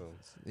 Whatever. So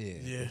Yeah,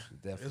 Yeah.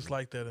 It's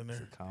like that in there.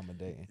 It's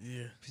accommodating.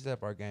 Yeah. We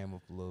step our game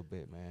up a little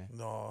bit, man.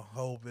 No, a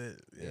whole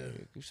bit. Yeah.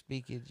 If you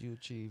speak it, you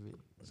achieve it.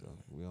 So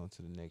we on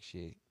to the next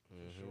shit.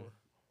 Sure.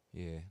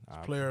 Yeah.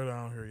 I Player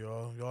down here,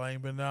 y'all. Y'all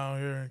ain't been down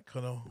here.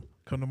 Come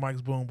to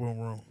Mike's Boom Boom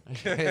Room.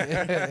 It's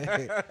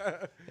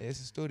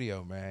a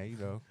studio, man.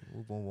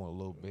 We boom a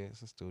little bit.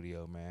 It's a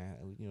studio, man.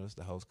 It's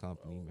the host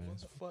company, man. What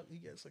the fuck? You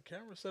got some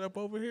camera set up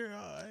over here?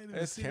 I ain't even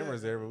there's see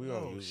cameras that. there, but we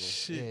don't Oh,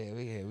 use them. shit.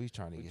 We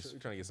trying to We're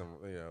get. trying to get some,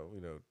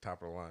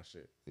 top of the line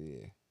shit.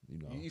 Yeah,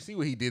 You see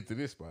what he did to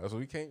this spot, so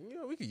we can't.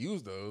 We could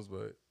use those,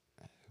 but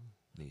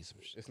need some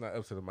shit. it's not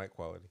up to the mic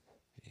quality.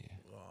 Yeah,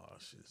 Oh,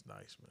 shit's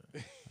nice,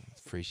 man.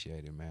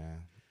 appreciate it, man.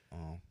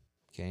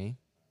 King.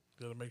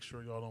 Gotta make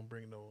sure y'all don't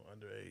bring no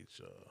underage.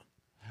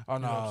 Oh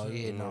You know what no, I'm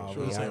yeah, saying? no,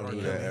 Sure, we this ain't out R. do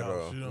Kelly that at house,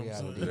 all. you know We what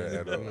I'm out saying? that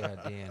at all. we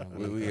out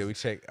there. We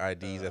check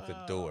IDs at the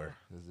door,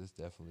 Because this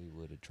definitely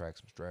would attract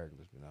some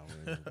stragglers, but no, we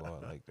ain't gonna go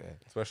out like that.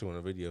 especially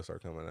when the videos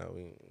start coming out.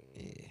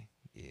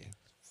 Yeah.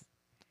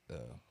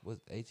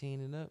 What's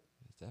 18 and up?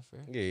 Is that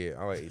fair? Yeah,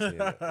 I like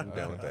 18. I'm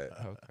down with that.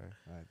 Okay,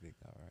 I think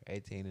all right.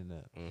 18 and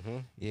up. Mm-hmm.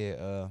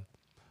 Yeah.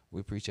 We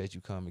appreciate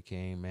you coming,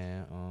 King,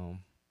 man.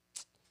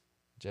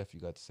 Jeff, you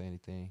got to say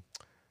anything?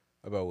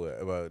 About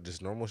what? About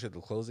just normal shit, the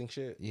closing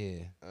shit. Yeah.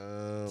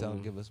 Tell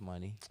them give us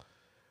money.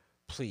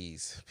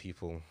 Please,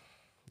 people.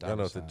 Dollar Y'all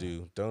know what sign. to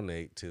do.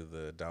 Donate to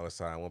the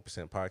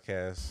 $1%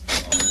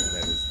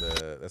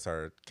 podcast. That's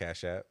our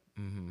Cash App.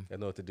 Mm-hmm. Y'all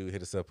know what to do.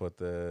 Hit us up at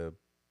the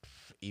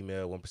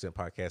email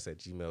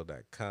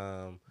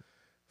 1%podcast@gmail.com.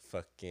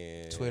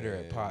 Fucking Twitter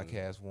at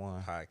Podcast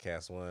One.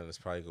 Podcast One. It's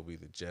probably gonna be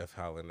the Jeff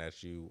hollering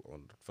at you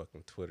on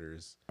fucking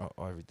Twitters.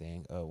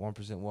 Everything.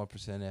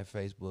 1% at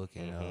Facebook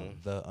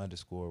and the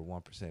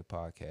 _1%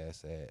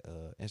 podcast at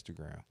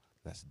Instagram.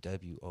 That's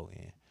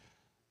WON.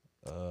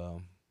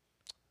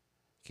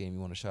 Kim,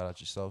 you want to shout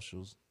out your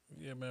socials?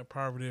 Yeah, man.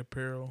 Poverty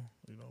Apparel.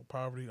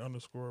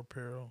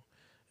 Poverty_apparel.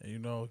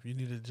 And if you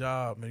need a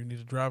job, maybe you need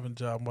a driving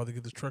job. I'm about to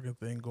get this trucking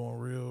thing going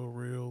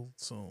real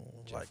soon.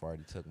 Jeff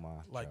already took my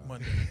job.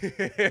 Monday.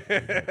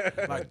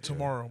 Like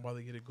tomorrow, I'm about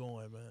to get it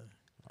going, man.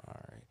 All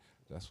right.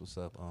 That's what's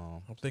up.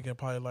 I'm thinking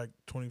probably like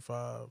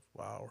 25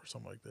 hours,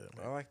 something like that.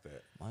 I Man. like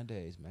that.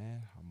 Mondays,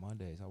 man. On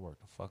Mondays, I work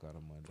the fuck out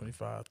of Monday.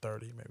 25,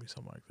 30, maybe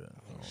something like that.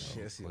 I don't know.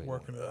 Shit, I see Wait.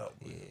 Working it out.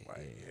 Yeah, Like,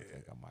 I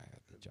think I might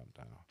have to jump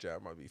down.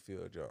 Job might be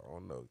filled, y'all. I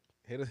don't know.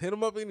 Hit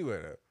them up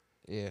anyway though.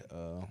 Yeah.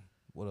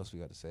 What else we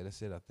got to say?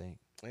 That's it, I think.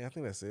 Yeah, I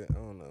think that's it. I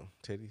don't know.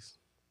 Titties.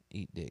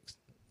 Eat dicks.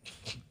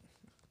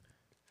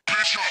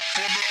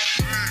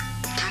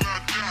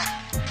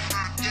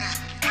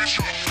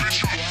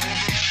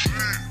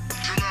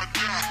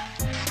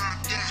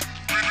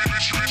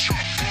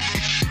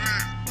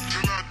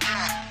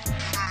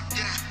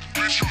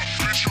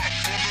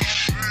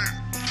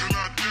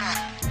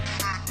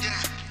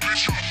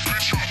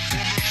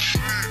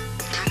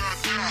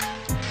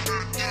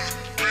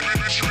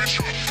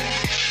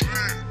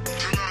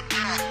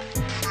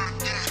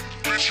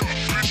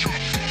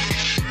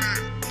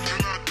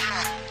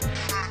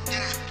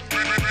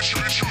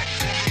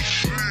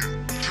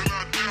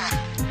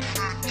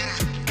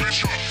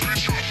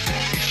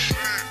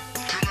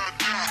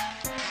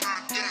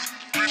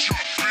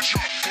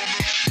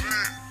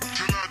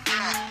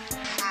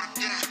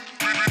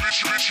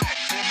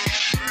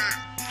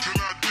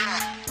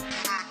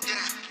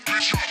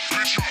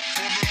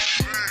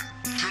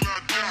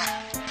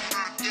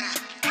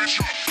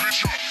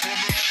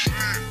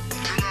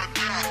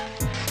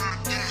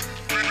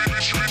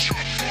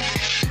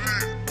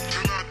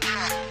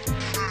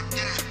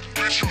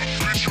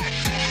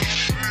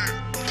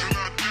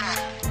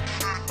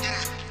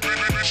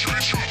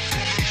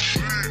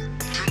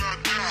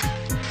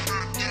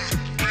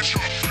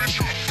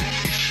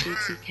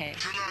 BTK.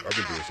 I've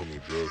been doing so many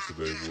drugs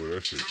today, boy.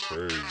 That shit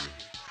crazy.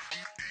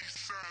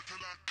 East side till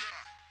I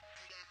die.